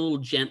be a little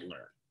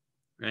gentler,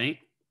 right?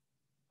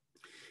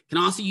 Can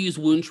also use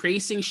wound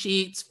tracing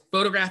sheets,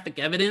 photographic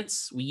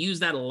evidence. We use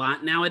that a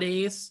lot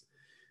nowadays,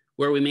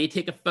 where we may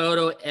take a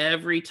photo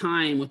every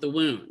time with the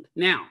wound.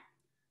 Now,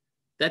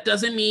 that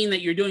doesn't mean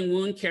that you're doing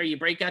wound care, you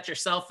break out your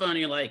cell phone and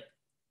you're like,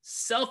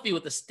 selfie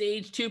with a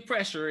stage 2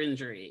 pressure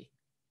injury,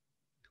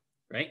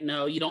 right?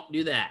 No, you don't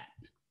do that.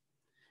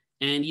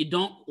 And you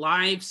don't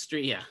live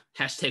stream, yeah,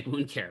 hashtag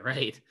wound care,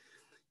 right?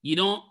 You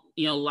don't,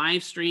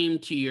 live stream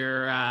to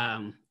your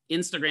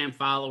Instagram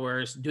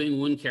followers doing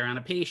wound care on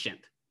a patient.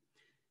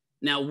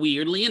 Now,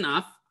 weirdly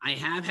enough, I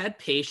have had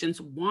patients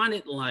want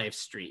it live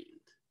streamed.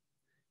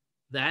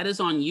 That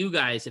is on you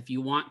guys if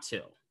you want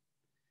to.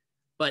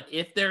 But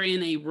if they're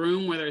in a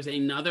room where there's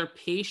another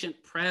patient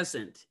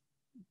present,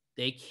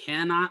 they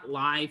cannot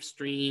live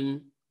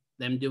stream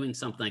them doing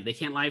something. They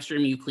can't live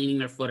stream you cleaning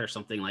their foot or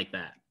something like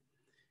that,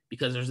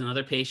 because there's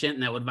another patient,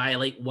 and that would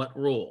violate what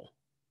rule?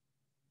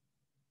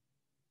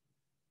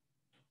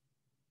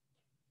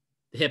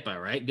 The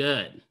HIPAA, right?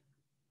 Good.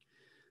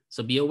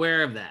 So be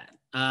aware of that.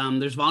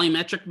 There's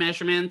volumetric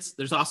measurements.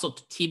 There's also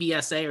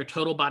TBSA, or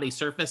total body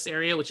surface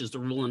area, which is the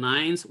rule of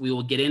 9s. We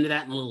will get into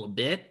that in a little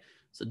bit,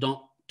 so don't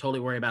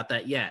totally worry about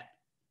that yet.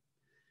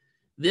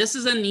 This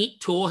is a neat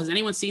tool. Has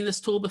anyone seen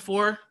this tool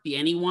before? Be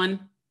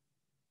anyone?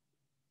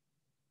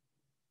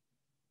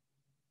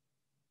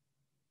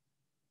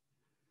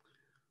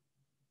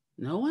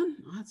 No one?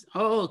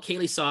 Oh,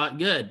 Kaylee saw it.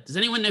 Good. Does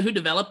anyone know who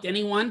developed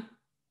anyone?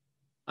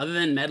 Other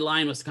than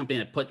Medline was the company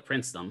that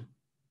prints them.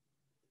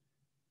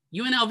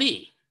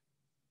 UNLV.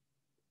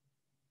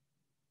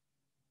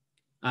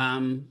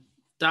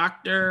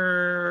 Dr.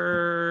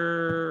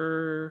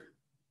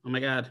 Oh my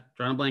God,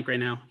 drawing a blank right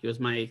now. He was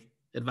my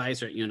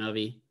advisor at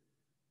UNLV.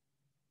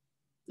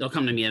 They'll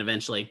come to me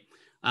eventually.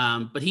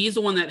 But he's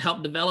the one that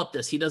helped develop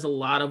this. He does a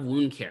lot of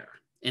wound care.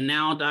 And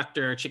now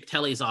Dr.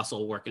 Ciccatelli is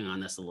also working on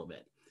this a little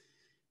bit.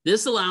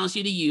 This allows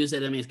you to use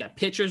it. I mean, it's got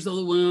pictures of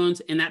the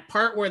wounds, and that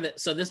part where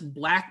so this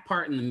black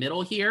part in the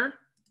middle here,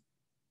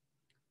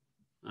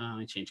 let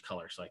me change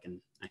color so I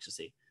can actually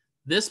see.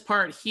 This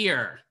part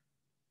here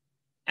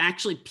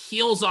actually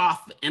peels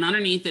off, and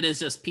underneath it is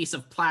this piece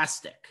of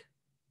plastic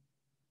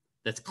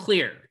that's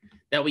clear.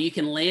 That way you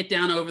can lay it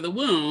down over the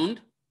wound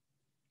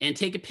and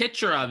take a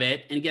picture of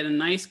it and get a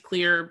nice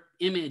clear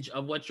image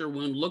of what your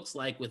wound looks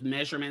like with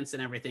measurements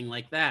and everything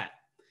like that.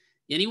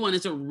 Anyone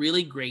is a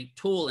really great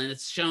tool and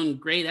it's shown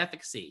great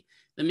efficacy.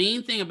 The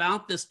main thing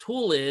about this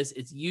tool is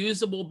it's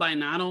usable by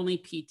not only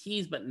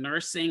PTs, but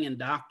nursing and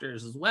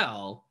doctors as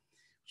well,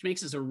 which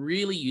makes this a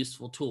really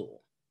useful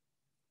tool.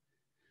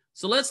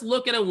 So let's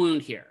look at a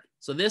wound here.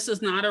 So this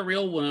is not a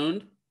real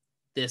wound.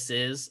 This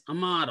is a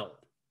model.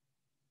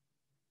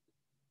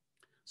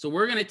 So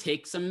we're going to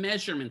take some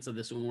measurements of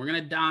this wound. We're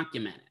going to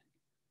document it.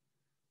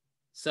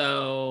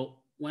 So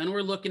when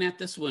we're looking at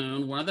this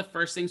wound, one of the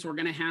first things we're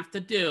going to have to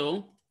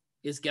do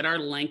is get our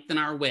length and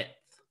our width.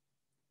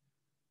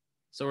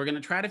 So we're going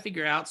to try to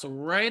figure out, so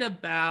right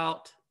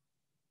about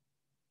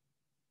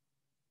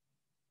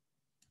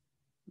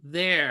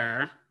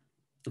there,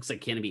 looks like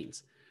a can of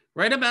beans.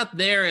 Right about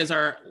there is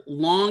our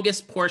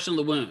longest portion of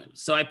the wound.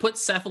 So I put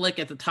cephalic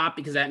at the top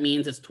because that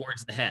means it's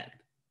towards the head.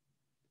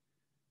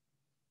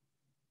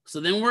 So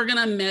then we're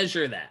going to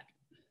measure that.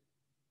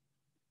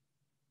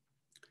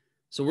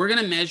 So we're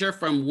going to measure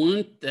from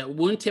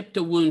wound tip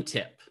to wound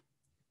tip.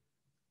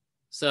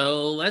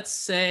 So let's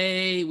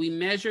say we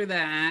measure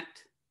that.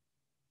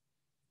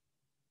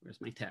 Where's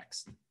my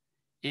text?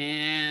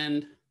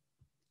 And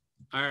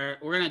we're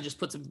going to just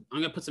put some, I'm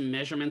going to put some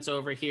measurements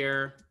over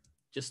here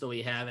just so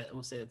we have it.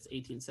 We'll say it's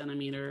 18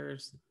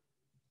 centimeters.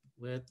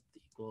 Width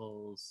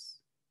equals,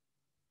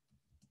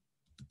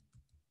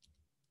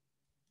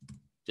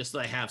 just so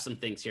I have some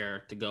things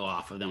here to go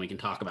off of, then we can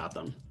talk about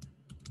them.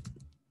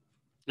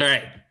 All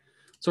right.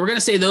 So we're going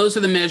to say those are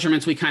the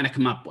measurements we kind of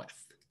come up with.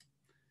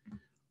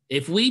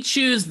 If we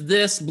choose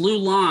this blue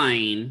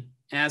line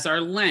as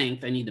our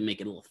length, I need to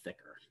make it a little thicker.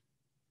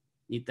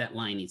 That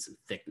line needs some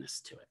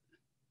thickness to it.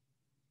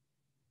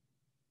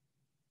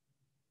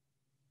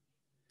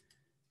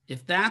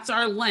 If that's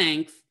our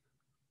length,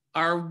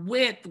 our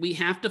width, we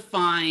have to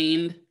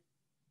find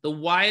the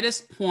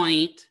widest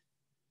point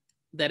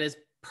that is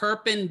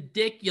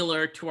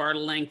perpendicular to our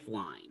length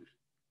line.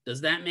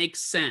 Does that make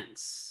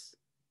sense?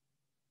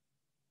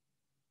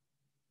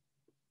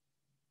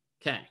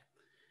 Okay.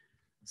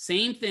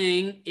 Same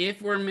thing,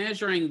 if we're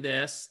measuring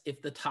this,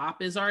 if the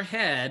top is our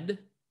head,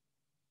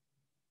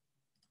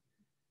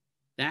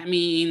 that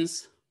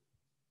means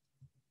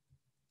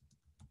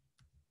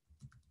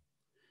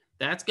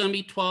that's going to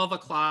be 12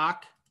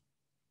 o'clock.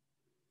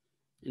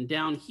 And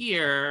down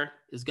here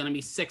is going to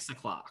be 6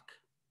 o'clock.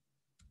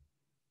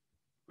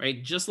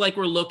 Right? Just like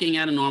we're looking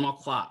at a normal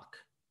clock.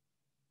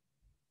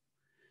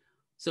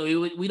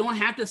 So we don't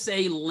have to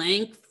say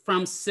length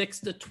from 6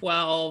 to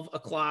 12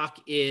 o'clock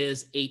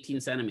is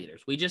 18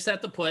 centimeters. We just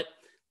have to put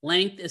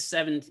length is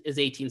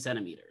 18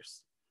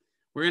 centimeters.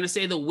 We're going to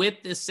say the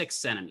width is 6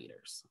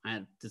 centimeters.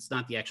 It's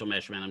not the actual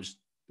measurement. I'm just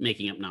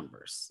making up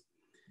numbers.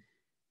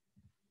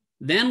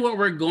 Then what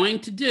we're going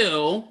to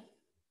do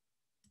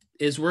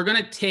is we're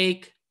going to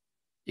take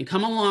and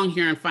come along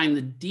here and find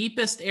the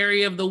deepest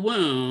area of the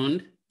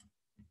wound,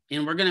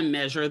 and we're going to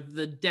measure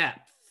the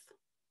depth.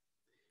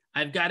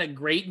 I've got a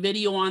great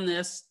video on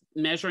this,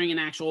 measuring an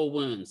actual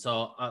wound.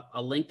 So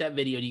I'll link that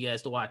video to you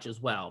guys to watch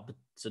as well.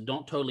 So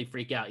don't totally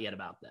freak out yet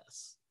about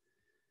this.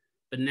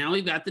 But now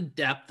we've got the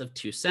depth of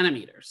 2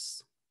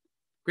 centimeters.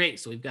 Great,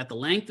 so we've got the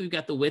length, we've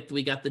got the width,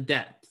 we got the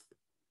depth,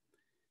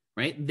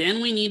 right? Then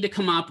we need to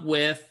come up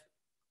with,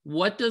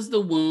 what does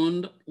the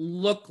wound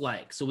look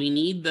like? So we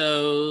need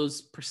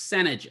those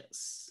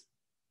percentages.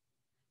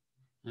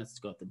 Let's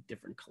go with a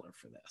different color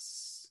for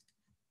this.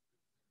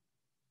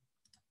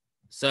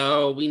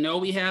 So we know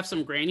we have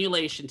some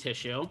granulation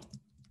tissue.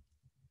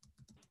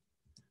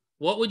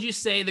 What would you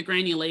say the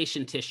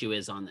granulation tissue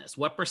is on this?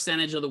 What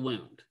percentage of the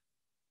wound?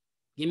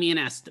 Give me an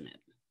estimate.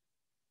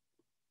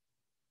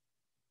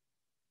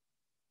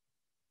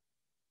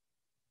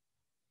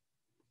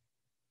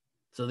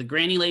 So the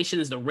granulation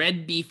is the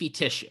red beefy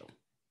tissue.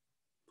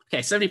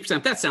 Okay,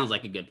 70%, that sounds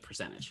like a good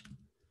percentage.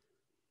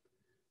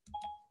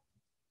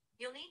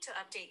 You'll need to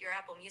update your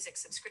Apple Music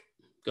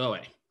subscription. Go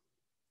away.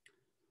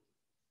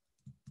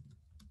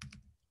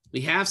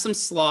 We have some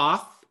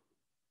slough.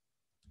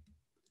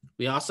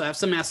 We also have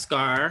some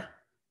eschar.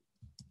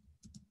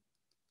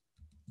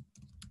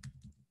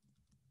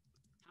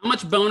 How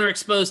much bone or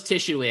exposed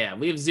tissue do we have?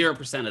 We have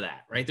 0% of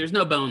that, right? There's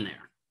no bone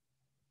there,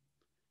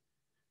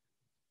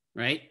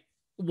 right?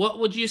 What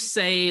would you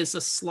say is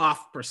a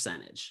slough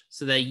percentage?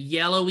 So the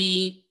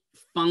yellowy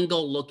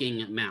fungal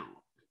looking amount.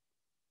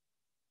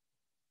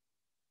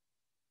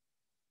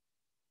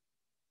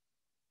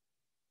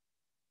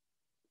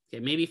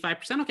 Okay, maybe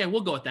 5%. Okay,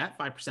 we'll go with that.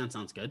 5%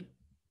 sounds good.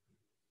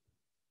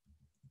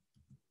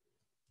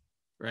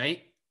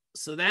 Right?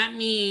 So that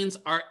means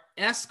our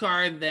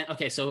eschar then,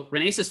 okay, so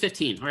Renee says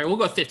 15. All right, we'll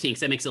go with 15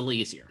 because that makes it a little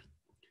easier.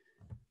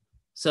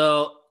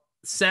 So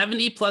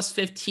 70 plus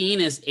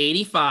 15 is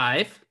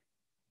 85.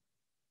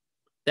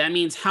 That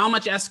means how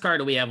much eschar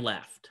do we have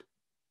left?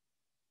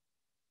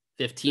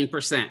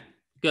 15%.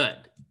 Good.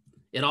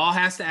 It all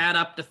has to add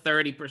up to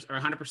 30% or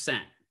 100%.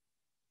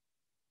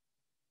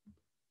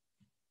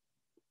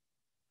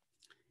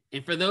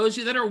 And for those of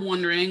you that are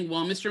wondering,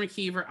 well, Mr.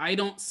 McKeever, I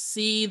don't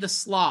see the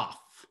slough.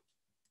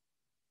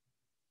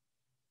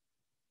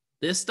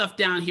 This stuff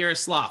down here is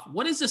slough.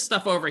 What is this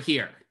stuff over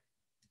here?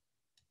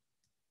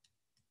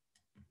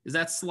 Is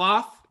that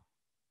slough?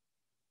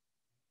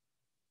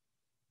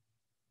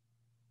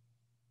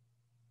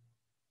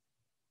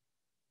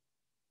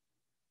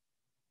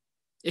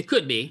 It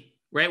could be,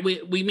 right?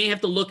 We may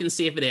have to look and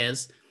see if it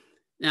is.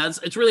 Now,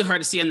 it's really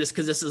hard to see on this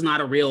because this is not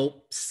a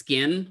real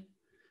skin,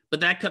 but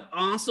that could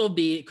also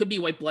be, it could be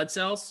white blood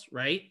cells,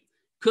 right?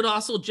 Could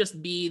also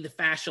just be the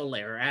fascial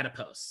layer,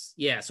 adipose.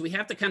 Yeah, so we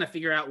have to kind of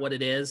figure out what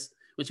it is,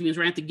 which means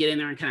we're going to have to get in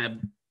there and kind of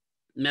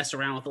mess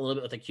around with a little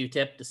bit with a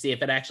Q-tip to see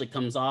if it actually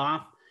comes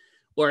off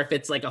or if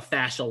it's like a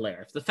fascial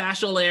layer. If the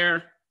fascial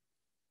layer,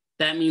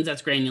 that means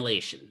that's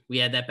granulation. We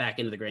add that back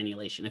into the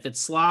granulation. If it's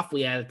slough,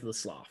 we add it to the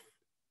slough.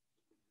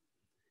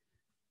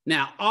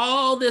 Now,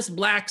 all this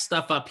black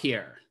stuff up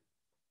here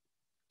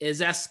is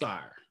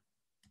eschar.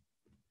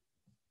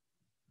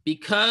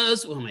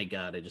 Because, oh my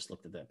God, I just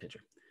looked at that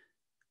picture.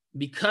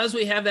 Because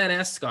we have that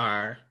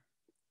eschar,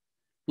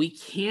 we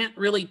can't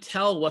really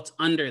tell what's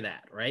under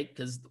that, right?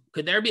 Because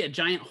could there be a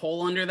giant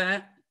hole under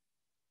that?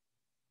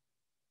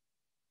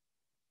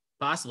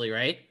 Possibly,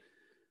 right?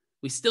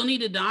 We still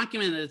need to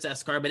document that it's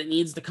eschar, but it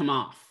needs to come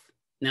off.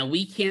 Now,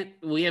 we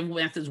have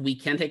methods we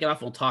can take it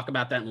off. We'll talk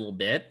about that in a little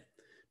bit.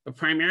 But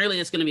primarily,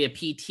 it's going to be a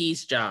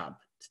PT's job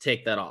to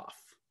take that off,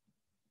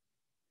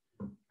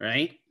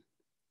 right?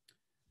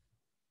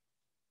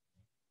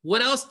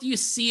 What else do you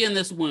see in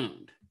this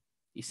wound?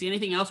 You see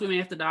anything else we may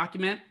have to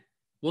document?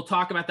 We'll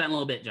talk about that in a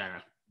little bit,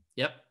 Jaira.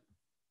 Yep.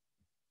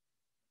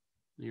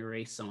 Let me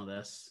erase some of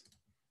this.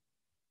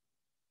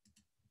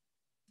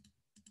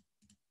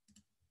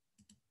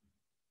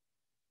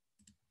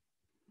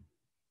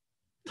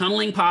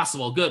 Tunneling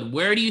possible. Good.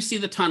 Where do you see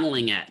the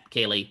tunneling at,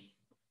 Kaylee?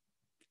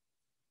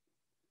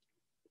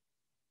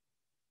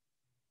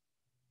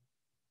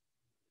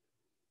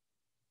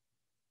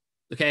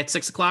 Okay, at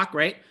 6 o'clock,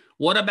 right?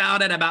 What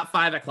about at about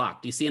 5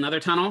 o'clock? Do you see another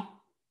tunnel?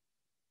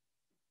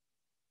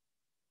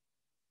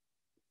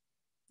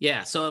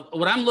 Yeah, so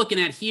what I'm looking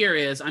at here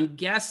is I'm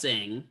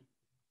guessing,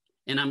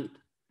 and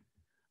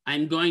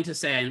I'm going to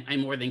say I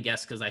more than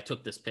guess because I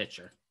took this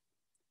picture.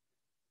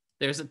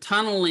 There's a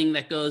tunneling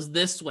that goes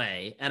this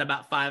way at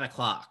about 5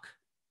 o'clock.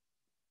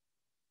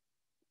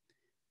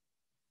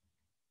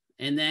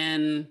 And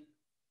then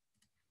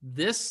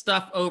this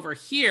stuff over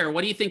here,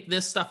 what do you think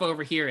this stuff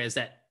over here is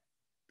that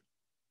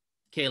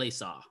Kaylee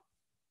saw?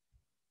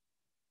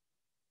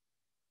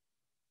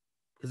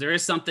 Because there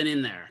is something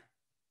in there.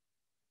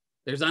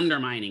 There's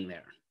undermining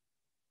there.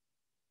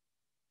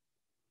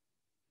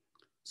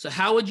 So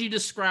how would you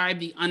describe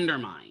the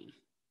undermine?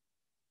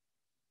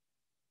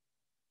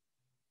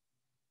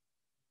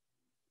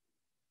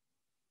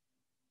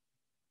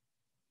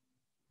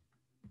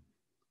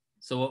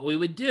 So what we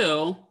would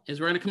do is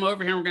we're going to come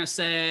over here and we're going to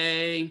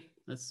say,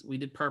 we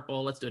did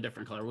purple. Let's do a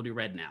different color. We'll do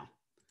red now.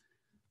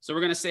 So we're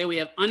going to say we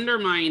have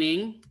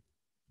undermining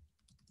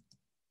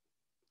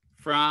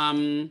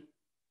from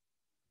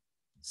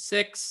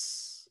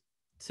 6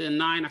 to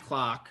 9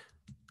 o'clock.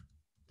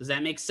 Does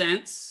that make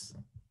sense?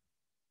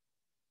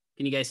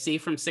 Can you guys see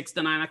from 6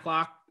 to 9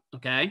 o'clock?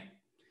 Okay.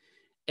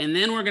 And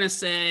then we're going to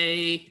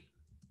say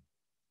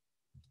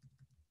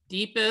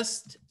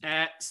deepest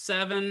at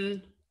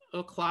 7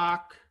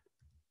 o'clock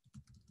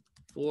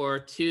for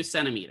 2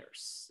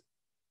 centimeters.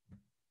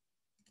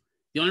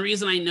 The only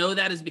reason I know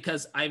that is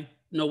because I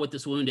know what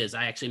this wound is.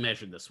 I actually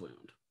measured this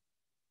wound.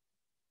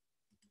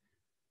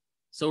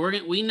 So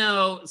we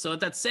know, so what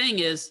that's saying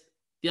is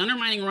the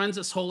undermining runs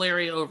this whole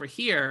area over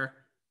here,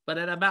 but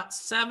at about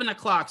 7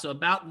 o'clock, so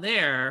about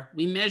there,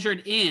 we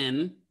measured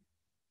in,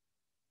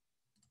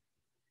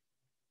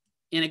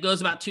 and it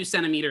goes about 2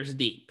 centimeters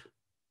deep.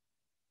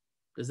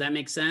 Does that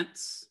make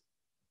sense?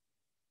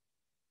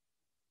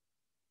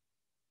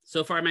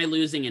 So far, am I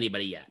losing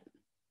anybody yet?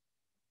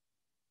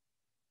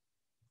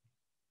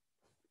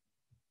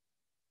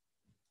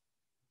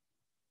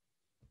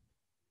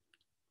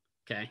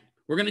 Okay,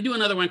 we're going to do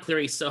another one,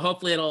 Clarice, so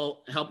hopefully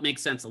it'll help make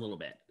sense a little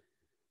bit.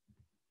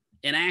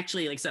 And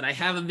actually, like I said, I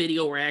have a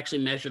video where I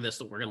actually measure this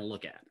that we're going to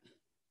look at.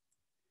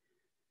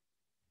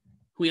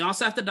 We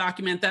also have to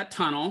document that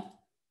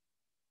tunnel.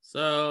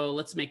 So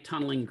let's make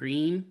tunneling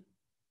green.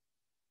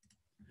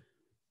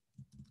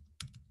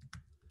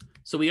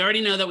 So we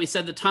already know that we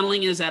said the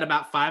tunneling is at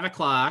about 5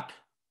 o'clock.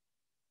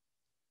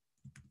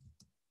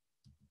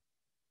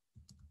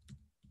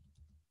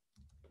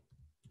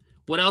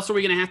 What else are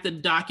we going to have to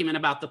document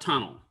about the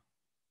tunnel?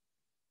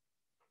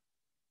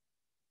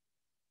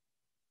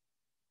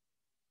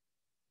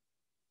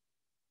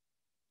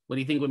 What do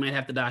you think we might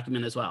have to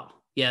document as well?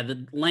 Yeah,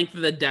 the length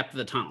of the depth of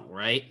the tunnel,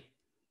 right?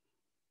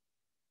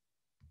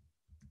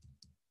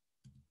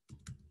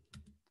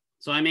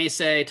 So I may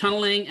say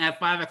tunneling at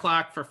 5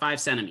 o'clock for 5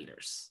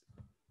 centimeters.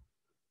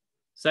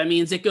 So that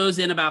means it goes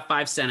in about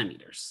 5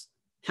 centimeters.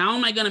 How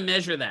am I going to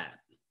measure that?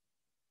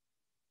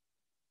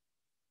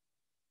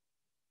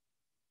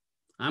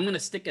 I'm going to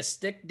stick a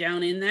stick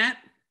down in that,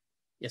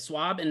 a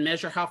swab, and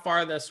measure how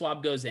far the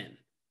swab goes in.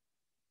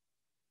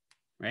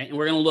 Right? And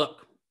we're going to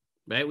look.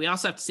 Right? We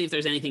also have to see if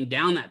there's anything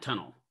down that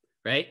tunnel,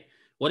 right?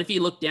 What if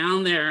you look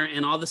down there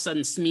and all of a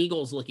sudden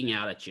Smeagol's looking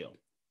out at you?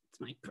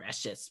 my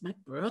precious, my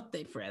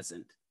birthday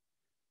present.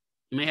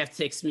 You may have to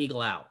take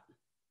Smeagol out.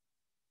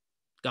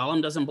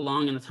 Gollum doesn't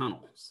belong in the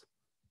tunnels.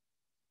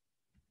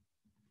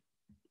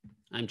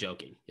 I'm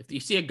joking. If you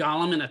see a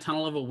Gollum in a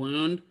tunnel of a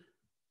wound,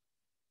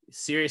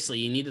 seriously,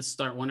 you need to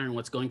start wondering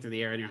what's going through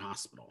the air in your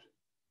hospital.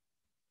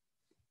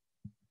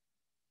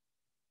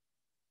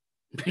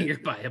 Bring your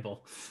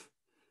Bible.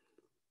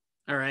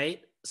 All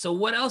right. So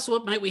what else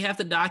might we have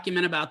to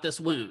document about this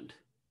wound?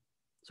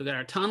 So we got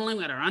our tunneling,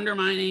 we got our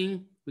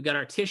undermining, we got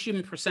our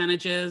tissue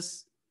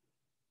percentages.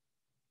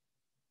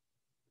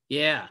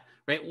 Yeah,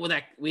 right. Well,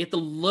 we have to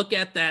look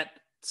at that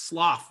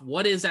slough.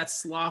 What is that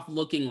slough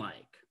looking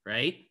like,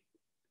 right?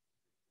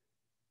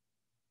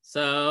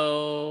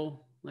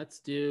 So let's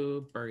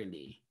do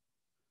burgundy.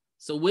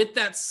 So with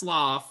that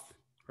slough,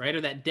 right,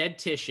 or that dead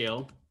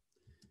tissue,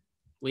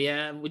 we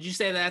have, would you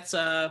say that's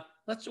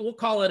we'll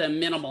call it a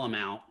minimal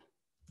amount.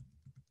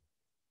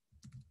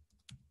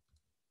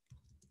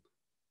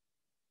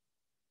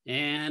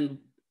 And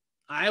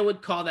I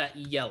would call that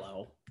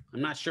yellow.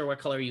 I'm not sure what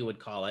color you would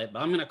call it,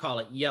 but I'm going to call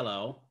it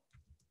yellow.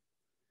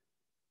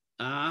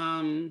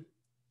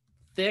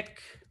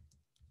 Thick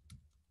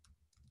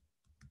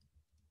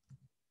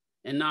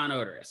and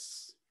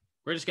non-odorous.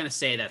 We're just going to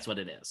say that's what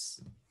it is.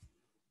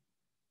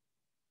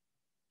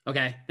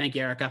 Okay, thank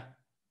you, Erica.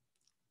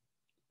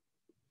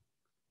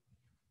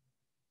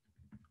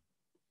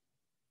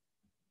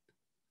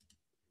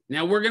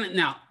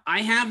 Now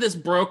I have this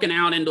broken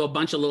out into a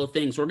bunch of little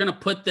things. We're gonna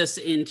put this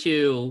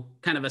into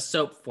kind of a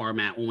soap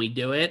format when we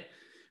do it,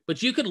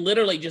 but you could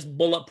literally just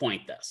bullet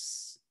point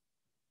this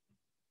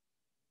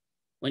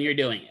when you're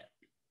doing it.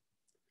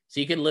 So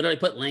you could literally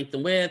put length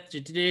and width.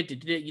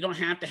 You don't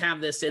have to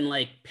have this in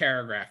like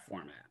paragraph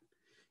format.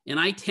 And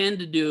I tend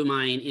to do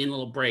mine in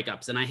little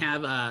breakups, and I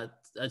have a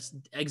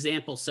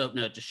example soap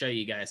note to show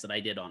you guys that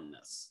I did on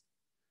this.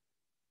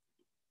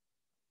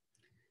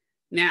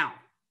 Now,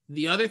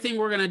 the other thing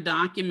we're going to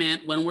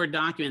document when we're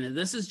documenting,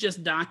 this is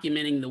just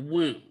documenting the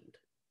wound.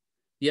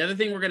 The other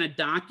thing we're going to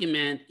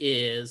document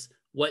is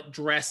what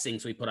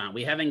dressings we put on.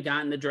 We haven't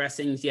gotten the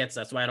dressings yet, so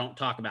that's why I don't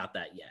talk about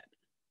that yet.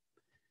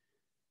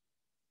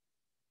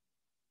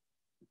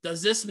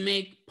 Does this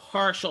make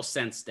partial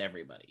sense to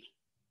everybody?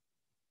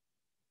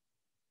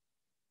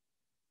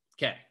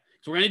 Okay,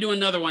 so we're going to do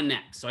another one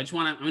next. So I'm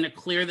going to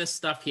clear this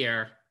stuff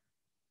here,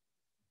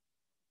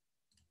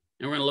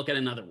 and we're going to look at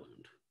another wound.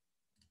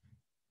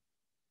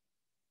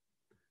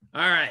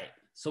 All right,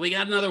 so we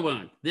got another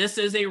wound. This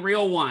is a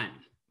real one.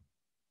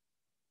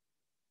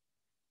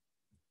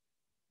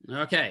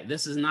 Okay,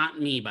 this is not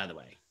me, by the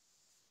way.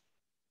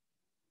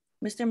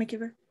 Mr.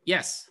 McKeever?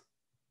 Yes.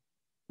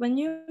 When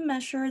you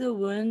measure the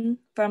wound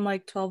from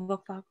like 12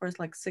 o'clock or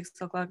like 6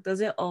 o'clock,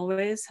 does it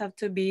always have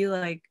to be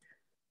like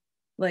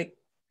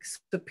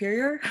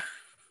superior?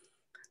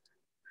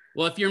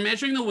 Well, if you're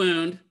measuring the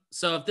wound,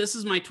 so if this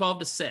is my 12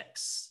 to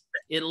 6,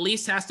 it at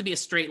least has to be a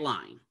straight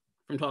line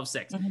from 12 to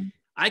 6. Mm-hmm.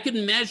 I could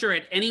measure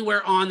it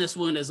anywhere on this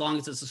wound as long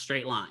as it's a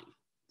straight line.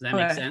 Does that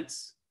make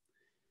sense?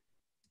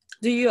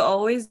 Do you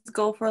always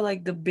go for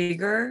like the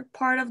bigger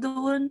part of the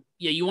wound?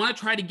 Yeah, you want to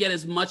try to get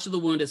as much of the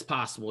wound as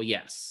possible,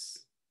 yes.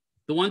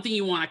 The one thing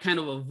you want to kind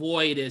of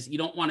avoid is you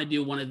don't want to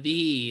do one of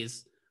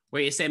these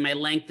where you say my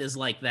length is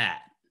like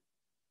that.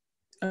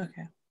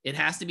 Okay. It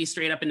has to be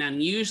straight up and down.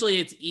 Usually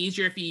it's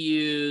easier if you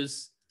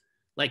use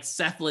like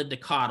cephalid to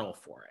caudal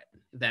for it,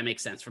 if that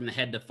makes sense, from the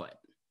head to foot.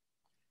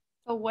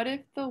 So what if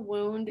the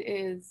wound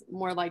is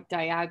more like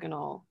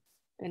diagonal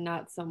and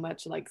not so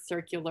much like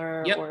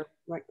circular or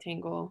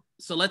rectangle?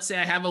 So let's say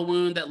I have a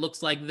wound that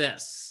looks like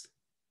this.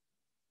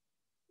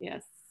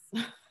 Yes.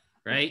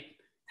 Right?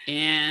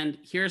 And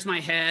here's my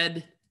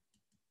head.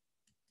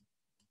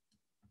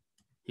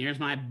 Here's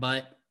my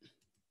butt.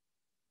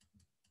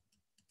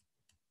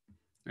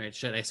 Right? I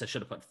should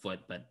have put foot,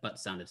 but butt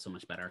sounded so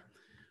much better.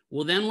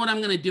 Well, then what I'm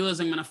going to do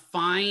is I'm going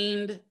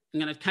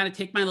to kind of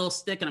take my little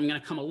stick and I'm going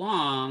to come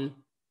along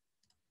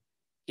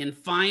and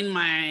find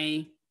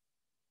my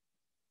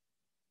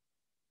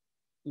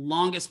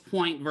longest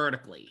point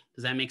vertically.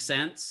 Does that make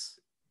sense?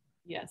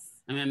 Yes.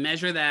 I'm going to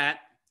measure that.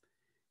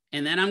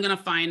 And then I'm going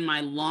to find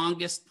my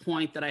longest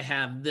point that I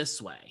have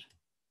this way.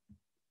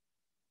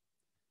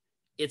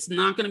 It's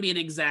not going to be an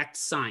exact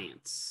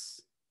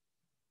science,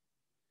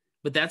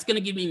 but that's going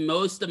to give me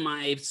most of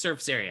my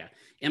surface area.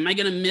 Am I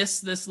going to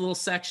miss this little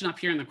section up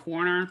here in the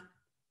corner?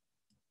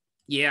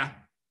 Yeah.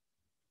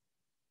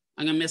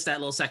 I'm going to miss that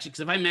little section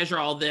because if I measure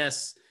all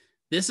this,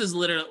 this is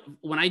literally,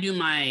 when I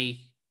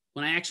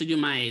actually do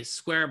my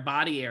square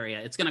body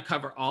area, it's going to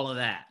cover all of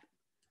that.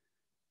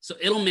 So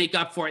it'll make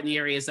up for it in the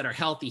areas that are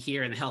healthy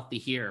here and healthy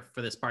here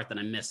for this part that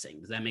I'm missing.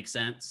 Does that make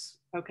sense?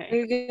 Okay. Are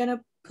you going to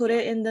put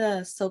it in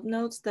the soap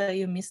notes that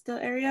you missed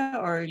the area,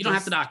 or you don't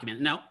have to document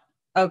it? No.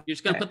 Okay. You're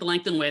just going to put the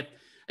length and width.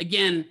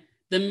 Again,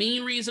 the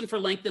main reason for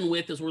length and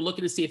width is we're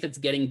looking to see if it's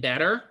getting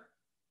better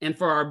and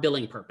for our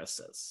billing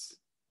purposes.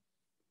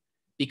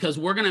 Because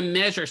we're going to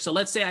measure. So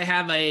let's say I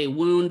have a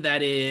wound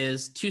that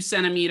is 2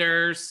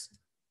 centimeters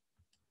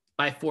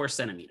by 4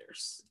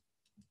 centimeters,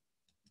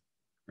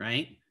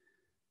 right?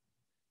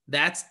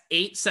 That's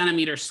 8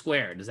 centimeters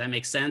squared. Does that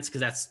make sense?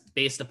 Because that's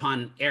based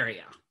upon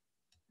area.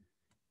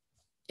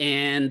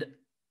 And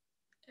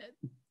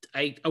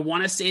I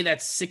want to say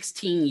that's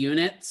 16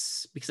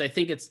 units because I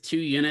think it's 2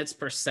 units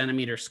per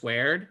centimeter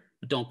squared.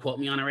 But don't quote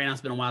me on it right now.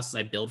 It's been a while since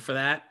I built for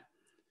that.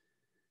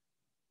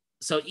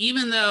 So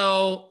even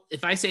though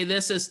if I say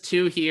this is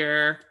 2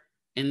 here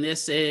and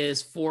this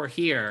is 4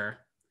 here,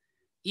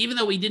 even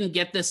though we didn't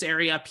get this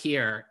area up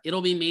here,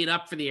 it'll be made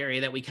up for the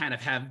area that we kind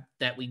of have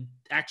that we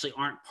actually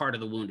aren't part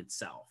of the wound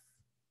itself.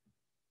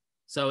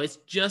 So it's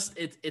just,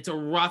 it's a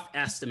rough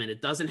estimate.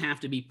 It doesn't have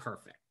to be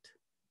perfect.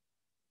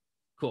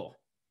 Cool.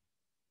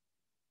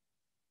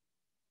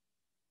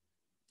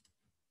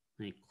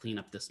 Let me clean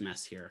up this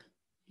mess here.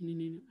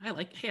 Hey,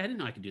 I didn't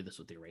know I could do this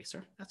with the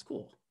eraser. That's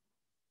cool.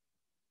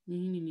 Look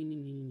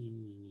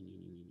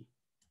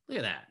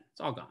at that.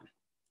 It's all gone.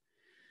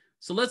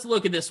 So let's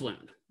look at this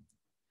wound.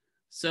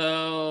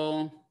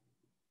 So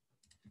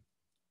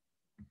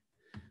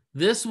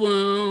this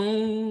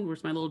wound,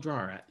 where's my little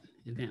drawer at?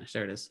 It vanished.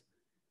 There it is.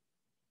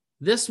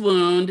 This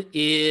wound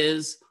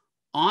is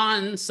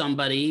on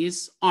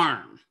somebody's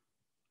arm.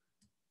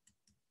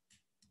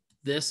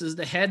 This is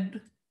the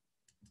head.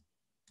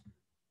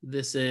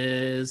 This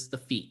is the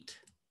feet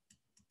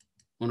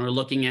when we're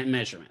looking at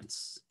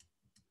measurements.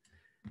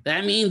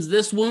 That means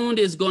this wound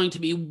is going to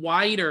be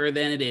wider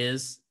than it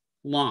is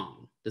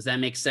long. Does that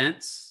make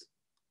sense?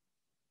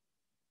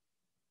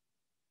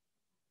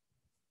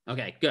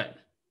 Okay, good.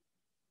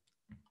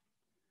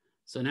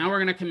 So now we're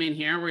going to come in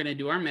here. We're going to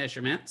do our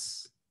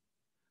measurements.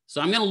 So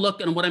I'm going to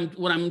look, and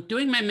what I'm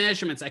doing my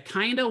measurements, I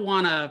kind of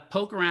want to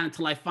poke around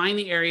until I find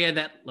the area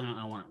that, I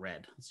don't want it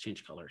red. Let's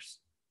change colors.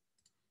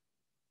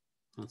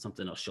 I want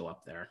something that'll show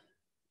up there.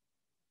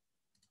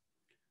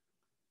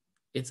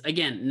 It's,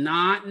 again,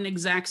 not an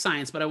exact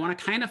science, but I want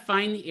to kind of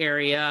find the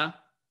area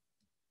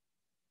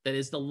that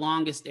is the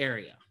longest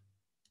area.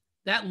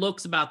 That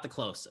looks about the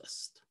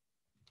closest.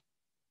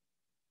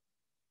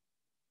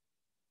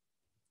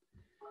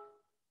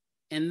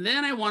 And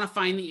then I want to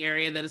find the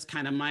area that is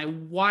kind of my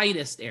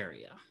widest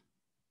area.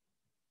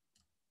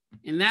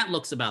 And that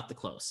looks about the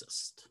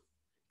closest.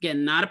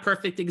 Again, not a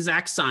perfect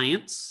exact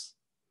science,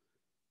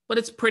 but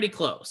it's pretty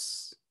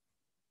close.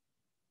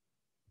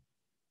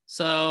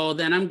 So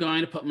then I'm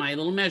going to put my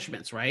little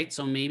measurements, right?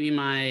 So maybe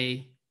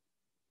my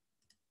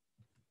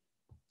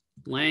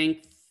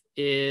length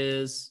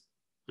is,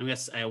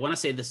 I want to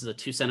say this is a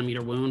 2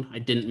 centimeter wound. I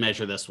didn't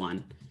measure this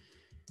one.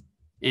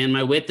 And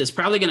my width is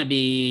probably going to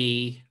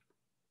be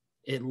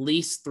at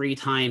least 3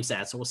 times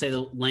that. So we'll say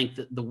the length,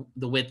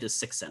 the width is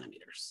 6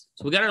 centimeters.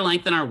 So we got our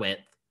length and our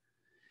width.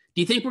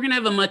 Do you think we're going to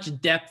have a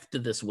much depth to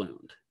this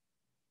wound?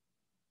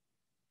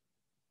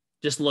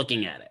 Just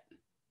looking at it.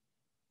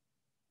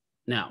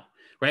 No,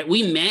 right?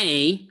 We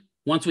may,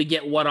 once we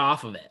get what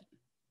off of it.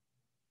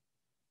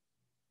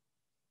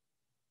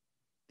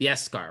 The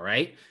S-scar,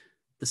 right?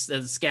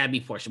 The scabby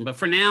portion. But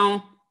for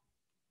now,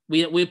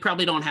 we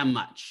probably don't have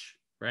much,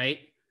 right?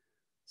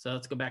 So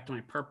let's go back to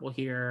my purple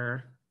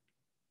here.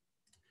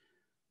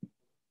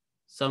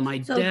 So my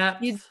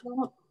depth. You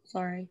don't,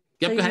 sorry.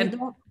 Yep, so go ahead.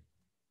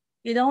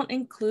 You don't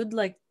include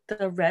like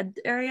the red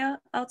area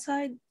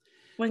outside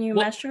when you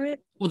measure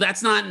it? Well,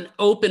 that's not an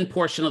open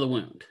portion of the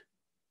wound.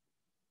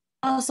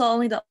 Oh, so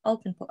only the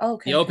open portion. Oh,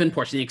 okay. The open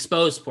portion, the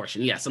exposed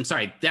portion. Yes, I'm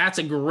sorry. That's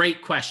a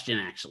great question,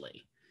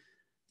 actually.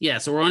 Yeah,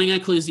 so we're only going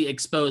to include the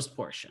exposed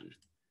portion.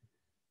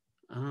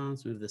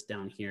 Let's move this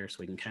down here so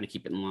we can kind of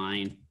keep it in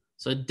line.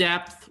 So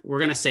depth, we're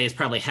going to say is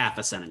probably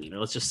 0.5 centimeter.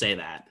 Let's just say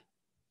that.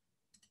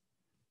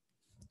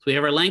 So we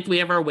have our length, we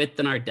have our width,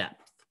 and our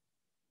depth,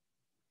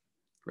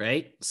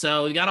 right?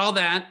 So we got all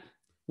that.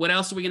 What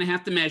else are we going to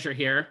have to measure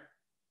here?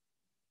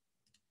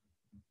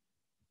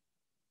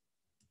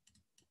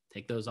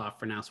 Take those off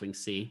for now so we can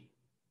see.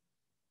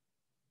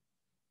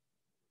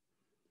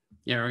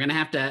 Yeah, we're going to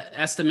have to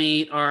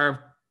estimate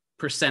our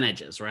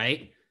percentages,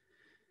 right?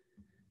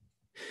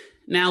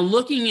 Now,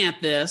 looking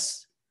at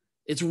this,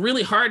 it's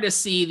really hard to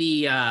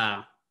see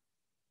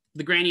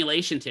the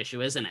granulation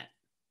tissue, isn't it?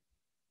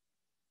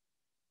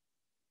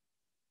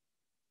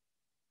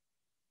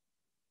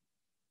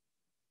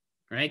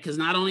 Right? Because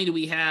not only do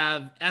we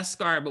have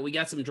S-scar, but we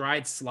got some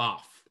dried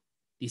slough.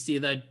 Do you see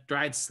the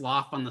dried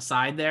slough on the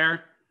side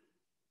there?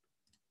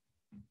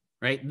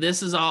 Right?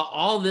 This is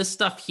all this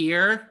stuff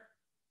here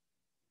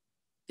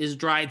is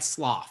dried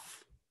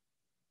slough.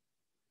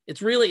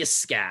 It's really a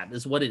scab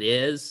is what it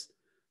is,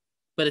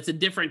 but it's a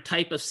different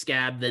type of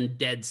scab than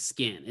dead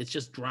skin. It's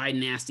just dry,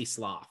 nasty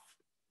slough.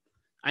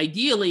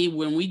 Ideally,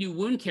 when we do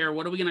wound care,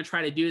 what are we going to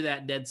try to do to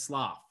that dead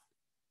slough?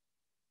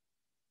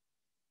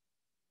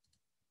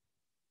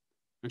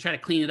 I'm try to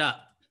clean it up,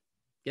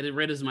 get it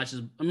rid of as much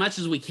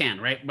as we can,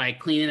 right? By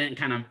cleaning it and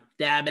kind of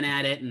dabbing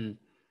at it and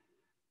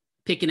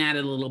picking at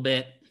it a little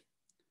bit.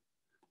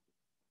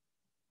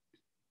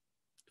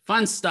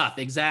 Fun stuff,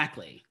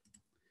 exactly.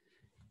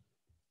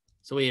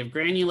 So we have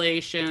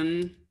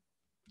granulation,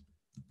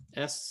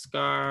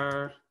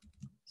 S-scar,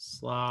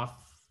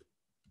 slough,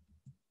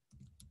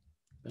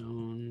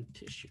 bone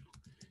tissue.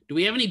 Do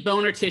we have any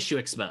bone or tissue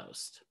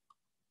exposed?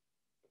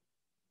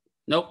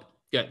 Nope.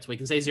 Good. So we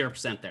can say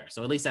 0% there.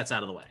 So at least that's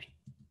out of the way.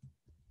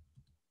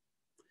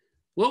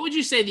 What would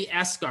you say the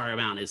eschar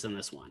amount is in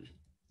this one?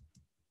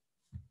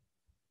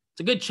 It's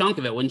a good chunk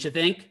of it, wouldn't you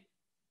think?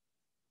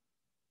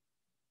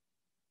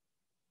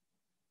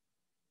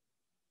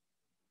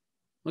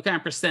 What kind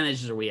of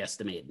percentages are we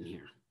estimating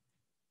here?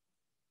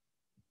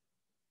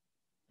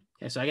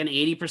 Okay, so I got an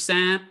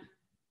 80%.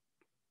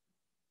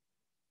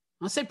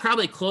 I'll say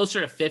probably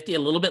closer to 50, a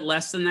little bit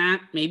less than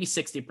that, maybe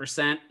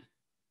 60%.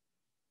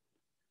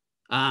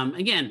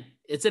 Again,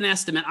 it's an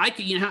estimate. I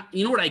could, you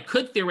know what I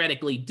could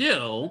theoretically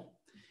do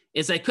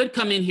is I could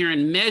come in here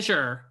and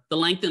measure the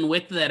length and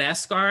width of that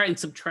eschar and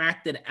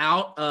subtract it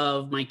out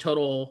of my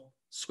total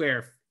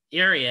square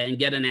area and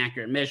get an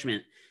accurate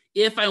measurement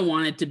if I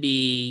wanted to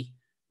be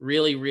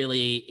really,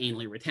 really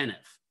anally retentive.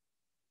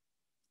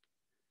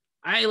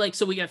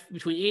 So we got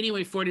between 80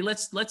 and 40.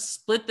 Let's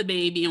split the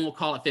baby and we'll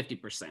call it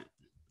 50%.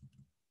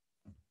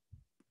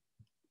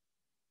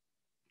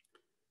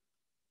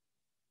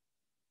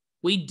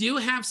 We do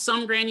have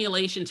some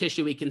granulation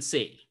tissue we can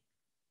see.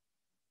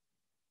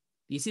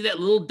 Do you see that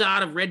little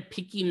dot of red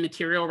pinky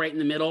material right in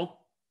the middle?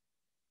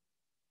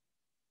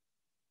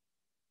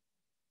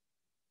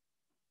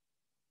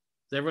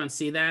 Does everyone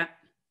see that?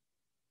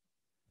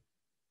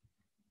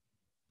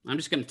 I'm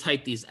just going to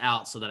type these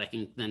out so that I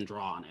can then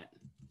draw on it.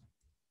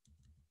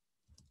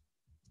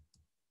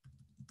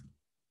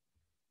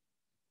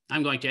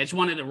 I'm going to. I just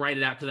wanted to write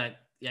it out because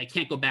I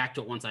can't go back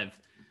to it once I've.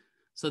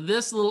 So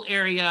this little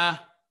area.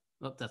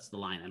 Oh, that's the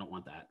line. I don't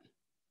want that.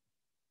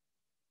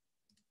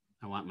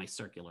 I want my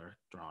circular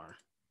drawer.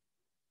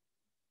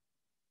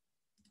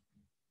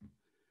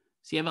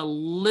 So you have a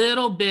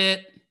little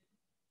bit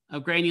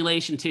of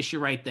granulation tissue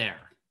right there.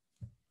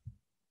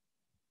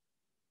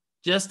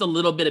 Just a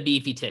little bit of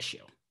beefy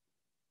tissue.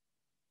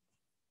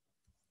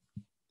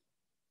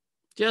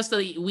 Just a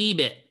wee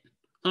bit.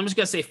 I'm just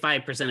going to say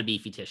 5% of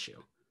beefy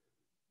tissue.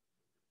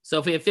 So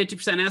if we have 50%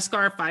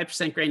 eschar,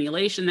 5%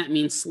 granulation, that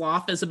means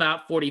slough is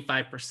about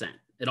 45%.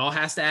 It all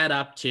has to add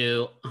up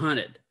to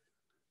 100.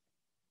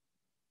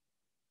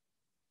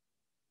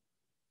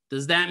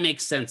 Does that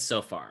make sense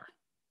so far?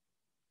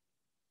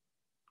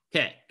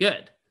 Okay,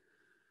 good.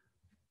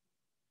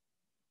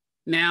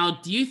 Now,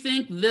 do you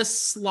think this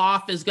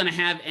slough is going to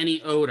have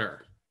any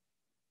odor?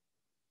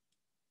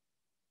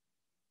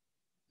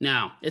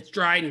 No, it's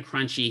dried and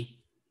crunchy,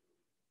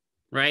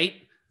 right?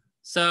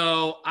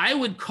 So I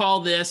would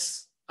call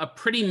this a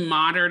pretty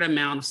moderate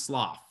amount of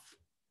slough.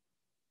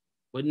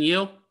 Wouldn't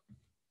you?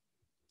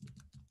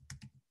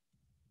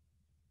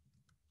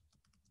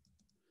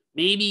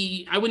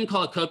 Maybe, I wouldn't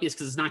call it copious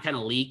because it's not kind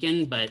of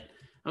leaking, but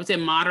I would say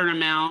moderate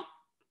amount,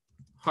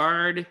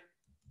 hard,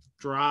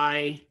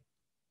 dry,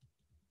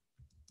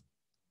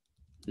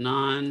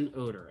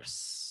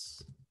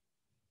 non-odorous,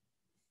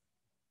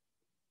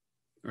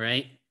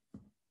 right?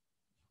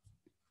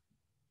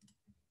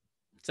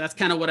 So that's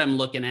kind of what I'm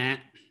looking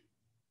at.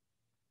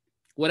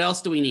 What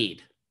else do we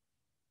need?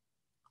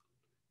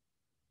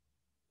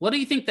 What do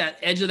you think that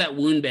edge of that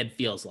wound bed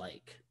feels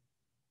like?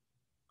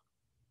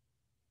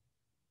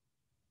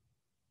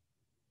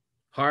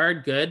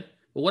 Hard, good.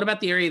 But what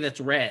about the area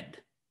that's red?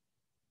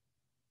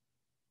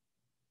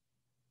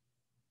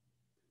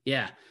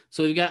 Yeah,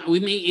 so we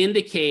may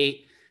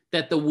indicate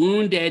that the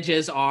wound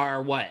edges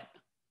are what?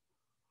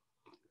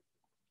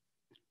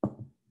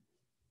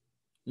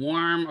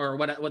 Warm, or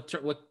what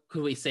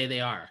could we say they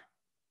are?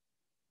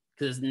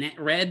 Because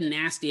red,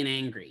 nasty, and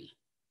angry.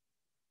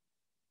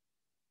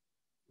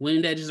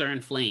 Wound edges are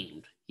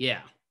inflamed.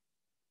 Yeah.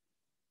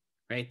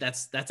 Right,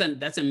 that's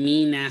a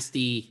mean,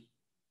 nasty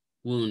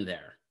wound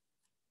there.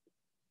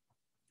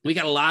 We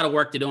got a lot of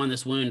work to do on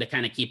this wound to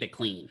kind of keep it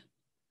clean.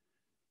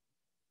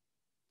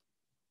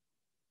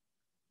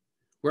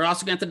 We're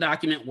also going to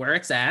document where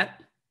it's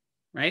at,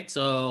 right?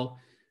 So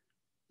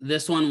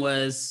this one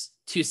was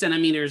 2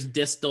 centimeters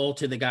distal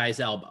to the guy's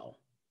elbow.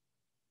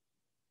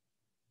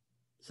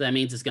 So that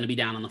means it's going to be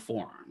down on the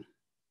forearm.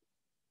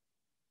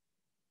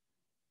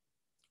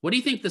 What do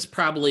you think this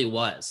probably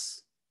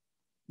was,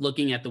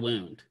 looking at the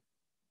wound?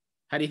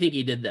 How do you think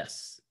he did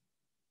this?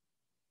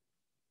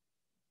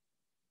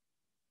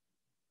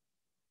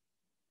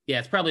 Yeah,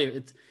 it's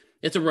probably,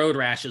 it's a road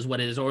rash is what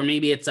it is, or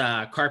maybe it's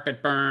a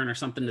carpet burn or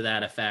something to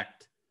that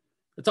effect.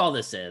 That's all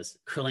this is.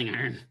 Curling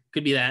iron.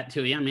 Could be that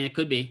too. Yeah, I mean, it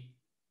could be.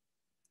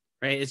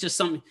 Right? It's just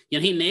something,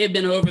 he may have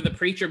been over the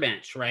preacher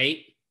bench, right?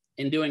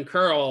 And doing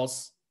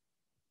curls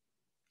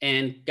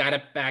and got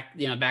it back,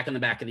 back in the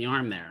back of the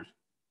arm there.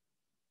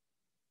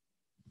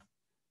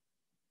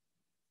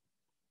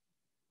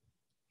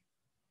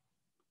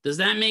 Does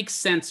that make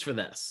sense for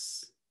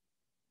this?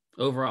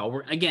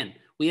 Overall, again,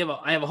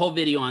 I have a whole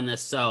video on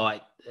this, so I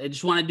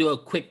just want to do a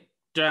quick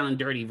down and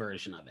dirty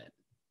version of it.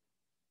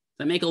 Does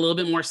that make a little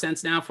bit more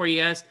sense now for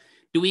you guys?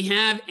 Do we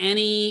have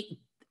any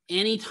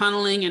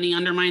tunneling, any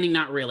undermining?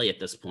 Not really at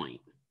this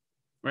point,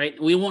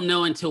 right? We won't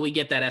know until we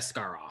get that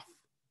eschar off.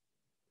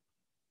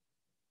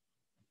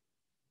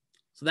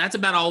 So that's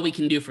about all we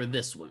can do for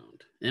this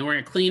wound. And we're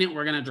going to clean it.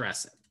 We're going to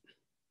dress it.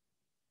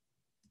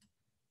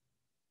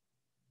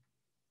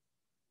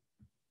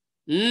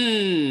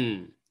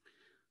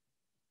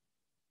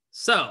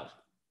 So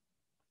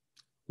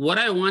what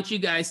I want you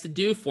guys to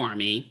do for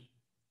me,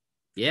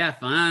 yeah,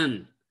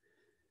 fun.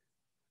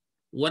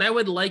 What I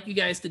would like you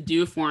guys to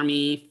do for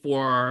me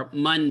for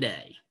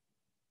Monday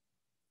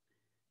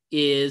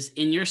is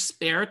in your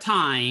spare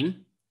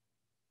time,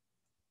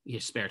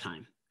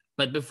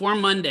 but before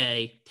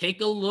Monday,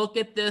 take a look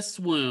at this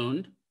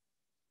wound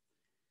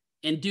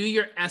and do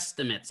your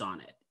estimates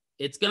on it.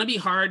 It's going to be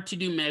hard to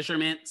do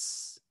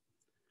measurements.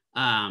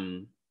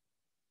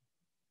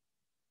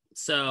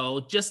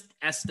 So just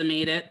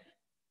estimate it,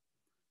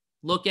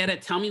 look at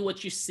it, tell me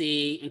what you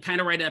see, and kind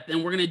of write it up.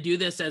 And we're going to do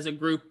this as a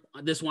group,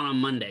 this one on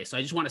Monday. So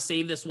I just want to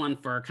save this one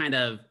for kind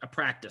of a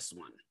practice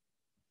one.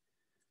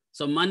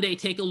 So Monday,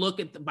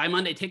 by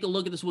Monday, take a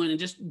look at this one and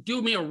just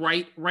do me a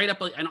write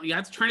up. I don't, you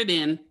have to turn it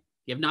in.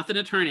 You have nothing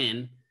to turn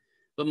in,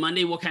 but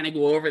Monday we'll kind of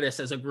go over this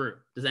as a group.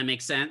 Does that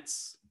make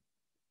sense?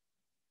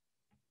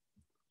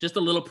 Just a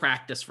little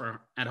practice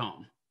for at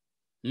home.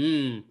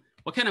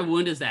 What kind of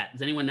wound is that?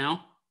 Does anyone know?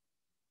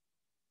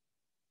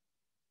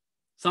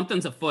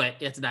 Something's afoot.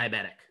 It's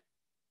diabetic.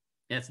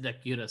 It's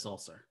decubitus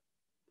ulcer.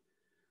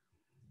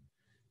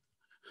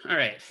 All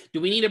right.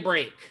 Do we need a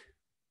break? Is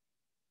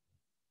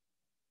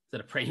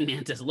that a praying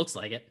mantis? It looks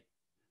like it.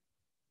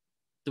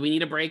 Do we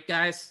need a break,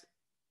 guys? Is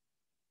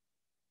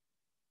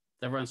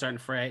everyone starting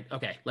to fray?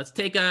 Okay. Let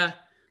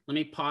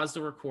me pause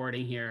the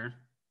recording here.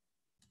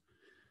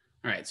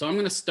 All right. So I'm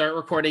going to start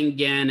recording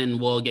again and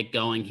we'll get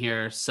going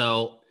here.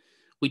 So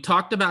we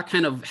talked about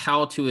kind of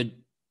how to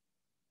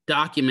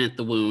document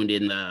the wound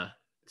in the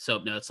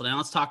SOAP notes. So now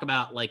let's talk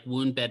about like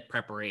wound bed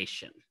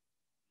preparation.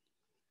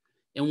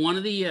 And one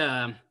of the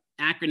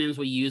acronyms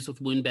we use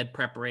with wound bed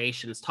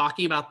preparation is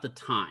talking about the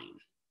time.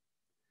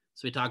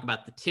 So we talk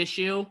about the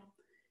tissue,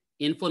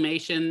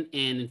 inflammation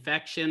and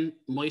infection,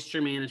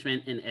 moisture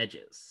management, and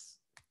edges.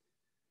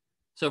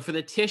 So for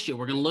the tissue,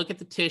 we're going to look at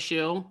the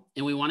tissue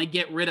and we want to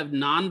get rid of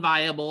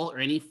non-viable or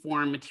any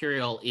foreign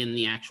material in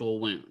the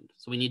actual wound.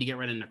 So we need to get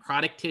rid of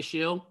necrotic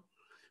tissue.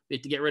 We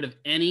have to get rid of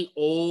any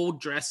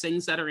old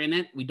dressings that are in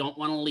it. We don't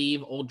want to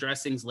leave old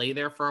dressings lay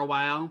there for a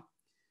while.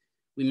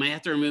 We might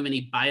have to remove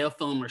any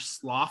biofilm or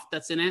slough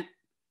that's in it.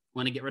 We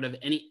want to get rid of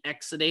any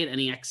exudate,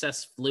 any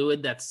excess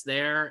fluid that's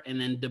there,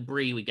 and then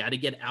debris. We got to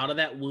get out of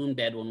that wound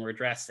bed when we're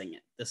dressing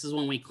it. This is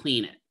when we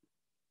clean it.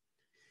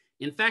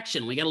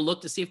 Infection, we got to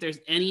look to see if there's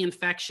any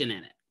infection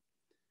in it.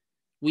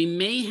 We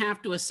may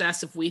have to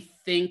assess if we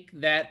think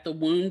that the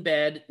wound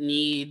bed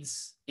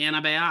needs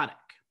antibiotic.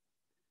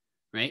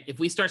 Right? If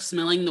we start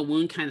smelling the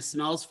wound kind of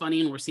smells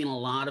funny and we're seeing a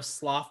lot of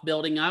slough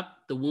building up,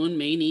 the wound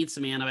may need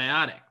some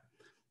antibiotic.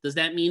 Does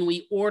that mean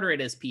we order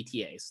it as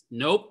PTAs?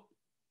 Nope.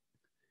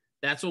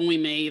 That's when we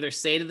may either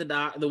say to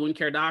the wound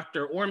care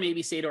doctor or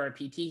maybe say to our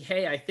PT,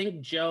 hey, I think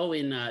Joe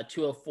in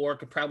 204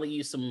 could probably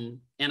use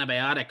some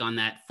antibiotic on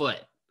that foot.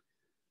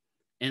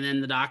 And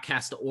then the doc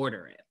has to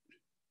order it.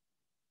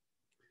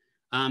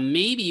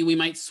 Maybe we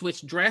might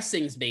switch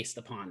dressings based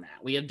upon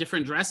that. We have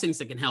different dressings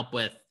that can help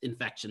with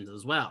infections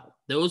as well.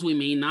 Those we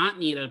may not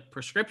need a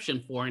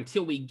prescription for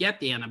until we get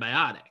the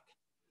antibiotic.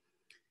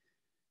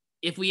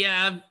 If we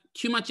have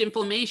too much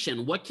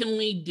inflammation, what can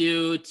we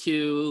do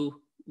to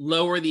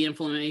lower the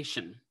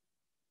inflammation?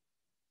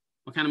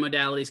 What kind of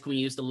modalities can we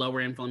use to lower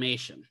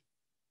inflammation?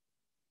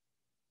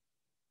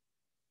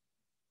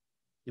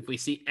 If we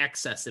see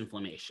excess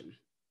inflammation.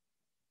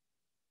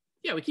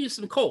 Yeah, we can use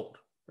some cold.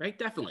 Right,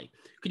 definitely.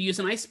 Could use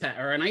an ice pack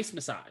or an ice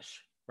massage,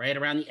 right,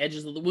 around the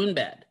edges of the wound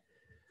bed.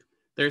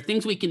 There are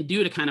things we can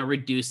do to kind of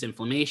reduce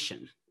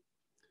inflammation.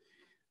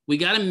 We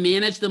got to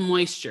manage the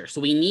moisture.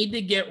 So we need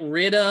to get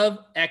rid of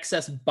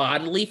excess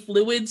bodily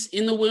fluids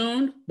in the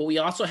wound, but we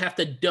also have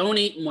to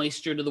donate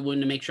moisture to the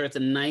wound to make sure it's a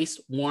nice,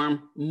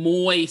 warm,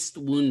 moist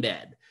wound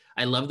bed.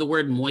 I love the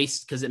word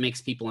moist because it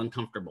makes people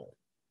uncomfortable.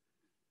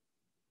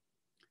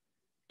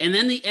 And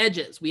then the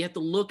edges, we have to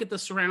look at the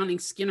surrounding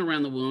skin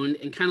around the wound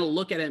and kind of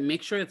look at it and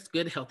make sure it's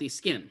good, healthy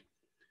skin.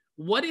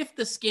 What if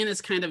the skin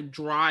is kind of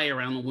dry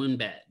around the wound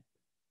bed?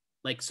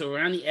 Like, so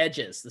around the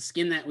edges, the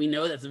skin that we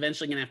know that's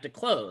eventually going to have to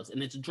close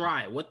and it's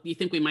dry. What do you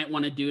think we might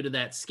want to do to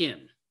that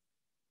skin?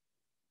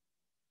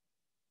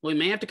 Well, we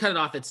may have to cut it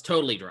off if it's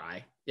totally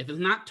dry. If it's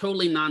not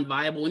totally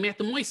non-viable, we may have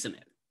to moisten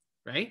it,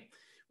 right?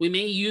 We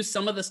may use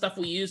some of the stuff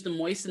we use to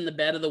moisten the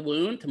bed of the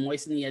wound, to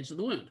moisten the edge of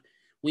the wound.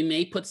 We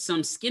may put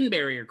some skin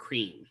barrier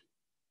cream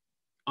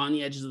on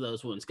the edges of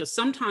those wounds. Because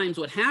sometimes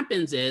what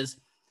happens is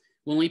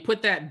when we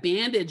put that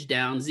bandage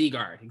down,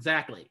 Z-guard,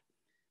 exactly.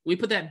 We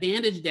put that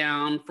bandage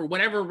down, for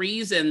whatever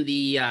reason,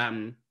 the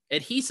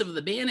adhesive of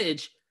the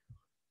bandage,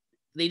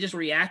 they just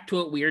react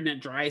to it weird and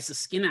it dries the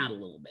skin out a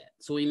little bit.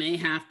 So we may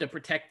have to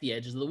protect the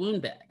edges of the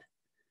wound bed.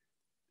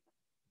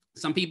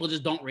 Some people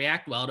just don't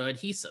react well to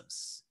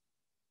adhesives.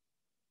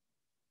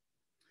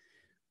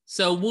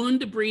 So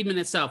wound debridement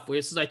itself,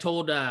 this is, I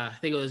told, I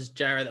think it was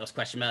Jared that was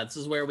questioning about, this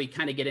is where we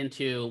kind of get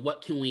into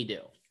what can we do.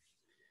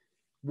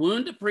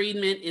 Wound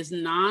debridement is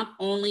not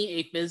only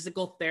a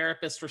physical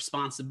therapist's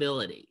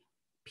responsibility.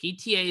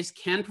 PTAs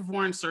can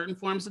perform certain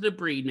forms of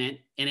debridement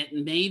and it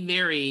may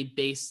vary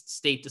based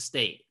state to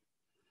state.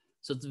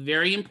 So it's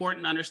very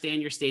important to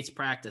understand your state's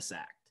Practice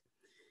Act.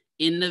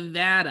 In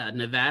Nevada,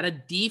 Nevada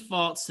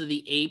defaults to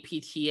the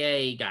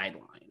APTA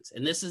guidelines.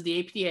 And this is the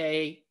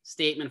APTA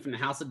statement from the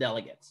House of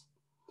Delegates.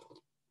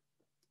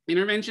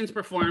 Interventions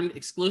performed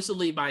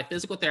exclusively by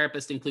physical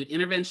therapists include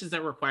interventions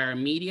that require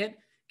immediate,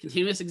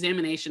 continuous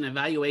examination and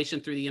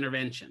evaluation through the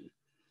intervention.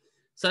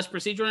 Such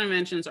procedural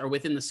interventions are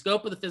within the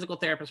scope of the physical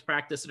therapist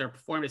practice that are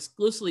performed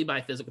exclusively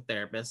by physical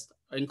therapists,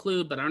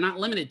 include but are not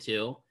limited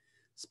to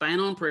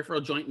spinal and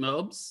peripheral joint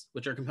MOBs,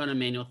 which are a component of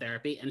manual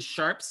therapy, and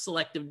sharp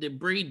selective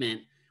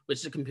debridement, which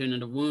is a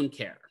component of wound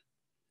care.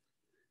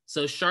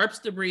 So Sharps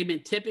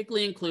debridement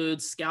typically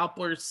includes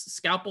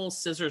scalpels,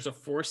 scissors, or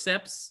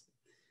forceps,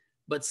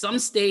 but some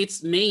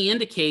states may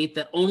indicate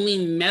that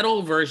only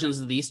metal versions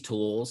of these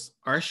tools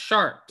are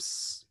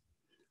Sharps.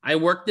 I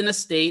worked in a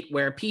state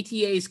where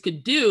PTAs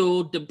could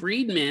do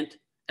debridement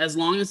as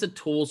long as the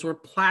tools were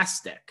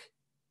plastic.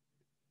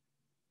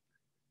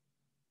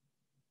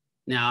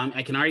 Now,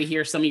 I can already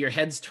hear some of your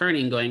heads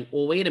turning going,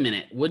 well, wait a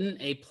minute.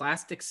 Wouldn't a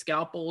plastic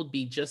scalpel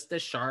be just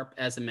as sharp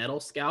as a metal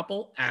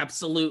scalpel?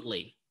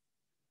 Absolutely.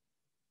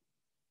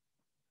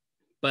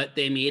 But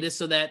they made it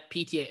so that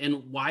PTA,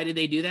 and why did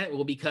they do that?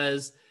 Well,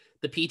 because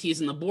the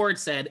PTs and the board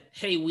said,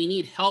 hey, we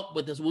need help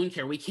with this wound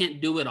care. We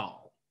can't do it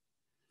all.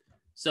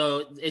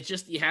 So it's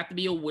just, you have to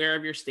be aware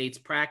of your state's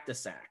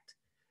Practice Act.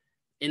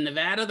 In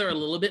Nevada, they're a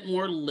little bit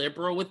more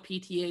liberal with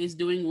PTAs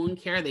doing wound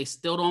care. They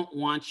still don't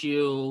want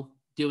you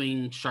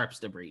doing Sharps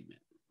debridement.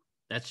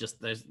 That's just,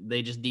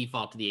 they just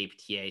default to the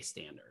APTA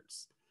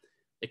standards.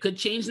 It could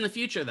change in the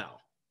future though,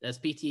 as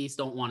PTs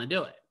don't want to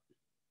do it.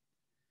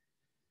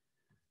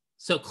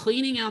 So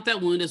cleaning out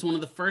that wound is one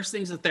of the first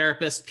things a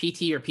therapist,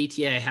 PT or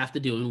PTA have to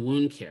do in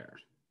wound care.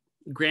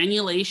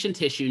 Granulation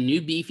tissue,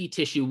 new beefy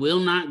tissue will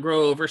not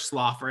grow over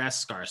slough or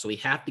eschar, so we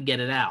have to get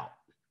it out.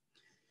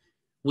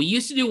 We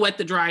used to do wet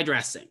to dry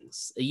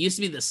dressings. It used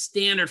to be the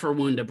standard for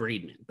wound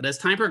debridement, but as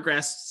time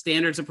progressed,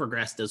 standards have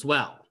progressed as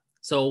well.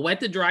 So wet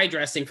to dry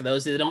dressing, for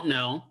those that don't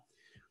know,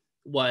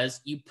 was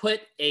you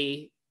put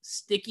a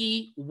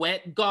sticky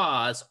wet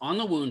gauze on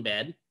the wound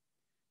bed,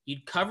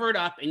 you'd cover it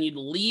up and you'd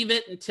leave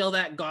it until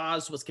that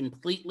gauze was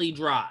completely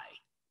dry.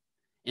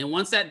 And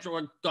once that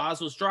gauze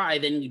was dry,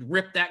 then you'd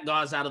rip that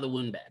gauze out of the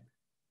wound bed.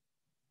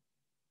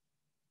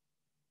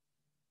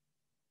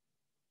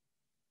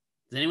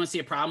 Does anyone see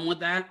a problem with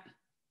that?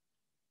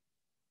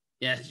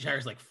 Yeah,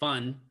 Jared's like,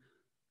 fun,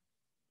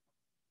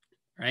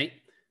 right?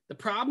 The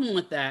problem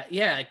with that,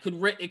 yeah, it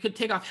could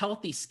take off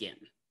healthy skin.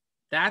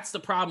 That's the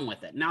problem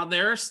with it. Now,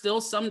 there are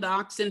still some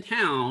docs in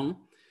town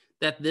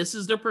that this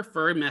is their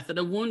preferred method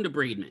of wound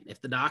debridement.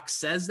 If the doc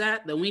says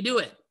that, then we do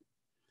it.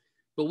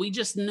 But we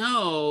just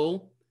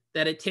know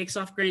that it takes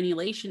off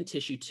granulation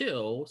tissue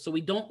too, so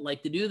we don't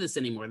like to do this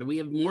anymore. That we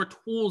have more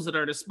tools at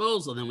our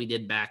disposal than we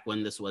did back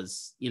when this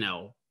was, you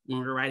know, when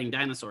we were riding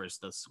dinosaurs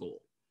to school.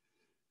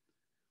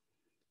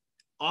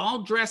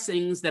 All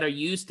dressings that are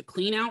used to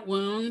clean out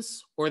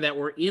wounds or that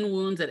were in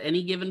wounds at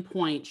any given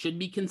point should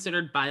be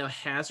considered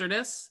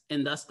biohazardous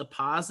and thus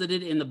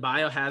deposited in the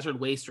biohazard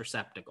waste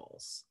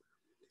receptacles.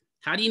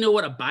 How do you know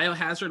what a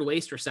biohazard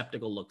waste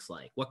receptacle looks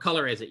like? What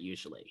color is it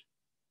usually?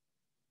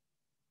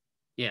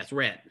 Yeah, it's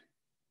red,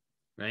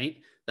 right?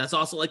 That's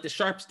also like the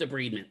Sharps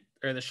debridement,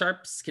 or the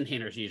Sharps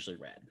container is usually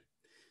red.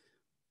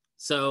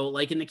 So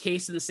like in the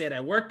case in the state I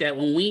worked at,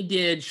 when we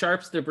did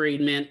Sharps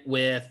debridement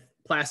with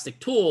plastic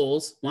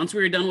tools, once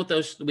we were done with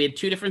those, we had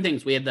two different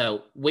things. We had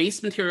the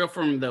waste material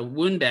from the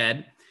wound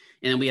bed,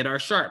 and we had our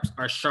Sharps.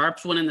 Our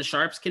Sharps went in the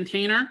Sharps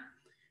container,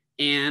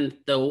 and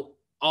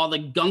all the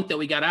gunk that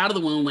we got out of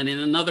the wound went in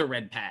another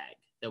red bag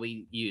that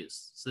we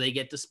used. So they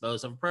get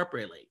disposed of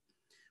appropriately.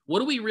 What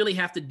do we really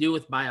have to do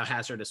with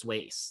biohazardous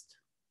waste?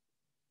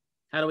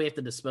 How do we have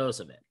to dispose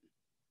of it?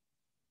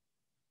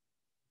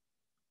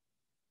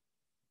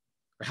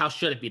 Or how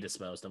should it be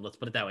disposed of? Let's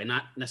put it that way.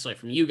 Not necessarily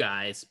from you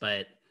guys,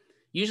 but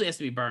usually it has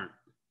to be burnt.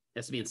 It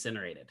has to be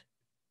incinerated.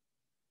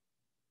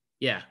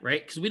 Yeah,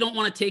 right? Because we don't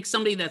want to take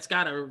somebody that's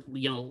got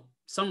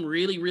some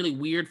really, really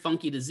weird,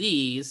 funky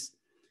disease,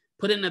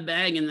 put it in a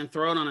bag and then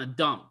throw it on a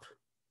dump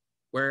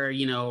where,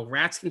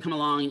 rats can come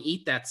along and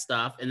eat that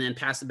stuff and then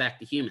pass it back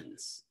to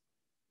humans.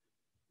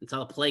 That's how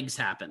the plagues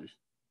happen.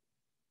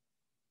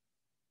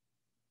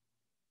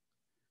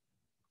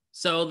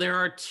 So there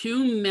are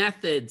two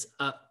methods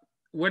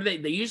where they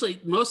usually,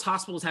 most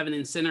hospitals have an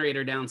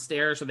incinerator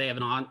downstairs or they have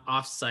an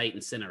off-site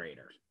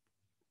incinerator.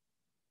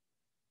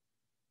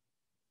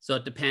 So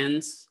it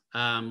depends.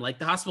 Like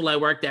the hospital I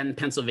worked at in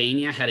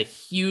Pennsylvania had a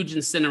huge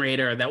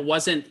incinerator that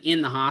wasn't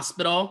in the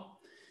hospital,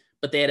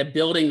 but they had a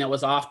building that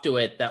was off to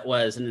it that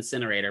was an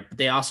incinerator. But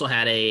they also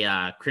had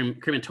a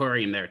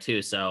crematorium there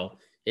too. So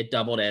it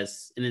doubled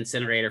as an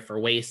incinerator for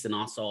waste and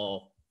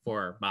also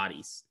for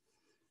bodies.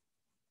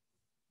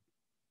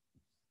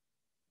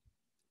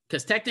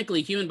 Because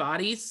technically human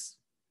bodies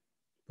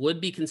would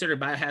be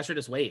considered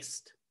biohazardous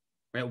waste,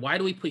 right? Why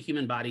do we put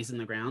human bodies in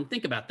the ground?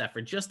 Think about that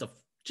for just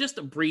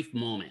a brief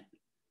moment.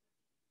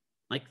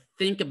 Like,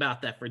 think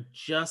about that for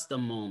just a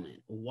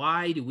moment.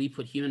 Why do we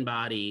put human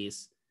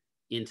bodies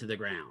into the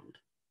ground?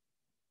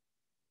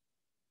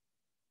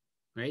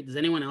 right? Does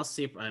anyone else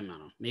see? I don't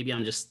know. Maybe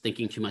I'm just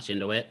thinking too much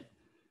into it,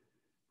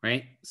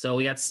 right? So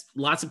we got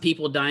lots of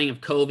people dying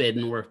of COVID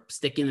and we're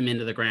sticking them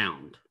into the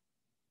ground.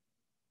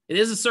 It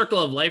is a circle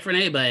of life,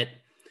 Renee, but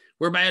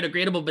we're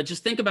biodegradable. But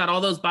just think about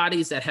all those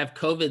bodies that have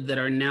COVID that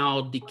are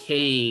now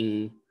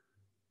decaying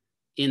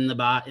in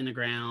the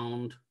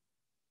ground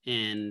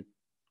and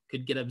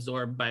could get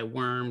absorbed by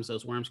worms.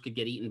 Those worms could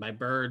get eaten by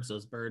birds.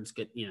 Those birds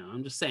could, you know,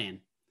 I'm just saying.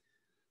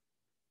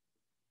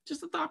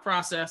 Just a thought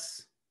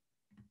process.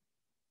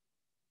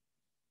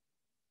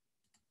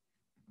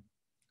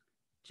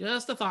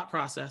 Just a thought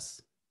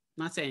process.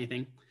 Not saying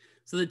anything.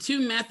 So the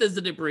two methods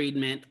of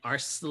debridement are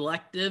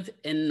selective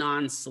and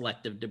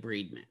non-selective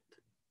debridement.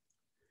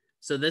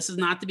 So this is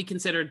not to be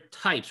considered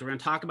types. We're going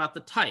to talk about the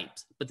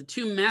types, but the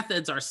two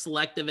methods are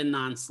selective and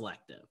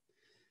non-selective.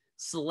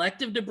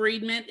 Selective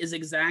debridement is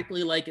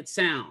exactly like it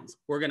sounds.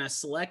 We're going to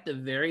select a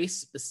very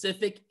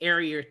specific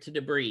area to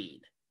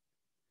debride,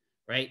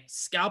 right?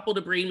 Scalpel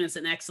debridement is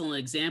an excellent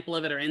example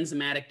of it, or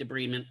enzymatic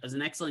debridement is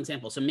an excellent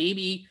example. So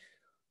maybe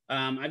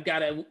I've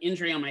got an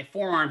injury on my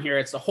forearm here.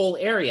 It's the whole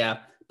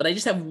area, but I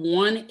just have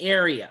one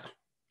area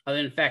of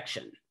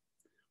infection.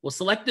 Well,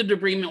 selective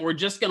debridement, we're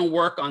just going to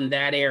work on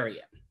that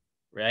area,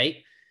 right?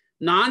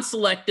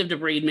 Non-selective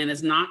debridement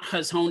is not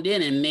as honed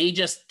in and may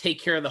just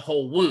take care of the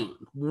whole wound.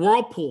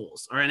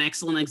 Whirlpools are an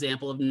excellent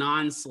example of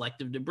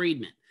non-selective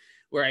debridement,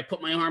 where I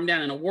put my arm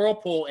down in a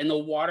whirlpool and the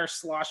water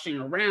sloshing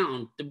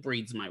around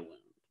debrides my wound.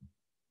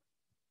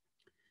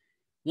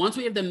 Once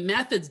we have the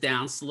methods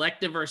down,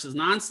 selective versus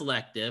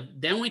non-selective,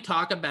 then we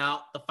talk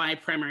about the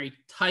 5 primary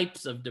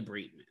types of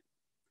debridement.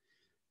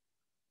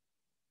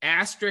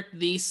 Asterisk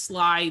these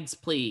slides,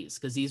 please,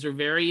 because these are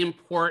very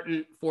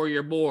important for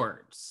your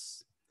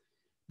boards.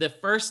 The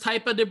first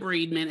type of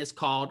debridement is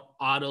called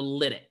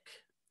autolytic.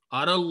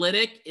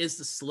 Autolytic is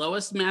the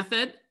slowest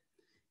method,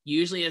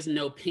 usually has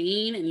no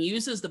pain, and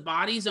uses the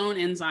body's own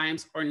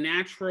enzymes or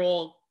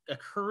natural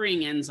occurring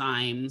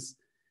enzymes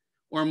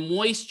or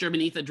moisture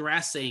beneath a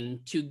dressing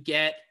to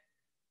get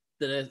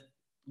the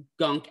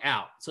gunk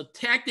out. So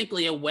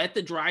technically a wet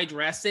to dry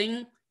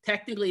dressing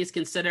technically is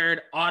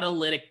considered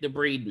autolytic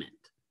debridement.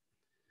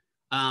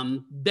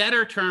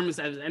 Better terms,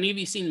 have any of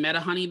you seen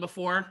Meta-Honey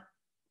before?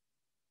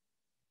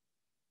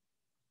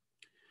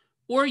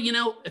 Or, you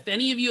know, if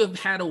any of you have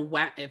had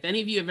if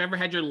any of you have ever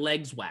had your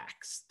legs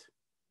waxed,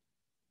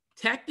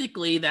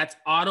 technically that's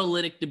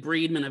autolytic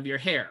debridement of your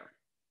hair.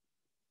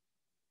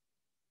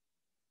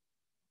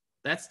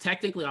 That's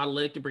technically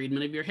autolytic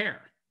debridement of your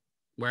hair,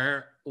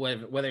 whether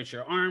it's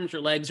your arms,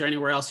 your legs, or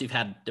anywhere else you've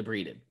had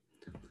debrided,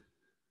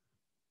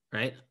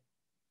 right?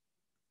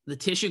 The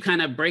tissue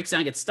kind of breaks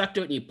down, gets stuck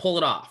to it, and you pull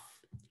it off.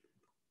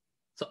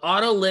 So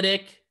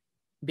autolytic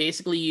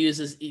basically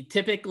uses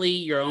typically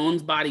your own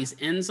body's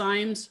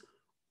enzymes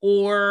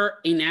or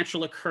a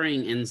natural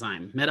occurring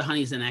enzyme.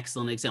 Meta-Honey is an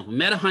excellent example.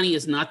 Meta-Honey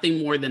is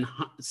nothing more than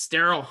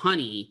sterile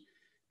honey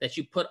that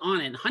you put on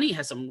it. And honey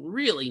has some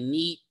really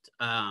neat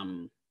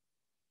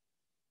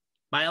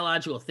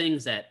biological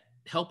things that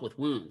help with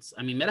wounds.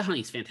 I mean,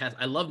 Meta-Honey is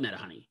fantastic. I love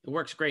Meta-Honey. It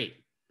works great.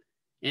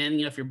 And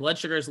you know, if your blood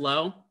sugar is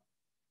low,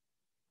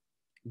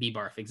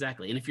 B-barf,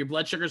 exactly. And if your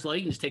blood sugar is low,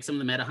 you can just take some of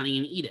the Meta-Honey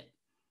and eat it.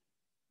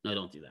 No,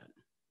 don't do that.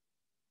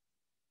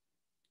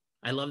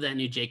 I love that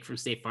new Jake from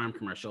State Farm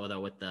commercial though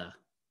with the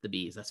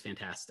bees. That's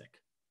fantastic.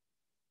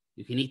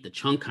 You can eat the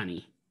chunk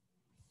honey.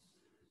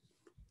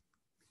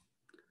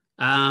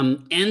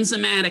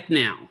 Enzymatic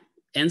now.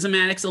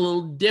 Enzymatic's a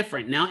little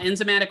different. Now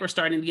enzymatic, we're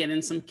starting to get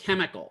in some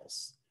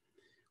chemicals.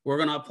 We're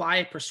going to apply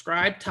a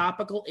prescribed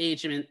topical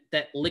agent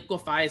that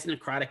liquefies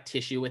necrotic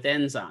tissue with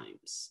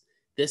enzymes.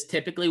 This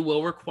typically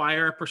will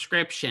require a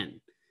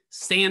prescription.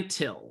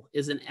 Santyl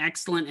is an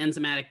excellent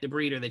enzymatic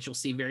debrider that you'll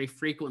see very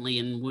frequently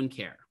in wound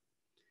care.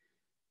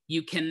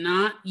 You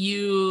cannot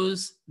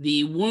use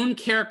the wound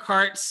care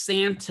cart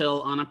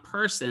Santyl on a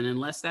person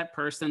unless that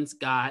person's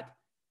got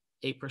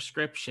a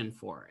prescription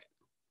for it.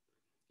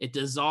 It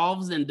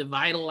dissolves and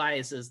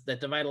devitalizes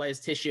that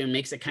devitalized tissue and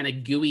makes it kind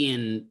of gooey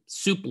and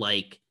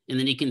soup-like, and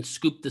then you can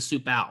scoop the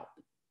soup out.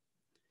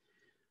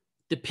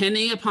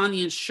 Depending upon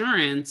the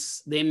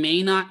insurance, they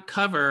may not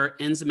cover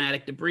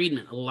enzymatic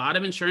debridement. A lot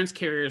of insurance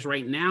carriers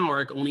right now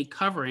are only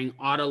covering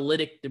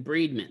autolytic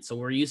debridement. So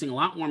we're using a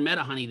lot more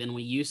Meta-Honey than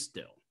we used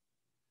to.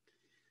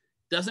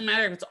 Doesn't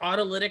matter if it's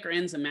autolytic or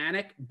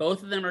enzymatic,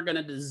 both of them are going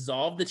to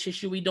dissolve the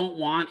tissue we don't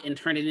want and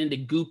turn it into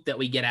goop that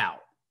we get out.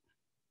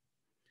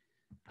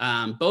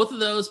 Both of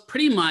those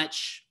pretty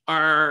much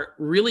are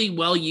really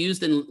well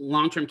used in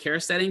long-term care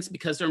settings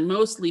because they're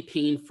mostly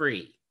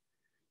pain-free.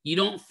 You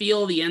don't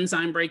feel the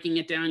enzyme breaking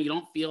it down. You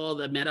don't feel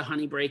the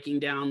Meta-Honey breaking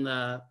down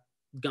the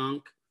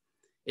gunk.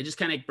 It just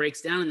kind of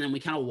breaks down and then we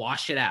kind of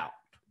wash it out.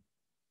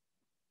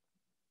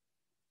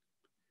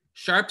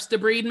 Sharps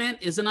debridement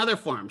is another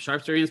form.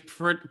 Sharps debridement is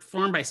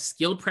performed by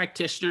skilled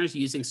practitioners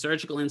using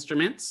surgical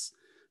instruments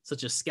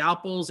such as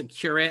scalpels, a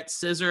curette,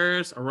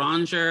 scissors, a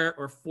ronger,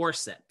 or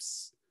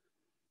forceps.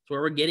 So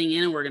where we're getting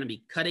in and we're going to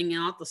be cutting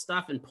out the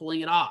stuff and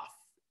pulling it off.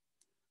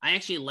 I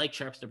actually like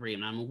sharps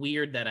debridement. I'm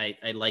weird that I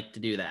like to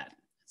do that.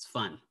 It's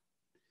fun.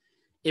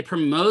 It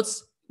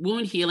promotes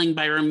wound healing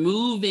by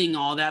removing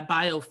all that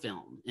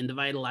biofilm into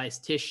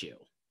vitalized tissue,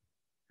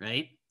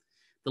 right?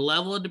 The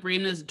level of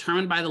debridement is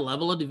determined by the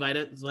level of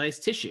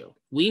devitalized tissue.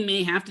 We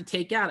may have to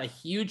take out a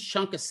huge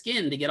chunk of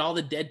skin to get all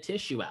the dead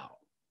tissue out.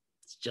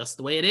 It's just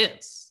the way it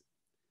is.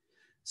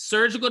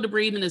 Surgical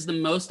debridement is the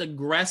most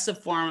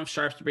aggressive form of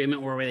sharps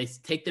debridement, where they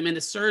take them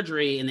into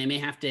surgery and they may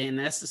have to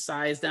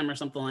anesthetize them or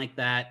something like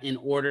that in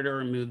order to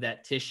remove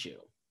that tissue.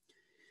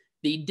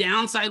 The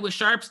downside with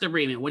sharps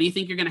debridement, what do you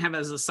think you're going to have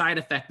as a side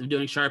effect of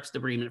doing sharps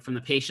debridement from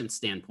the patient's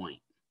standpoint?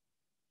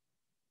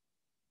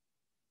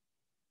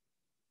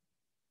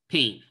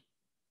 Pain.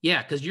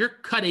 Yeah, because you're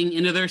cutting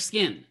into their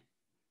skin,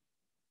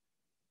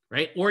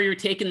 right? Or you're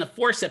taking the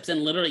forceps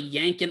and literally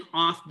yanking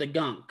off the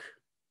gunk,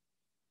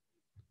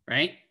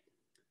 right?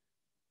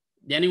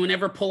 Did anyone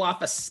ever pull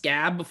off a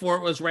scab before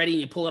it was ready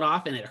and you pull it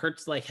off and it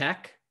hurts like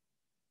heck?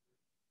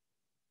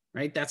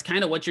 Right? That's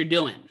kind of what you're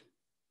doing,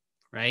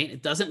 right?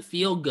 It doesn't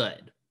feel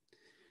good.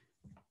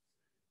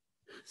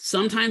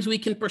 Sometimes we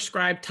can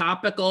prescribe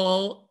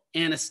topical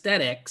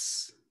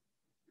anesthetics.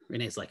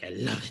 Renee's like, I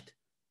love it.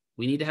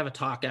 We need to have a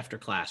talk after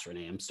class,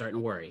 Renee. I'm starting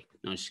to worry.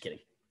 No, I'm just kidding.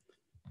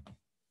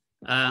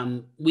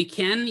 We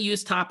can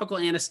use topical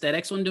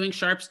anesthetics when doing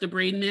sharps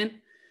debridement,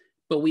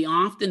 but we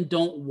often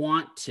don't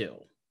want to,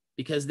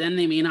 because then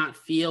they may not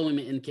feel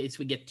in case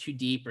we get too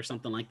deep or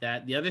something like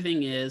that. The other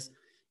thing is,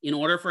 in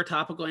order for a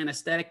topical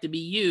anesthetic to be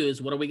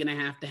used, what are we going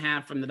to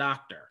have from the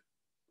doctor?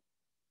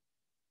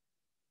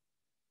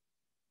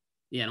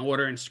 Yeah, an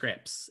order and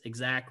scripts.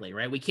 Exactly,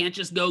 right? We can't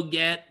just go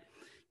get,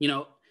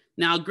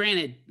 now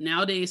granted,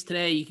 nowadays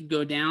today, you can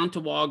go down to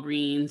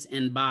Walgreens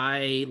and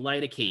buy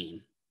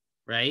lidocaine,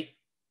 right?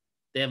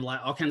 They have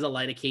all kinds of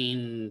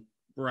lidocaine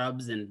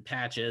rubs and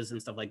patches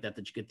and stuff like that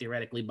that you could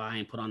theoretically buy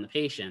and put on the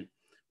patient.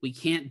 We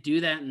can't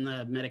do that in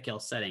the Medi-Cal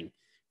setting.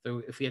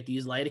 So if we have to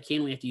use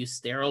lidocaine, we have to use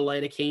sterile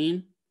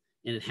lidocaine,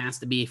 and it has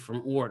to be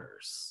from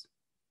orders.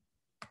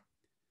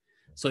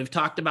 So we've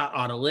talked about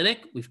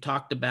autolytic, we've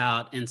talked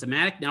about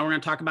enzymatic. Now we're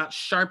going to talk about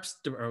sharps,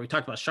 or we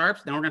talked about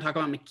sharps. Now we're going to talk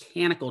about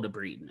mechanical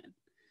debridement.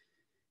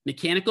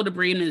 Mechanical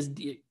debridement is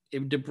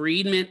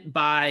debridement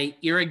by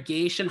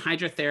irrigation,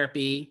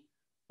 hydrotherapy,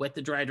 wet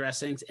to dry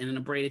dressings, and an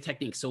abraded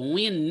technique. So when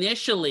we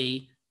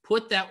initially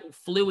put that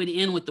fluid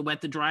in with the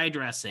wet to dry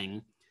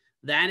dressing,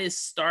 that is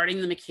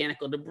starting the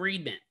mechanical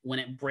debridement. When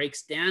it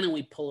breaks down and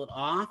we pull it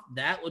off,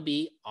 that would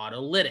be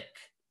autolytic.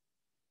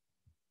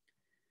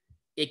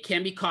 It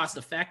can be cost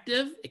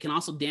effective. It can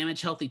also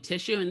damage healthy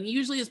tissue, and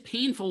usually is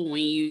painful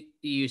when you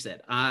use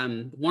it.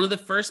 One of the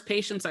first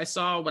patients I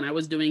saw when I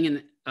was doing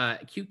an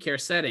acute care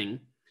setting,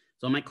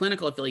 so my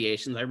clinical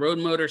affiliations, I rode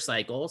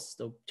motorcycles,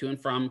 so to and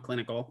from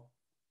clinical,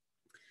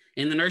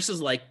 and the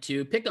nurses like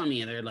to pick on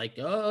me. They're like,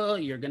 oh,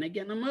 you're going to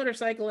get in a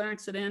motorcycle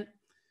accident.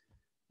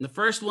 And the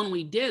first one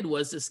we did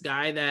was this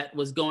guy that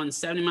was going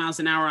 70 miles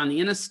an hour on the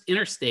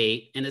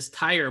interstate, and his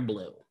tire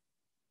blew.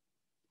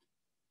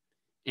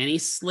 And he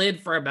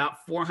slid for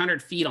about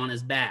 400 feet on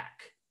his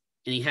back,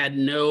 and he had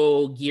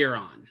no gear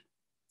on.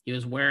 He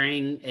was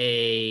wearing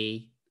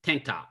a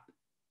tank top.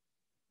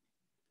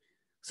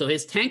 So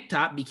his tank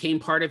top became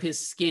part of his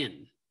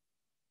skin.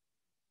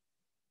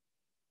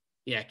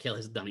 Yeah, kill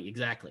his dummy,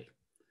 exactly.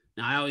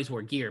 Now, I always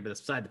wore gear, but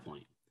that's beside the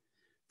point.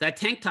 That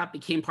tank top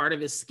became part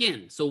of his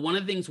skin. So one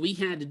of the things we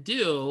had to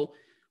do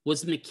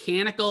was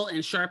mechanical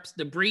and sharps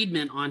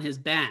debridement on his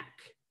back.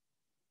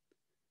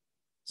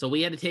 So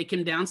we had to take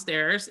him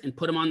downstairs and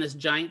put him on this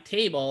giant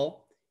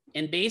table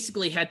and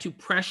basically had to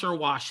pressure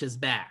wash his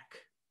back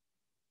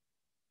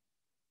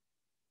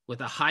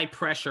with a high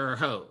pressure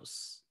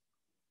hose.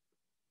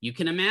 You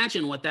can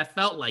imagine what that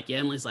felt like. Yeah,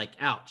 Emily's like,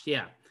 ouch.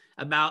 Yeah.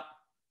 About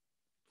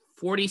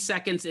 40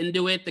 seconds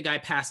into it, the guy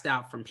passed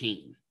out from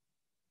pain.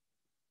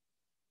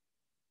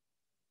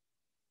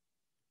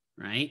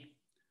 Right?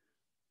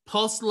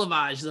 Pulse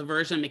lavage is a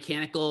version of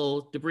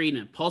mechanical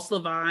debridement. Pulse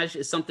lavage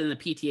is something the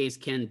PTAs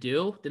can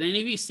do. Did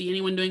any of you see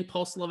anyone doing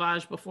pulse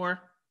lavage before?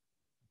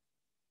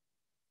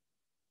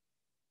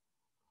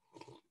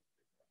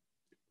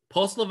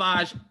 Pulse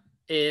lavage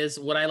is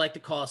what I like to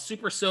call a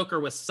super soaker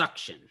with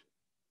suction.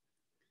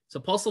 So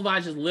pulse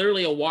lavage is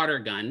literally a water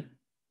gun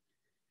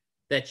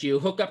that you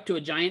hook up to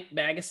a giant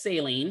bag of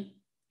saline,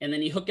 and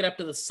then you hook it up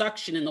to the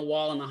suction in the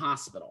wall in the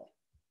hospital.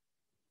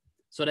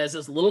 So it has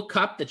this little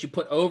cup that you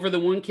put over the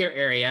wound care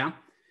area,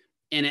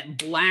 and it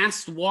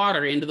blasts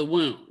water into the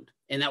wound.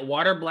 And that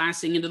water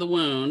blasting into the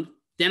wound,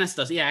 dentist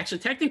does. Yeah, actually,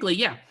 technically,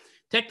 yeah.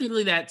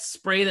 Technically, that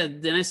spray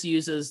that dentist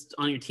uses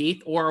on your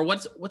teeth, or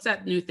what's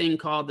that new thing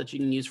called that you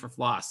can use for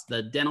floss?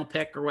 The dental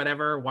pick or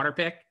whatever, water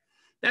pick.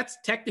 That's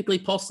technically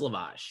pulse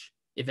lavage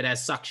if it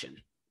has suction.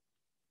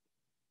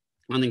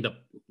 I don't think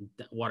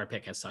the water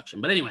pick has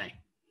suction. But anyway,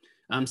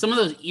 some of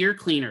those ear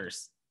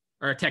cleaners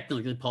are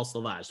technically pulse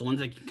lavage. The ones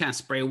that can kind of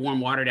spray warm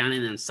water down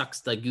and then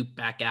sucks the goop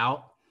back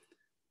out.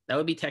 That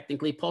would be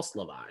technically pulse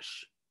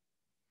lavage.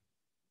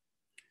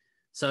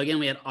 So again,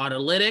 we had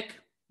autolytic,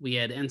 we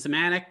had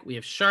enzymatic, we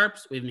have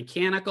sharps, we have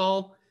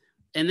mechanical,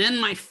 and then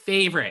my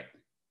favorite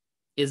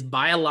is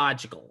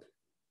biological.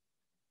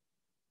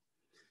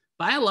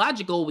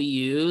 Biological, we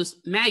use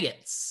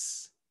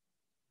maggots,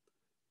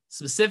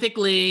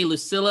 specifically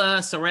Lucilla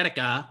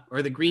serratica,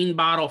 or the green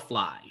bottle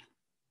fly.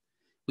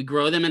 We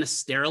grow them in a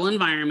sterile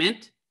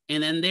environment,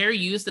 and then they're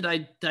used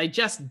to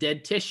digest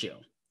dead tissue.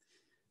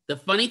 The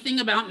funny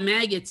thing about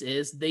maggots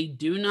is they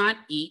do not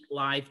eat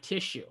live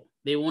tissue.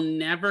 They will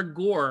never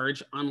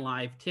gorge on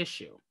live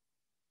tissue.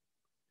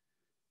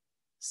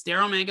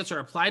 Sterile maggots are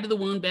applied to the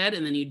wound bed,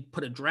 and then you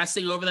put a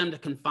dressing over them to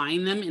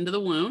confine them into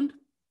the wound.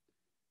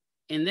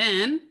 And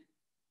then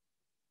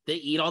they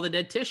eat all the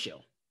dead tissue.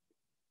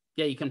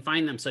 Yeah, you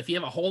confine them. So if you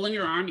have a hole in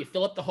your arm, you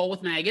fill up the hole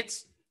with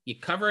maggots, you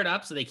cover it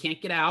up so they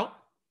can't get out,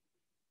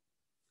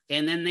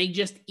 and then they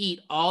just eat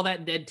all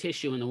that dead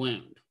tissue in the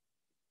wound.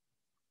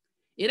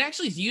 It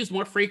actually is used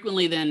more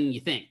frequently than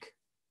you think.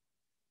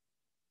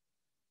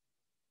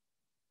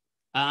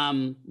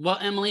 Well,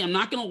 Emily, I'm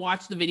not going to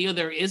watch the video.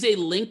 There is a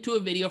link to a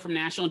video from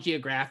National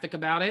Geographic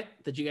about it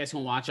that you guys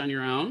can watch on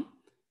your own.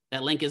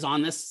 That link is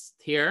on this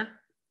here.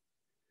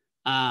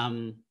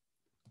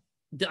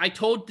 Did I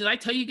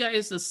tell you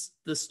guys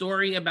the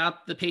story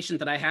about the patient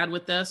that I had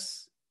with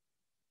this?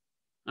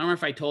 I don't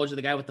remember if I told you,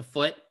 the guy with the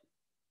foot.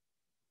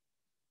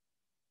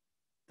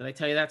 Did I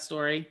tell you that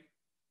story?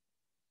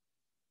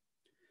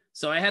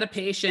 So I had a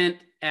patient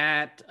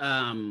at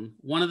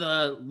one of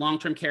the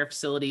long-term care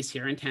facilities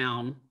here in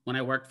town when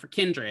I worked for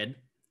Kindred.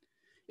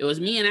 It was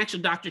me and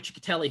actually Dr.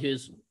 Ciccatelli,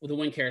 who's the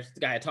wound care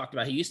guy I talked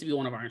about. He used to be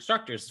one of our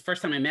instructors. The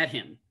first time I met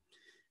him,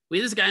 we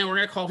had this guy, and we're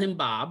going to call him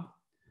Bob.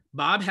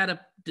 Bob had a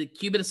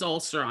decubitus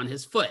ulcer on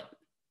his foot,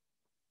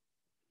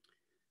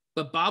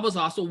 but Bob was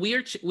also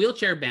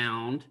wheelchair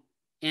bound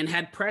and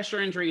had pressure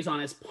injuries on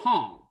his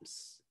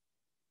palms.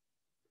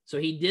 So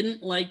he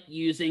didn't like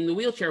using the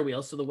wheelchair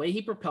wheel. So the way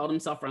he propelled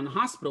himself around the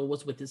hospital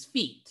was with his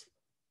feet.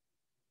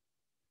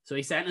 So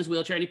he sat in his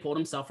wheelchair and he pulled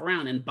himself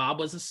around, and Bob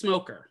was a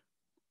smoker.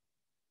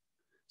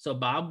 So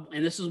Bob,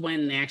 and this is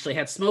when they actually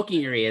had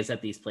smoking areas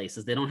at these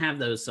places. They don't have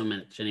those so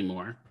much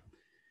anymore.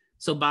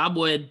 So Bob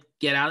would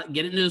get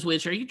into his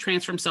wheelchair. He'd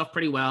transfer himself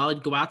pretty well.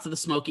 He'd go out to the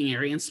smoking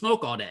area and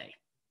smoke all day.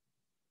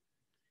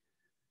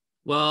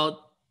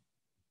 Well,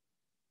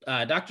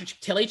 Dr.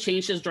 Tilly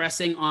changed his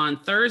dressing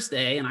on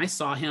Thursday, and I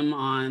saw him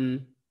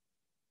on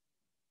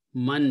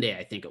Monday,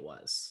 I think it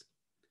was.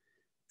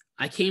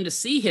 I came to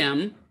see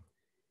him,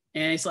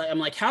 and I'm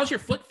like, how's your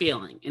foot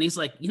feeling? And he's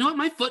like, you know what?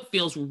 My foot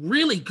feels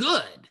really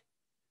good.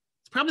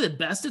 It's probably the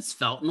best it's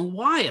felt in a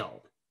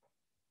while.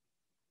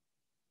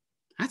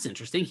 That's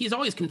interesting. He's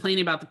always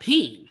complaining about the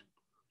pain.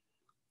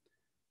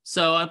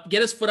 So I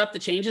get his foot up to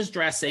change his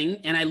dressing,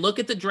 and I look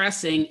at the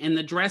dressing, and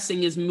the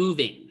dressing is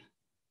moving.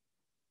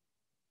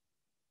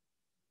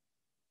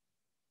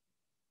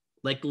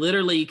 Like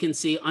literally you can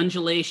see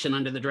undulation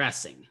under the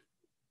dressing.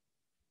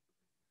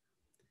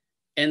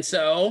 And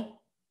so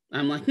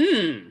I'm like,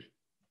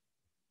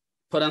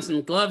 put on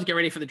some gloves, get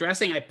ready for the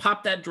dressing. I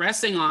pop that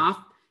dressing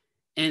off,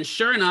 and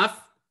sure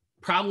enough,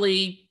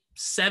 probably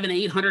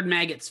 700-800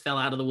 maggots fell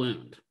out of the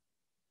wound.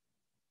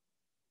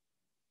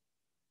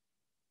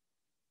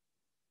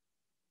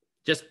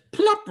 Just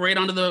plop right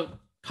onto the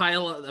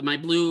pile of my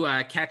blue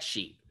catch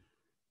sheet.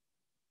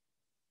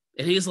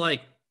 And he's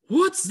like,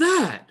 what's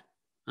that?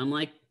 I'm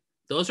like,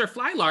 those are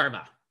fly larvae.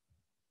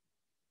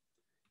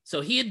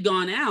 So he had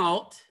gone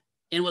out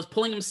and was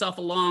pulling himself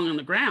along on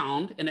the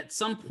ground, and at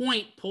some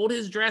point pulled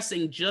his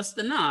dressing just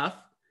enough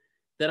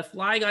that a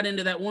fly got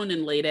into that wound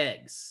and laid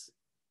eggs.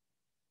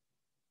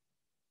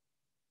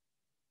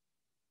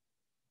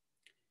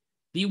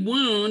 The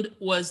wound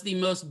was the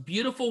most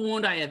beautiful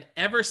wound I have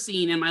ever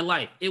seen in my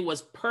life. It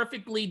was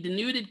perfectly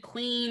denuded,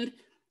 cleaned,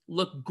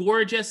 looked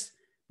gorgeous.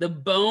 The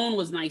bone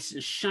was nice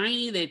and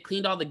shiny. They had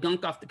cleaned all the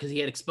gunk off because he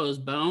had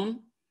exposed bone.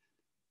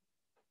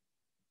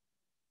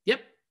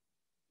 Yep.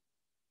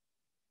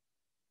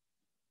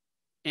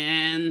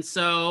 And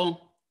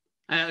so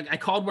I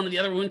called one of the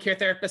other wound care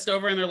therapists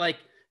over, and they're like,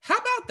 how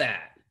about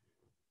that?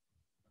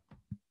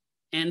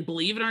 And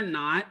believe it or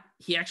not,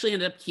 he actually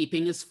ended up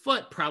keeping his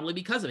foot, probably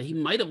because of it. He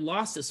might have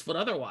lost his foot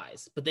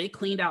otherwise, but they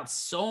cleaned out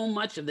so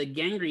much of the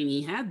gangrene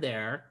he had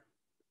there.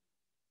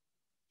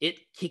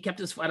 He kept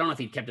his, I don't know if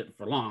he kept it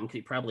for long, because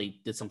he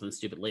probably did something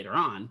stupid later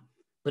on,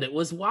 but it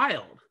was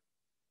wild.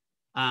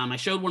 I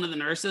showed one of the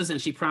nurses,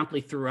 and she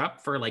promptly threw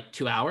up for like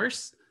 2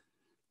 hours.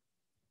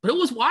 But it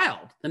was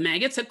wild. The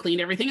maggots had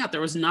cleaned everything out.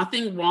 There was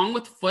nothing wrong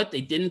with the foot.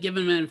 They didn't give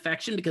him an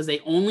infection because they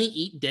only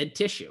eat dead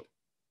tissue.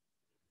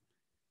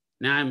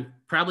 Now, I'm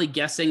probably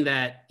guessing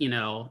that, you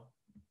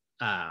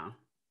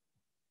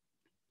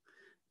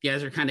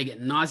guys are kind of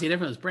getting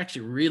nauseated. It was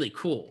actually really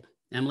cool.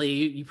 Emily,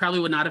 you probably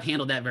would not have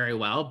handled that very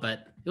well,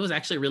 but it was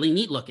actually really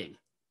neat looking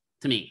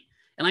to me.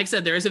 And like I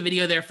said, there is a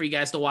video there for you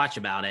guys to watch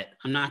about it.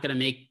 I'm not going to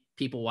make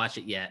people watch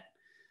it yet.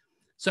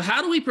 So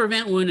how do we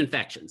prevent wound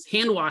infections?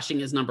 Hand washing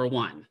is number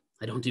one.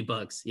 I don't do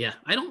bugs. Yeah,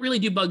 I don't really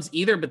do bugs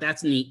either, but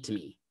that's neat to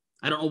me.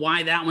 I don't know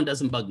why that one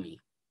doesn't bug me.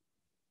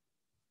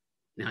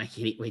 Now I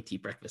can't wait to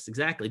eat breakfast.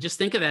 Exactly. Just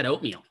think of that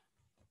oatmeal.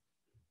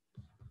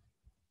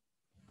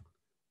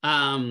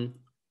 Hand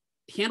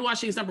hand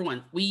washing is number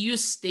one. We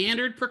use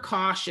standard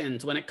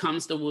precautions when it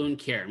comes to wound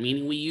care,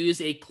 meaning we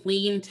use a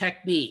clean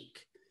technique.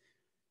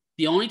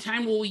 The only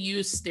time we'll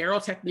use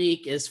sterile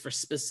technique is for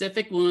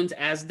specific wounds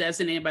as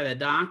designated by the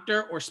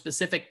doctor or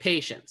specific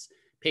patients.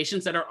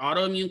 Patients that are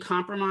autoimmune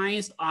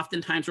compromised,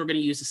 oftentimes we're going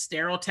to use a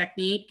sterile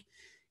technique.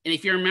 And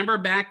if you remember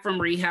back from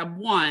rehab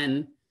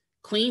 1,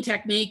 clean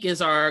technique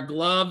is our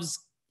gloves,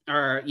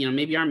 or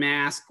maybe our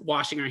mask,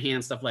 washing our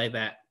hands, stuff like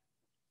that.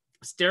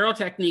 Sterile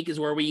technique is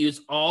where we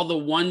use all the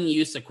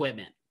one-use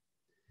equipment.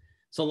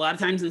 So a lot of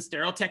times in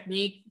sterile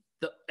technique,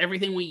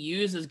 everything we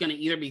use is going to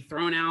either be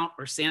thrown out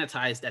or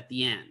sanitized at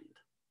the end.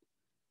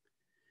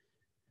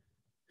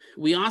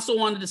 We also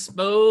want to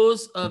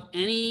dispose of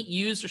any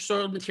used or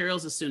soiled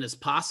materials as soon as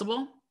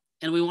possible.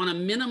 And we want to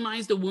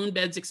minimize the wound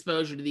bed's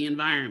exposure to the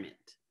environment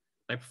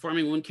by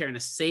performing wound care in a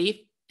safe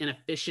and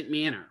efficient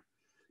manner.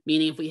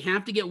 Meaning if we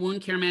have to get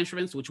wound care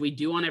measurements, which we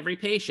do on every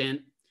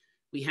patient,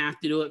 we have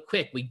to do it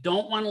quick. We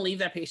don't want to leave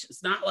that patient.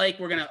 It's not like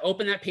we're going to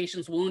open that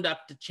patient's wound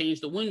up to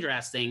change the wound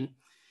dressing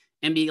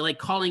and be like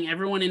calling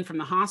everyone in from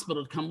the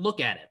hospital to come look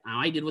at it. Now,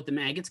 I did with the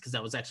maggots because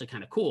that was actually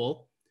kind of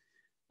cool.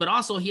 But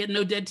also he had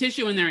no dead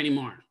tissue in there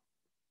anymore.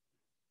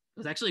 It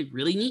was actually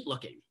really neat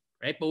looking,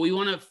 right? But we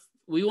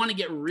want to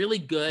get really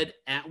good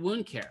at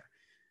wound care.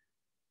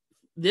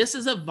 This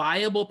is a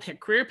viable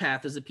career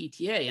path as a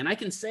PTA. And I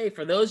can say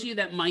for those of you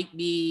that might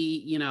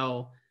be,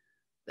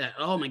 that,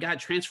 oh my God,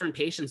 transferring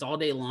patients all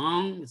day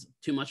long is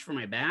too much for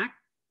my back.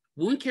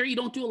 Wound care, you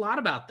don't do a lot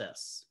about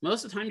this.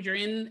 Most of the time you're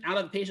out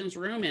of the patient's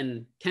room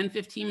in 10,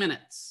 15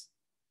 minutes.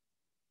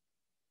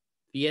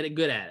 You get it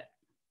good at it.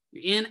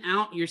 You're in,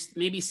 out, you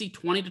maybe see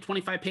 20 to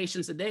 25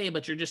 patients a day,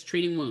 but you're just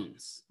treating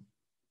wounds.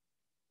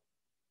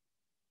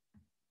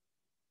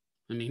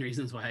 The main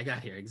reasons why I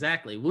got here.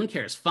 Exactly. Wound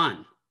care is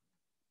fun.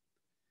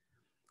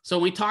 So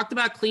we talked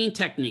about clean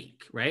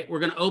technique, right? We're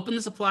going to open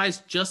the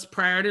supplies just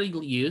prior to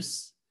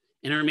use,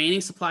 and our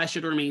remaining supplies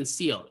should remain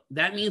sealed.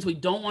 That means we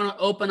don't want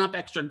to open up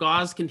extra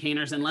gauze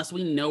containers unless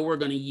we know we're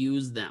going to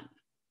use them,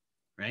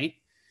 right?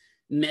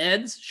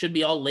 Meds should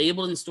be all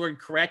labeled and stored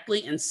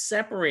correctly and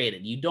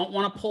separated. You don't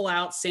want to pull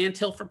out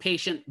Santil for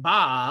patient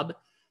Bob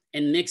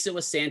and mix it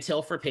with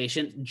Santil for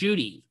patient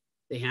Judy.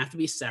 They have to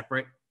be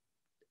separate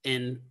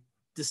and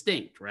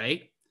distinct,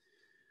 right?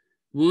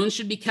 Wounds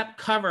should be kept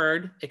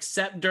covered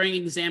except during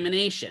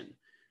examination.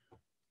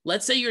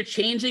 Let's say you're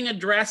changing a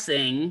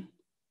dressing,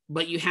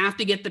 but you have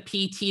to get the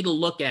PT to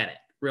look at it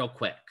real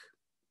quick.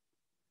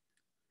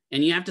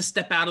 And you have to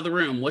step out of the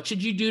room. What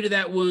should you do to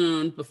that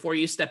wound before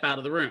you step out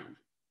of the room?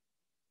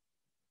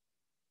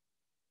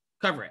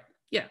 Cover it.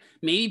 Yeah.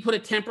 Maybe put a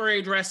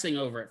temporary dressing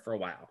over it for a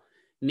while.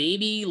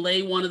 Maybe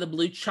lay one of the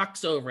blue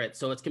chucks over it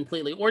so it's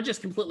completely, or just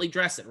completely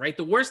dress it, right?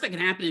 The worst that can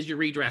happen is you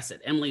redress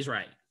it. Emily's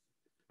right.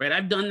 Right?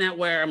 I've done that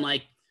where I'm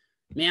like,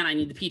 man, I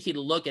need the PT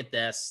to look at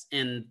this.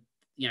 And,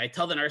 I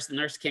tell the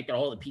nurse can't get a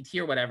hold of the PT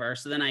or whatever.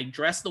 So then I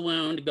dress the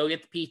wound, go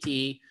get the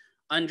PT,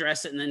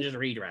 undress it, and then just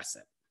redress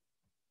it.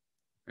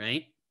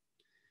 Right?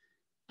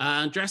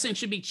 Dressing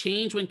should be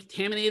changed when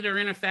contaminated or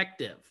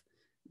ineffective.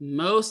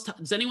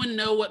 Does anyone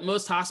know what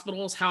most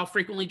hospitals, how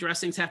frequently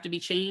dressings have to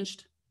be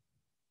changed?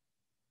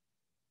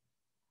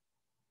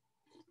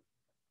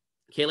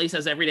 Kaylee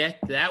says every day.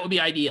 That would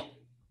be ideal.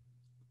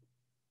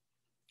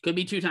 Could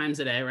be 2 times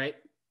a day, right?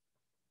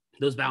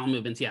 Those bowel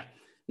movements, yeah.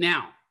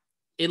 Now,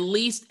 at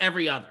least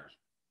every other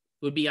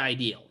would be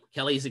ideal.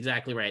 Kelly's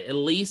exactly right. At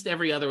least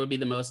every other would be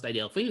the most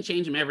ideal. If we can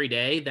change them every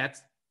day,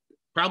 that's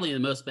probably the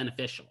most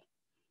beneficial.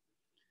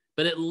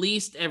 But at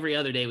least every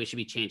other day we should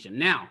be changing.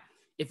 Now,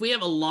 if we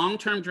have a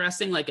long-term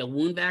dressing like a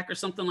wound vac or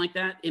something like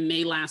that, it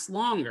may last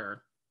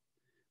longer,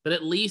 but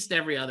at least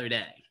every other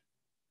day.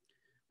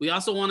 We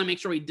also want to make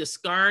sure we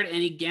discard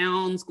any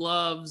gowns,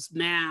 gloves,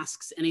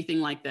 masks, anything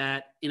like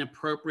that in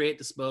appropriate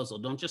disposal.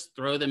 Don't just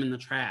throw them in the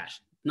trash.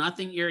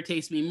 Nothing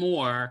irritates me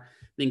more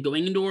than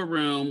going into a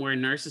room where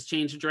nurses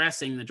change the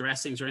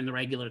dressings are in the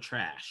regular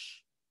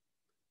trash.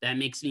 That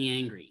makes me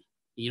angry.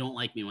 You don't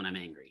like me when I'm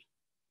angry.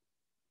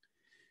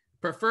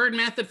 Preferred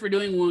method for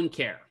doing wound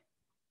care,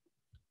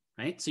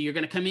 right? So you're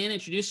going to come in,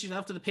 introduce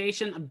yourself to the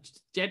patient,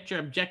 get your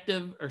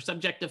objective or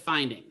subjective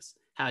findings.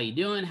 How you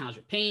doing? How's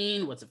your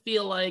pain? What's it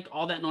feel like?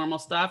 All that normal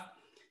stuff,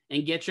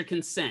 and get your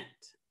consent.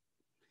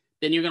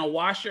 Then you're going to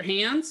wash your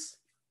hands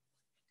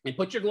and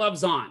put your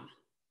gloves on.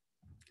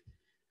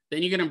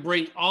 Then you're going to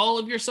bring all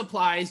of your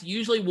supplies.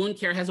 Usually wound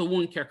care has a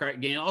wound care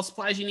cart. Get all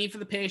supplies you need for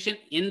the patient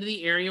into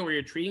the area where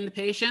you're treating the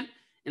patient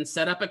and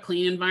set up a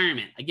clean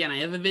environment. Again, I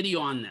have a video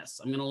on this.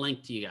 I'm going to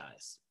link to you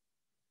guys.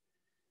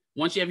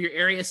 Once you have your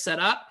area set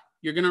up,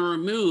 you're going to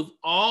remove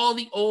all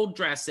the old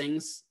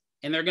dressings,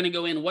 and they're going to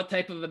go in what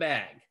type of a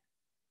bag?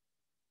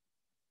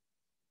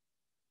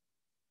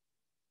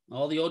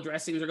 All the old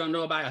dressings are going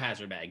to a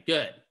biohazard bag.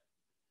 Good.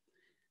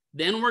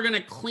 Then we're going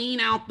to clean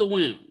out the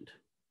wound,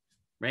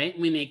 right?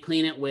 We may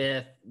clean it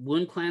with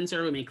wound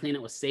cleanser. We may clean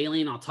it with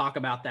saline. I'll talk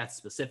about that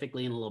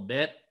specifically in a little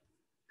bit.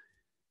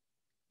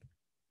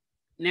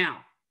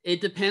 Now,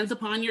 it depends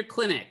upon your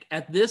clinic.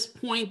 At this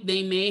point,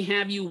 they may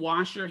have you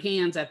wash your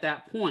hands at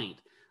that point.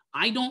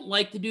 I don't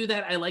like to do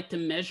that. I like to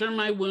measure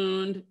my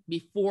wound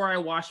before I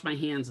wash my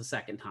hands a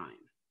second time.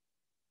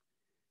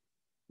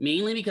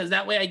 Mainly because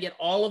that way I get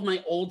all of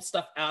my old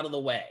stuff out of the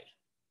way.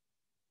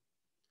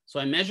 So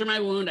I measure my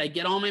wound, I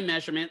get all my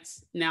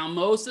measurements. Now,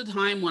 most of the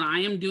time when I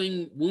am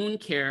doing wound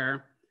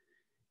care,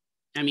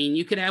 I mean,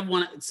 you could have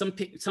some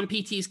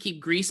PTs keep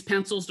grease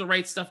pencils to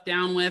write stuff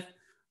down with.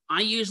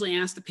 I usually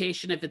ask the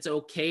patient if it's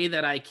okay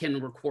that I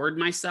can record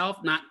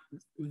myself, not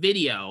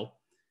video,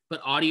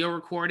 but audio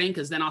recording,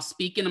 because then I'll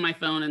speak into my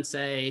phone and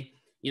say,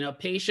 you know,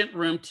 patient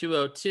room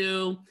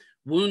 202,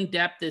 wound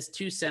depth is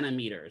 2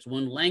 centimeters,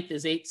 wound length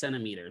is 8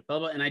 centimeters, blah,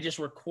 blah, and I just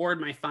record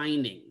my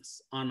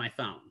findings on my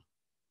phone.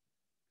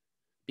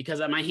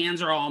 Because my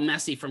hands are all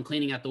messy from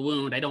cleaning out the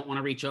wound. I don't want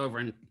to reach over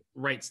and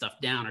write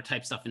stuff down or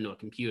type stuff into a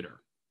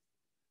computer,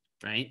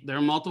 right? There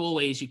are multiple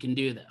ways you can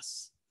do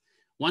this.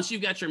 Once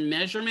you've got your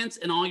measurements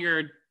and all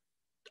your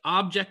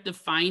objective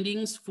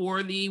findings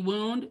for the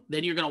wound,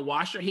 then you're going to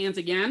wash your hands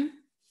again.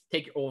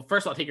 Well,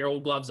 first of all, take your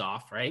old gloves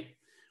off, right?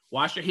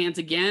 Wash your hands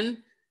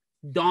again,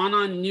 don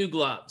on new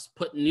gloves,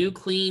 put new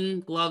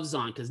clean gloves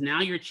on, because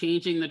now you're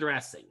changing the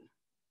dressing.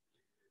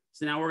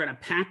 So now we're going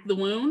to pack the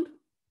wound,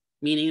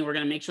 meaning we're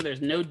going to make sure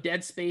there's no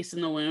dead space in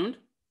the wound.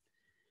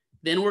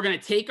 Then we're going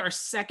to take our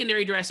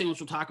secondary dressing, which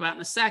we'll talk about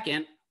in a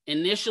second,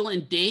 initial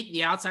and date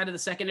the outside of the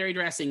secondary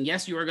dressing.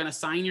 Yes, you are going to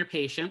sign your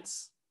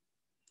patients.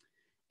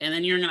 And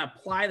then you're going to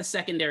apply the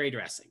secondary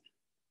dressing.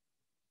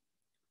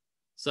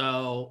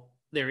 So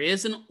there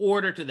is an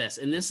order to this,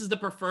 and this is the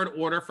preferred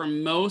order for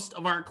most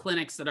of our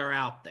clinics that are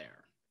out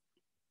there.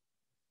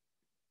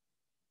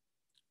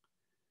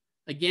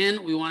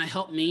 Again, we want to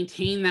help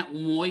maintain that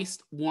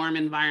moist, warm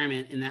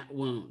environment in that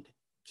wound.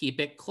 Keep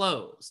it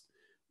closed.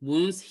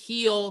 Wounds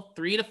heal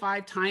 3 to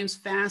 5 times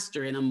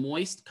faster in a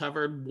moist,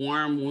 covered,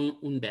 warm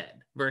wound bed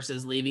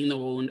versus leaving the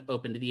wound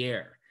open to the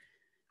air.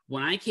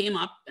 When I came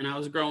up and I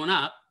was growing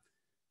up,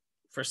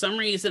 for some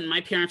reason,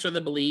 my parents were the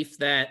belief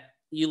that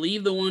you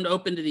leave the wound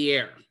open to the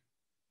air.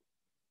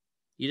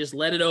 You just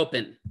let it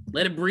open,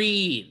 let it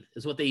breathe,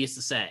 is what they used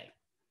to say.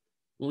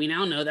 Well, we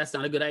now know that's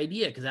not a good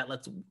idea because that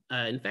lets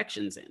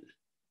infections in.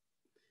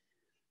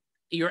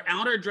 Your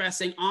outer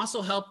dressing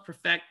also helps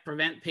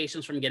prevent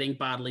patients from getting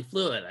bodily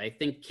fluid. I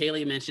think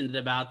Kaylee mentioned it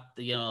about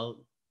the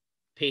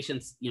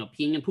patients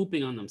peeing and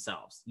pooping on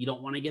themselves. You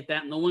don't want to get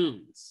that in the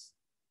wounds.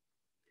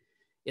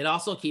 It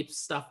also keeps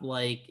stuff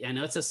like, I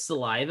know it says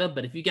saliva,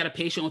 but if you got a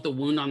patient with a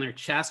wound on their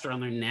chest or on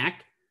their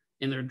neck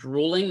and they're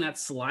drooling, that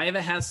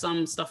saliva has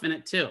some stuff in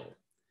it too.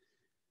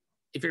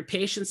 If your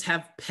patients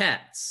have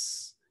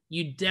pets,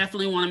 you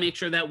definitely want to make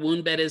sure that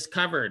wound bed is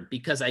covered,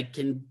 because I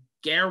can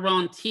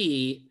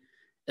guarantee,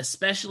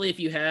 especially if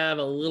you have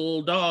a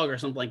little dog or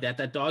something like that,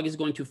 that dog is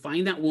going to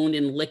find that wound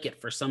and lick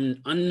it for some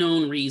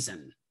unknown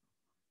reason.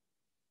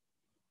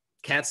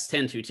 Cats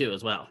tend to too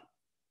as well.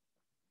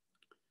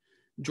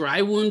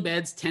 Dry wound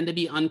beds tend to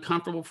be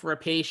uncomfortable for a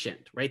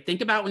patient, right?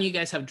 Think about when you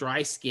guys have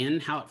dry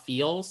skin, how it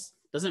feels.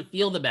 Doesn't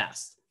feel the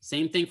best.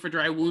 Same thing for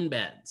dry wound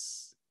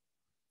beds.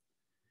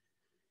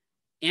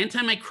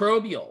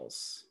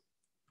 Antimicrobials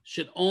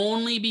should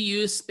only be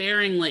used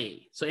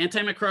sparingly. So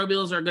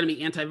antimicrobials are going to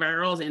be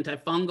antivirals,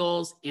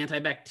 antifungals,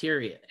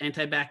 antibacteria,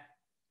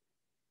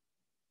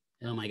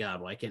 oh my God,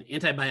 why can't,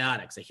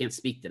 antibiotics. I can't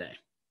speak today.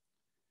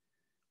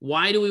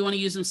 Why do we want to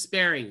use them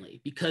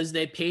sparingly? Because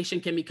the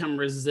patient can become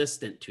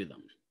resistant to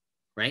them,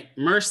 right?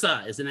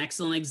 MRSA is an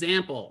excellent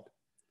example,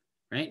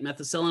 right?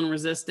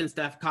 Methicillin-resistant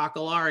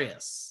Staphylococcus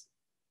aureus.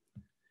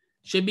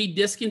 Should be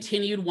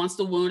discontinued once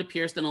the wound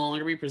appears to no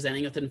longer be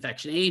presenting with an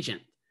infection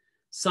agent.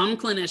 Some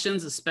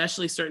clinicians,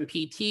 especially certain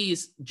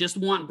PTs, just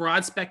want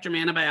broad spectrum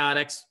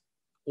antibiotics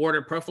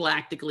ordered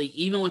prophylactically,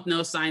 even with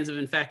no signs of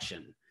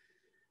infection.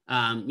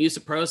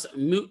 Mupa,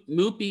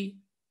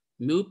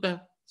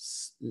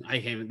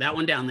 that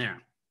one down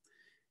there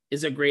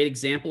is a great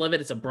example of it.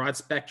 It's a broad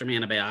spectrum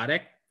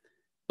antibiotic.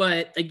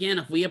 But again,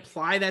 if we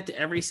apply that to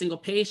every single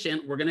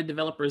patient, we're going to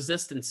develop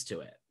resistance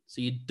to it.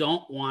 So you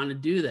don't want to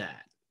do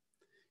that.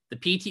 The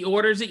PT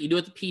orders it, you do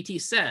what the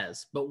PT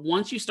says. But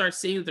once you start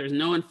seeing that there's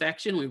no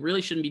infection, we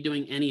really shouldn't be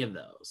doing any of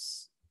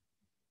those.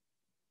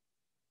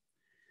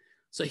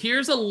 So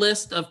here's a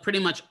list of pretty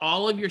much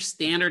all of your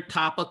standard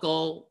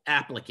topical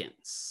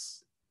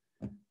applicants.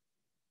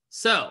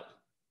 So,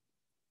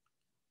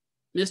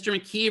 Mr.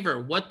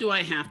 McKeever, what do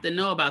I have to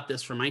know about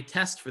this for my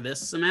test for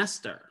this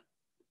semester?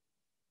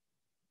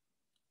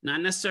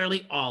 Not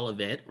necessarily all of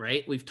it,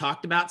 right? We've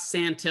talked about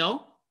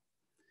Santil.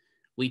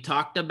 We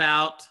talked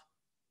about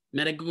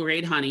medical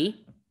grade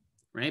honey,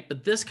 right?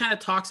 But this kind of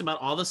talks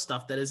about all the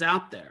stuff that is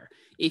out there.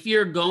 If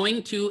you're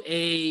going to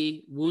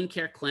a wound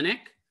care clinic,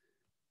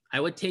 I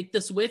would take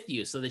this with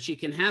you so that you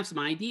can have some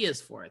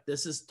ideas for it.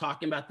 This is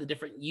talking about the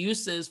different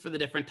uses for the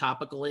different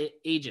topical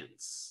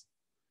agents,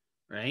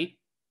 right?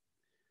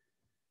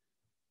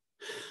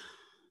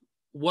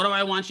 What do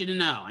I want you to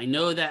know? I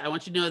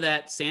want you to know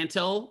that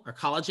Santil or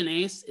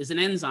collagenase is an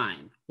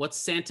enzyme. What's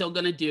Santil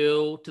going to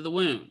do to the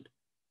wound?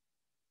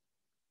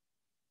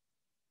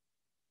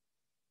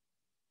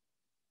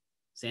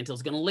 Santil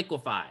is going to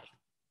liquefy.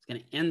 It's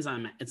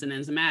It's an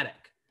enzymatic.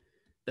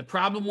 The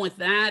problem with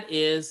that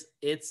is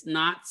it's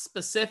not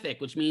specific,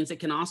 which means it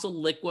can also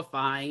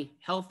liquefy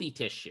healthy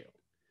tissue.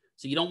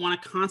 So you don't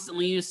want to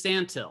constantly use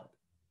Santyl,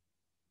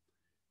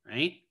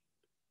 right?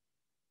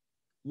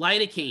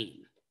 Lidocaine,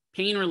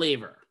 pain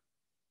reliever.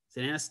 It's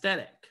an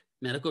anesthetic.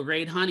 Medical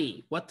grade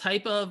honey. What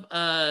type of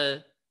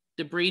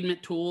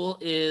debridement tool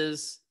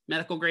is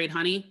medical grade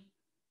honey?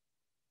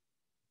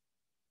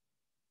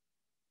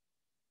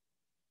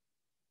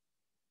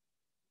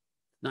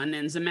 Not an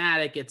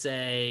enzymatic, it's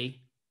a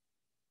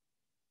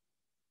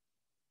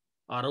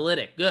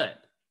autolytic. Good.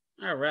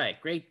 All right,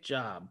 great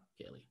job,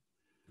 Kaylee.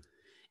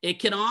 It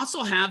can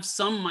also have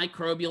some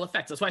microbial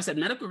effects. That's why I said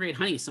medical grade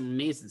honey is some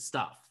amazing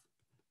stuff.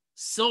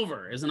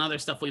 Silver is another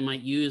stuff we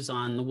might use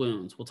on the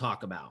wounds we'll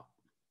talk about.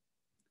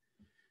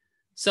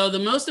 So the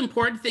most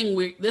important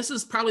thing, this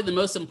is probably the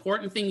most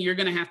important thing you're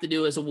gonna have to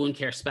do as a wound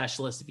care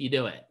specialist if you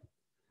do it.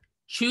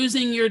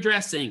 Choosing your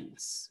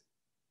dressings.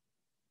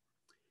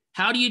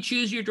 How do you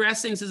choose your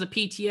dressings as a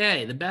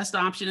PTA? The best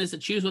option is to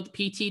choose what the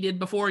PT did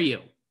before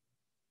you.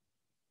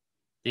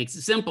 Makes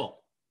it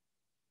simple,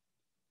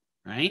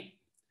 right?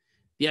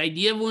 The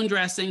idea of wound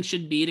dressing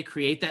should be to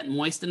create that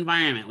moist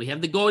environment. We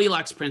have the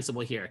Goldilocks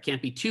principle here. It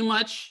can't be too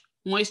much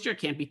moisture, it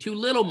can't be too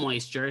little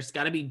moisture. It's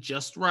got to be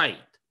just right.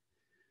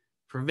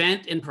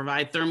 Prevent and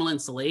provide thermal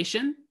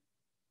insulation.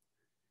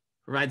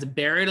 Provides a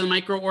barrier to the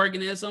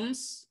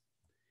microorganisms.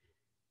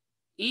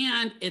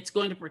 And it's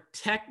going to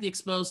protect the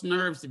exposed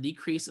nerves to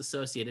decrease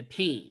associated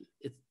pain.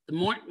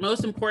 The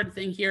most important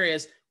thing here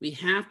is we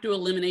have to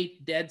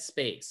eliminate dead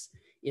space.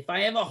 If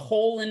I have a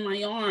hole in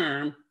my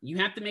arm, you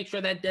have to make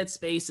sure that dead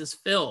space is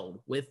filled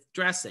with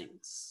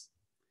dressings.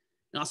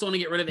 You also want to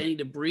get rid of any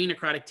debris,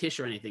 necrotic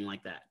tissue, or anything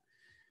like that.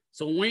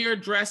 So when you're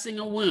dressing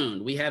a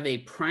wound, we have a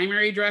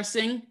primary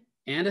dressing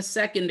and a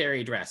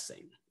secondary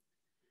dressing.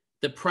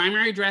 The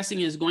primary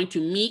dressing is going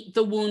to meet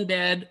the wound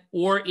bed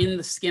or in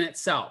the skin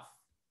itself,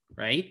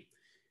 right?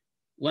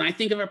 When I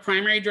think of a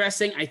primary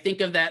dressing, I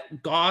think of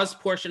that gauze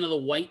portion of the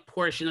white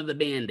portion of the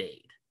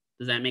Band-Aid.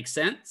 Does that make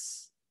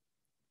sense?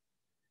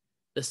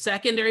 The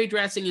secondary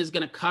dressing is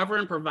going to cover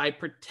and provide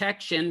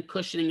protection,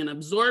 cushioning, and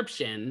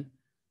absorption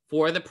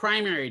for the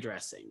primary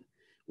dressing.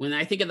 When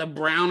I think of the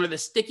brown or the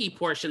sticky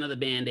portion of the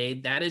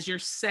Band-Aid, that is your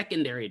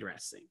secondary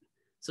dressing.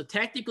 So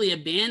technically a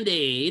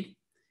Band-Aid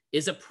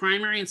is a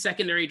primary and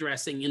secondary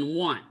dressing in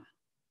one,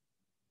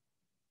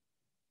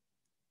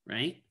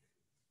 right?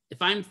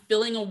 If I'm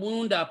filling a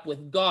wound up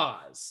with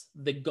gauze,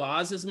 the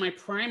gauze is my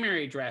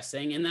primary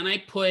dressing, and then I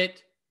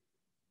put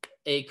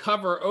a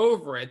cover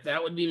over it,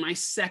 that would be my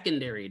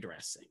secondary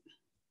dressing.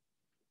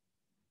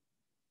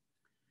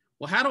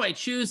 Well, how do I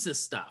choose this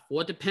stuff?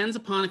 Well, it depends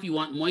upon if you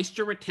want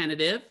moisture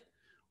retentive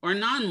or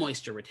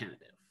non-moisture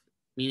retentive,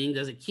 meaning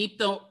does it keep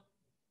the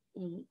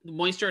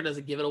moisture or does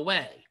it give it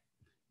away,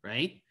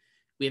 right?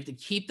 We have to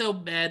keep the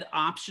bed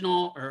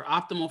optional or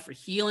optimal for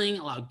healing,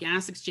 allow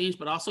gas exchange,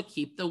 but also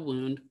keep the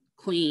wound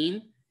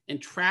clean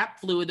and trap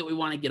fluid that we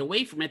want to get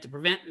away from it to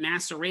prevent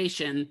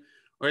maceration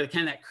or the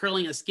kind of that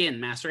curling of skin.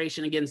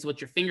 Maceration, again, is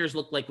what your fingers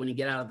look like when you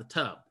get out of the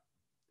tub.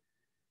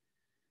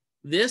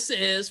 This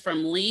is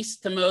from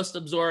least to most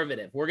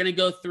absorbative. We're going to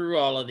go through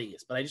all of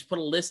these, but I just put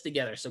a list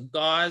together. So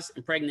gauze,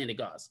 impregnated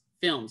gauze,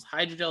 films,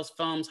 hydrogels,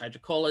 foams,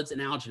 hydrocolloids,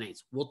 and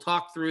alginates. We'll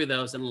talk through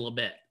those in a little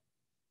bit.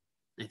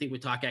 I think we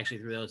talk actually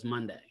through those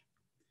Monday.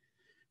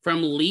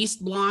 From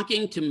least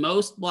blocking to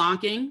most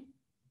blocking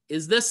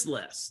is this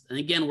list. And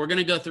again, we're going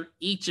to go through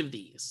each of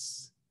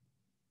these.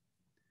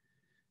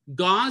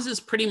 Gauze is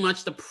pretty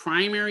much the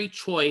primary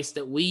choice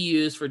that we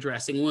use for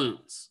dressing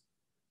wounds.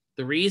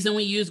 The reason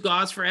we use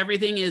gauze for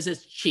everything is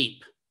it's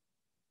cheap,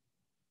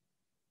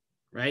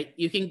 right?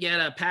 You can get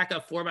a pack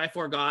of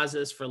 4x4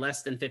 gauzes for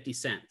less than 50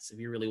 cents if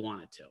you really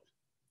wanted to,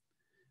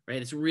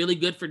 right? It's really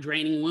good for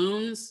draining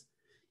wounds,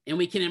 and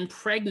we can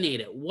impregnate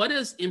it. What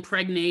does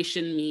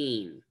impregnation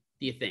mean,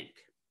 do you think,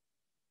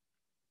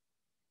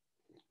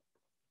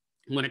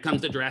 when it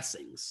comes to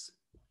dressings?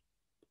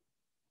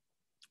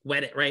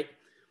 Wet it, right?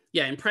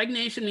 Yeah,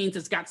 impregnation means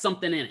it's got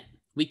something in it.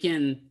 We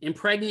can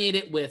impregnate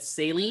it with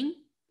saline.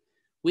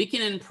 We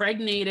can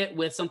impregnate it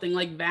with something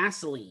like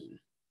Vaseline.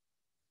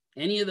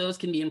 Any of those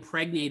can be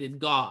impregnated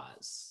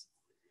gauze.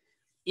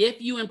 If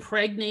you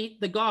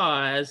impregnate the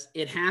gauze,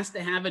 it has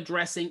to have a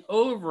dressing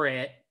over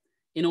it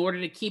in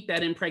order to keep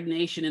that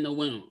impregnation in the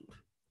wound.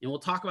 And we'll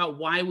talk about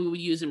why we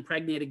would use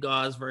impregnated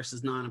gauze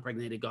versus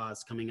non-impregnated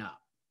gauze coming up.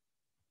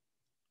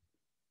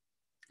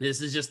 This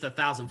is just a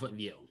 1,000-foot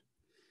view.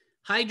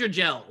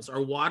 Hydrogels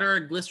are water or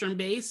glycerin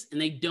base, and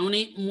they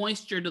donate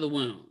moisture to the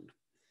wound.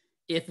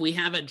 If we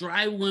have a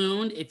dry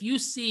wound, if you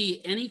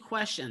see any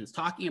questions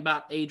talking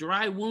about a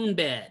dry wound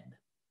bed,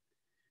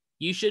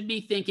 you should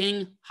be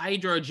thinking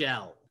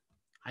hydrogel.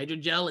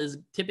 Hydrogel is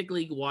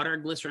typically water or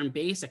glycerin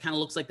base. It kind of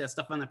looks like that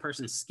stuff on that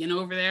person's skin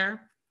over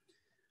there.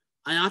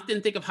 I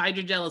often think of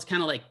hydrogel as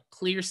kind of like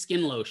clear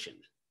skin lotion.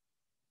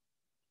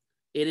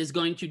 It is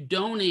going to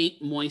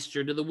donate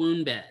moisture to the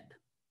wound bed,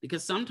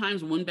 because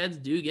sometimes wound beds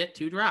do get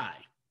too dry.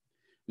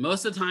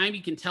 Most of the time,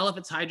 you can tell if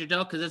it's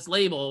hydrogel because it's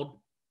labeled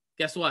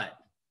Guess what?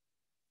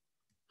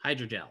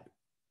 Hydrogel.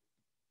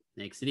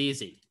 Makes it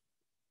easy.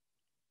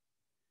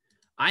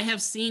 I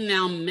have seen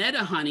now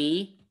Meta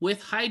Honey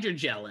with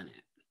hydrogel in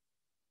it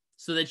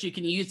so that you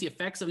can use the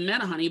effects of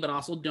Meta Honey, but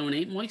also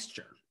donate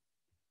moisture.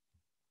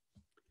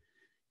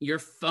 Your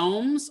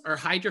foams are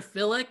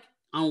hydrophilic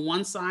on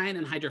one side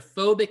and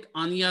hydrophobic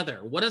on the other.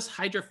 What does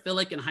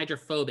hydrophilic and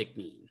hydrophobic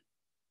mean?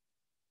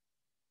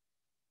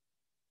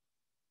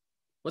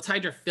 What's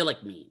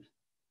hydrophilic mean?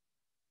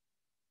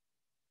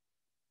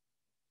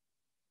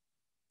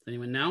 Does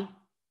anyone know?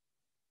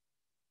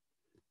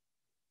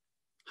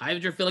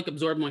 Hydrophilic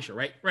absorb moisture,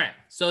 right? Right.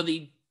 So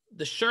the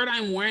shirt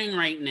I'm wearing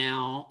right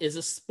now is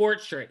a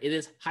sports shirt. It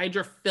is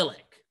hydrophilic.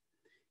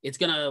 It's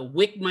going to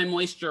wick my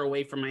moisture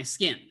away from my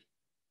skin.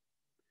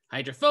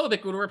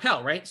 Hydrophobic would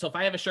repel, right? So if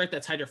I have a shirt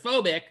that's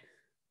hydrophobic,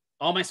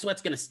 all my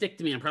sweat's going to stick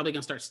to me. I'm probably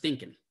going to start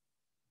stinking.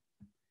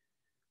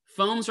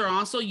 Foams are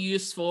also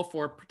useful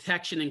for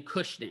protection and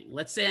cushioning.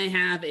 Let's say I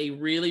have a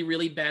really,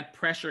 really bad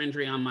pressure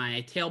injury on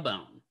my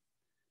tailbone.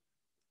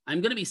 I'm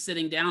going to be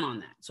sitting down on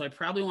that. So I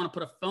probably want to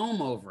put a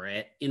foam over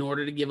it in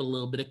order to give a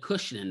little bit of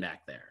cushioning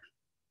back there.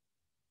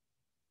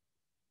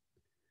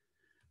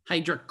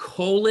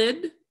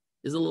 Hydrocolloid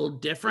is a little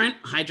different.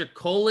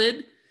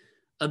 Hydrocolloid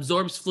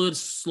absorbs fluid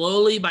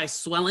slowly by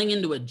swelling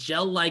into a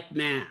gel-like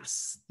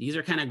mass. These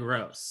are kind of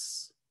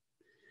gross.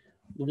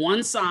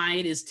 One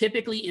side is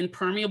typically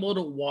impermeable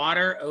to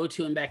water,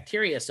 O2, and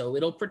bacteria. So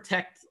it'll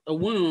protect a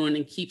wound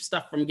and keep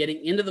stuff from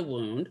getting into the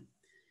wound.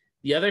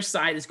 The other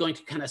side is going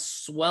to kind of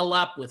swell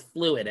up with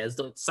fluid as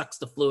it sucks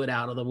the fluid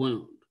out of the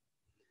wound.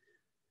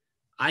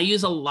 I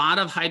use a lot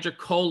of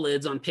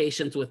hydrocolloids on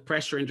patients with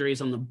pressure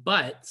injuries on the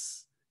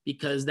butts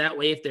because that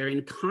way, if they're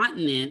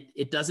incontinent,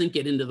 it doesn't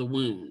get into the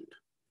wound.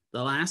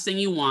 The last thing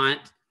you want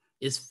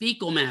is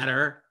fecal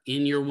matter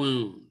in your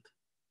wound.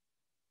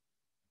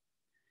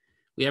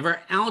 We have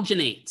our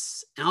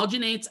alginates.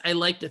 Alginates I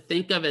like to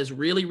think of as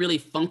really, really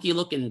funky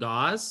looking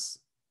gauze.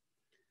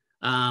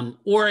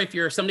 Or if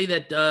you're somebody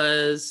that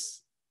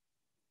does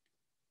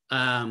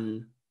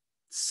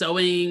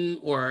sewing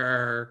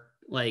or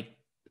like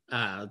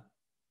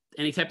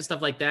any type of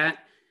stuff like that,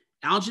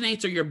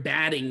 alginates are your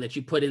batting that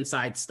you put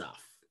inside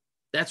stuff.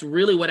 That's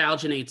really what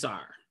alginates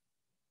are.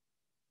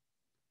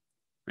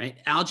 Right?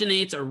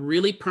 Alginates are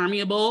really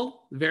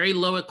permeable, very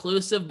low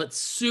occlusive, but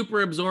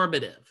super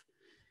absorbative.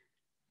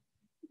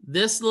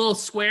 This little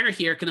square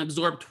here can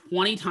absorb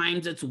 20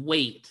 times its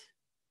weight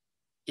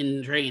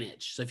in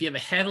drainage. So if you have a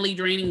heavily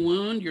draining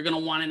wound, you're going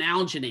to want an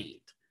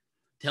alginate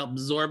to help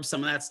absorb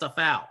some of that stuff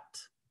out.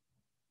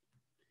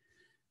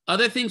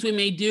 Other things we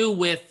may do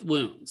with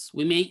wounds.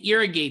 We may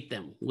irrigate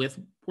them with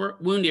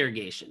wound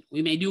irrigation.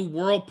 We may do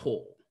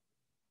whirlpool,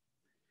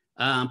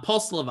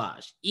 pulse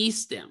lavage,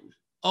 e-stim,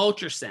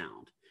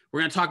 ultrasound. We're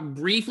going to talk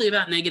briefly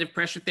about negative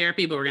pressure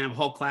therapy, but we're going to have a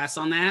whole class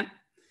on that.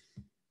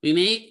 We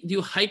may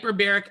do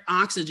hyperbaric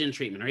oxygen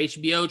treatment or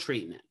HBO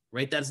treatment,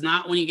 right? That's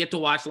not when you get to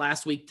watch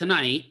Last Week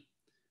Tonight.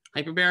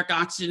 Hyperbaric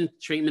oxygen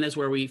treatment is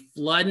where we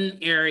flood an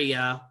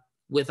area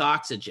with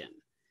oxygen.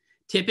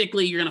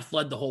 Typically, you're going to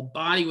flood the whole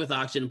body with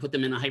oxygen and put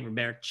them in a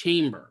hyperbaric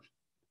chamber.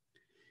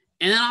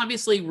 And then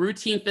obviously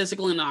routine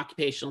physical and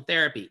occupational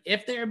therapy.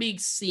 If they're being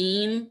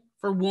seen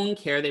for wound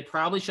care, they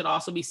probably should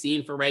also be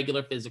seen for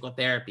regular physical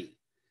therapy.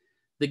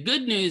 The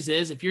good news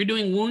is if you're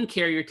doing wound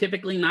care, you're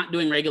typically not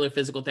doing regular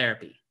physical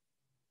therapy.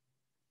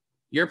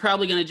 You're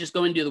probably going to just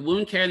go and do the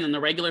wound care, and then the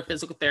regular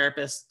physical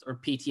therapist or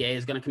PTA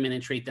is going to come in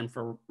and treat them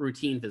for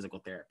routine physical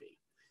therapy.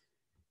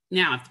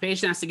 Now, if the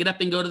patient has to get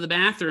up and go to the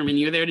bathroom and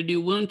you're there to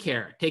do wound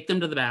care, take them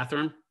to the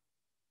bathroom.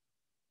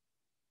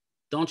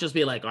 Don't just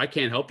be like, oh, I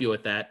can't help you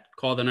with that.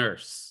 Call the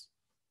nurse.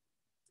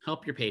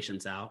 Help your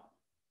patients out.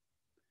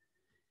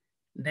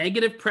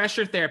 Negative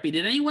pressure therapy.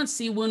 Did anyone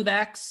see wound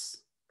vacs?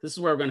 This is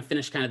where we're going to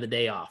finish kind of the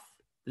day off.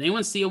 Did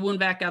anyone see a wound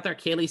vac out there?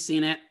 Kaylee's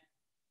seen it.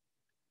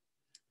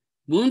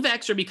 Wound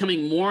vacs are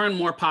becoming more and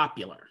more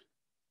popular.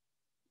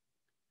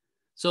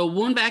 So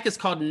wound vac is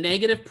called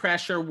negative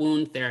pressure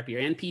wound therapy,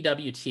 or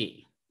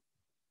NPWT.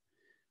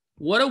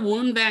 What a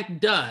wound vac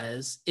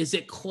does is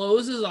it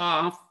closes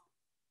off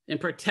and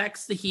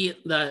protects the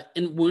heat, the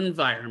wound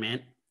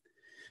environment,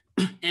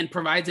 and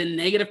provides a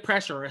negative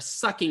pressure or a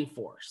sucking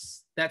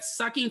force. That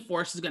sucking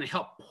force is going to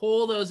help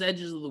pull those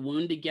edges of the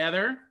wound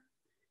together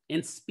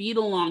and speed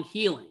along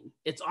healing.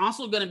 It's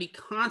also going to be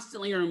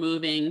constantly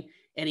removing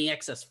any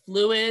excess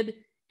fluid,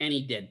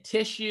 any dead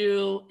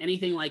tissue,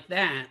 anything like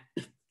that.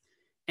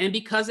 And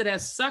because it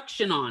has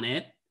suction on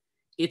it,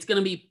 it's going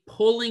to be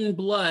pulling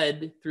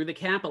blood through the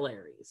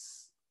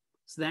capillaries.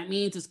 So that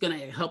means it's going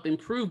to help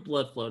improve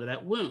blood flow to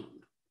that wound.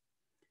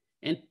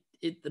 And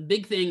the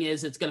big thing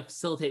is it's going to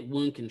facilitate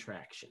wound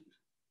contraction.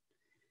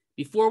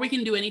 Before we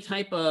can do any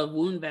type of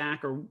wound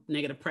vac or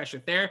negative pressure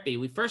therapy,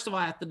 we first of all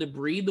have to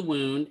debride the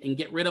wound and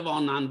get rid of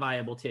all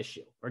non-viable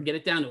tissue, or get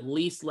it down to at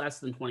least less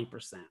than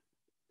 20%.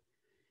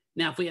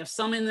 Now, if we have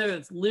some in there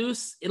that's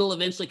loose, it'll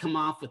eventually come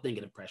off with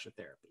negative pressure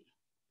therapy.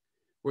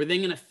 We're then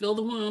going to fill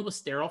the wound with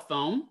sterile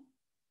foam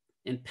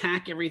and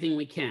pack everything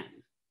we can.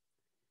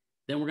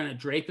 Then we're going to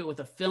drape it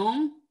with a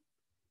film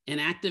and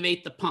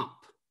activate the pump.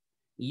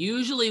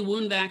 Usually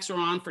wound vacs are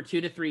on for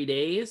 2 to 3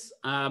 days.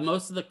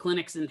 Most of the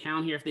clinics in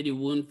town here, if they do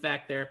wound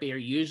vac therapy, are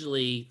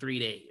usually 3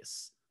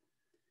 days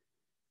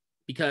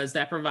because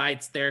that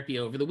provides therapy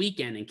over the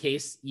weekend in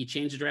case you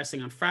change the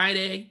dressing on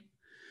Friday.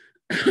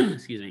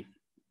 Excuse me.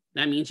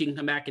 That means you can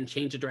come back and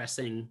change the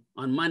dressing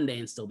on Monday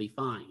and still be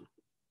fine.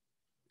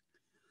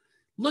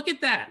 Look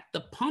at that. The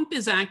pump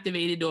is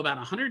activated to about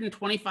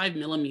 125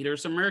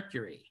 millimeters of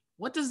mercury.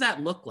 What does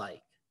that look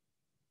like?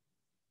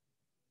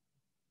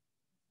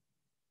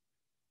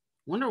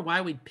 Wonder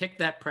why we'd pick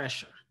that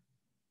pressure.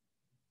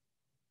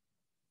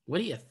 What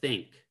do you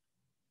think?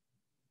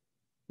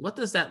 What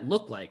does that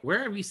look like?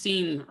 Where have you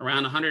seen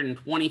around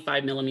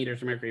 125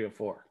 millimeters of mercury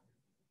before?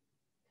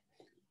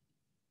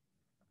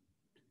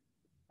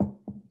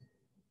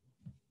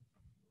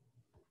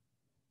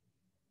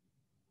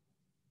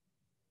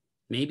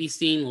 Maybe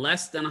seen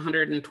less than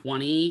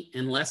 120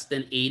 and less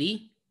than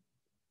 80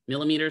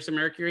 millimeters of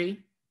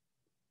mercury.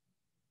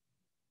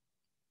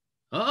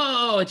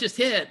 Oh, it just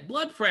hit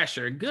blood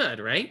pressure. Good,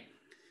 right?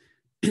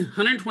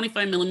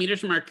 125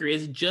 millimeters of mercury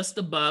is just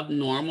above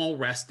normal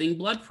resting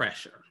blood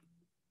pressure.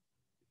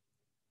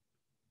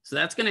 So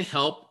that's going to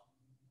help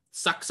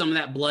suck some of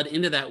that blood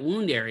into that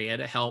wound area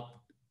to help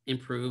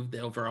improve the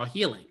overall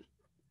healing.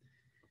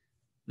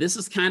 This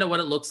is kind of what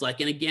it looks like.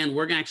 And again,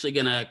 we're actually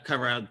going to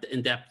cover out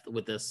in depth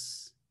with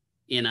this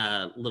in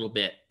a little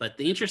bit. But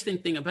the interesting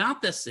thing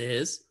about this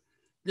is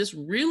this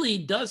really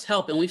does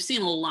help. And we've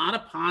seen a lot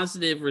of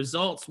positive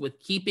results with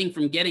keeping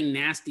from getting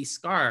nasty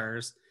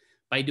scars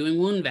by doing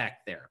wound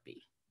vac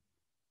therapy.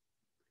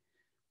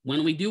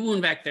 When we do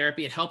wound vac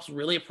therapy, it helps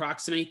really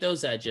approximate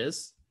those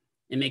edges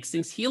and makes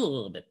things heal a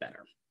little bit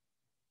better.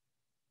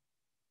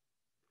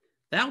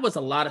 That was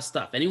a lot of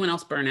stuff. Anyone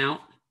else burn out?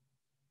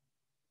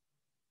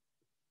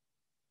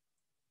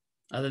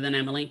 Other than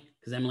Emily,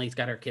 because Emily's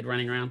got her kid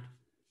running around.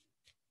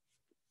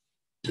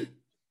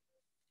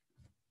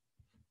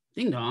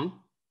 Ding dong,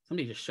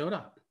 somebody just showed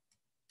up.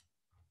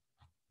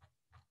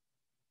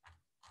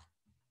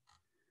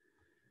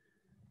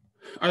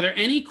 Are there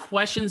any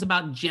questions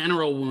about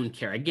general wound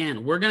care?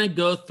 Again, we're going to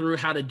go through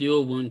how to do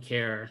a wound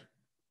care.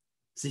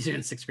 These are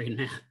in 6th grade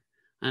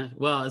math.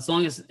 Well, as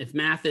long as if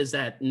math is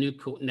that new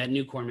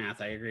core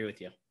math, I agree with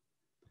you.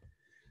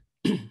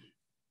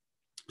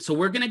 So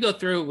we're going to go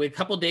through with a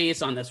couple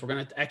days on this. We're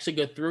going to actually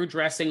go through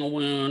dressing a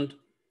wound,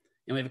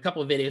 and we have a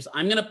couple of videos.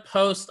 I'm going to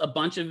post a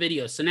bunch of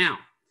videos. So now,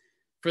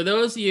 for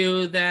those of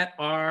you that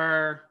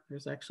are,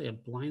 there's actually a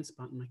blind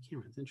spot in my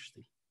camera. It's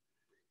interesting.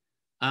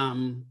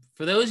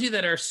 For those of you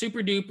that are super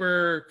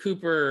duper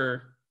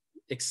Cooper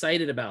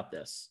excited about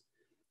this,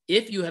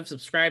 if you have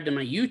subscribed to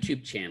my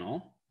YouTube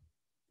channel,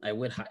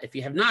 if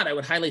you have not, I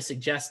would highly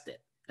suggest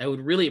it. I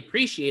would really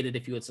appreciate it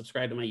if you would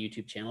subscribe to my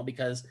YouTube channel,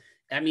 because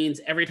that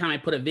means every time I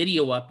put a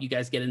video up, you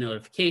guys get a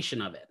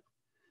notification of it.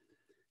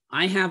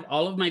 I have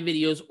all of my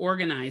videos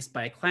organized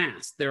by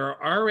class. There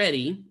are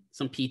already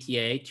some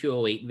PTA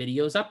 208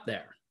 videos up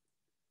there.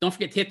 Don't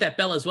forget to hit that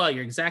bell as well.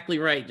 You're exactly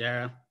right,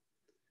 Jara.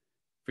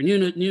 For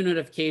new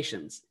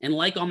notifications, and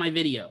like all my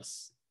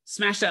videos.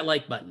 Smash that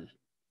like button.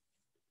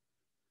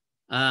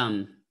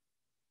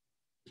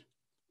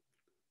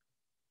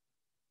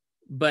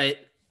 But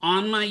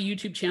on my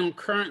YouTube channel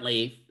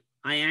currently,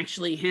 I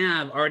actually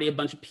have already a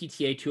bunch of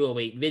PTA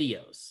 208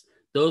 videos.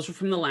 Those were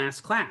from the last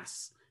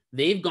class.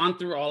 They've gone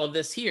through all of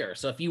this here.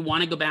 So if you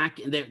want to go back,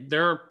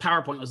 their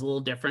PowerPoint was a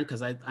little different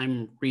because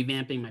I'm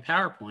revamping my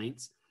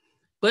PowerPoints.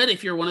 But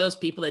if you're one of those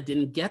people that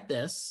didn't get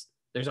this,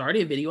 there's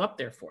already a video up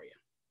there for you.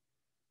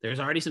 There's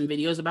already some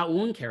videos about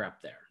wound care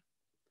up there.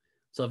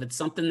 So if it's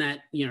something that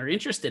you're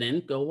interested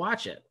in, go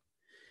watch it.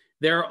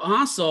 There are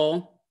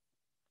also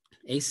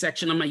a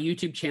section on my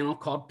YouTube channel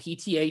called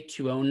PTA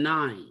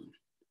 209.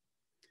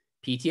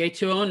 PTA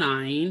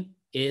 209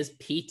 is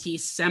PT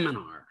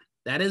Seminar.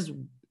 That is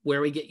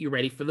where we get you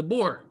ready for the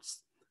boards.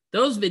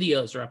 Those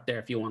videos are up there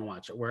if you want to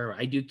watch it, where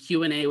I do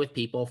Q&A with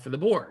people for the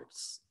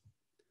boards.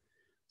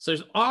 So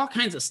there's all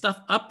kinds of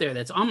stuff up there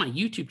that's on my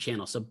YouTube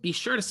channel. So be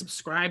sure to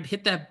subscribe,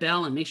 hit that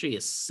bell, and make sure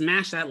you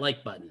smash that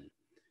like button.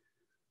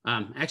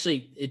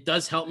 Actually, it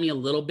does help me a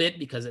little bit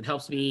because it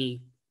helps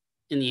me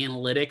in the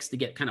analytics to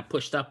get kind of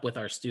pushed up with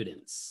our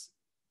students.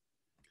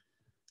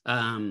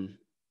 And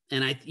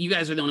you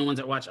guys are the only ones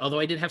that watch, although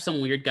I did have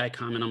some weird guy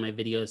comment on my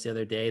videos the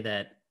other day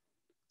that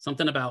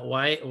something about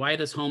why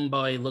does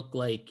Homeboy look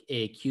like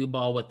a cue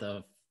ball with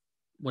a,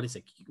 what is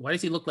it? Why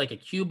does he look like a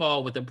cue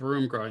ball with a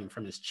broom growing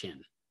from his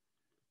chin?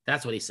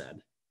 That's what he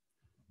said.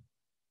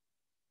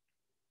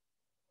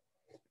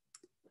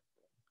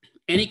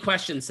 Any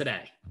questions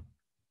today?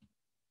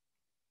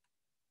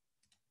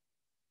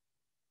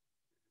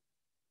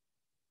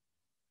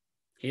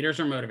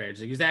 Haters or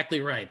motivators? Exactly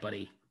right,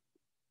 buddy.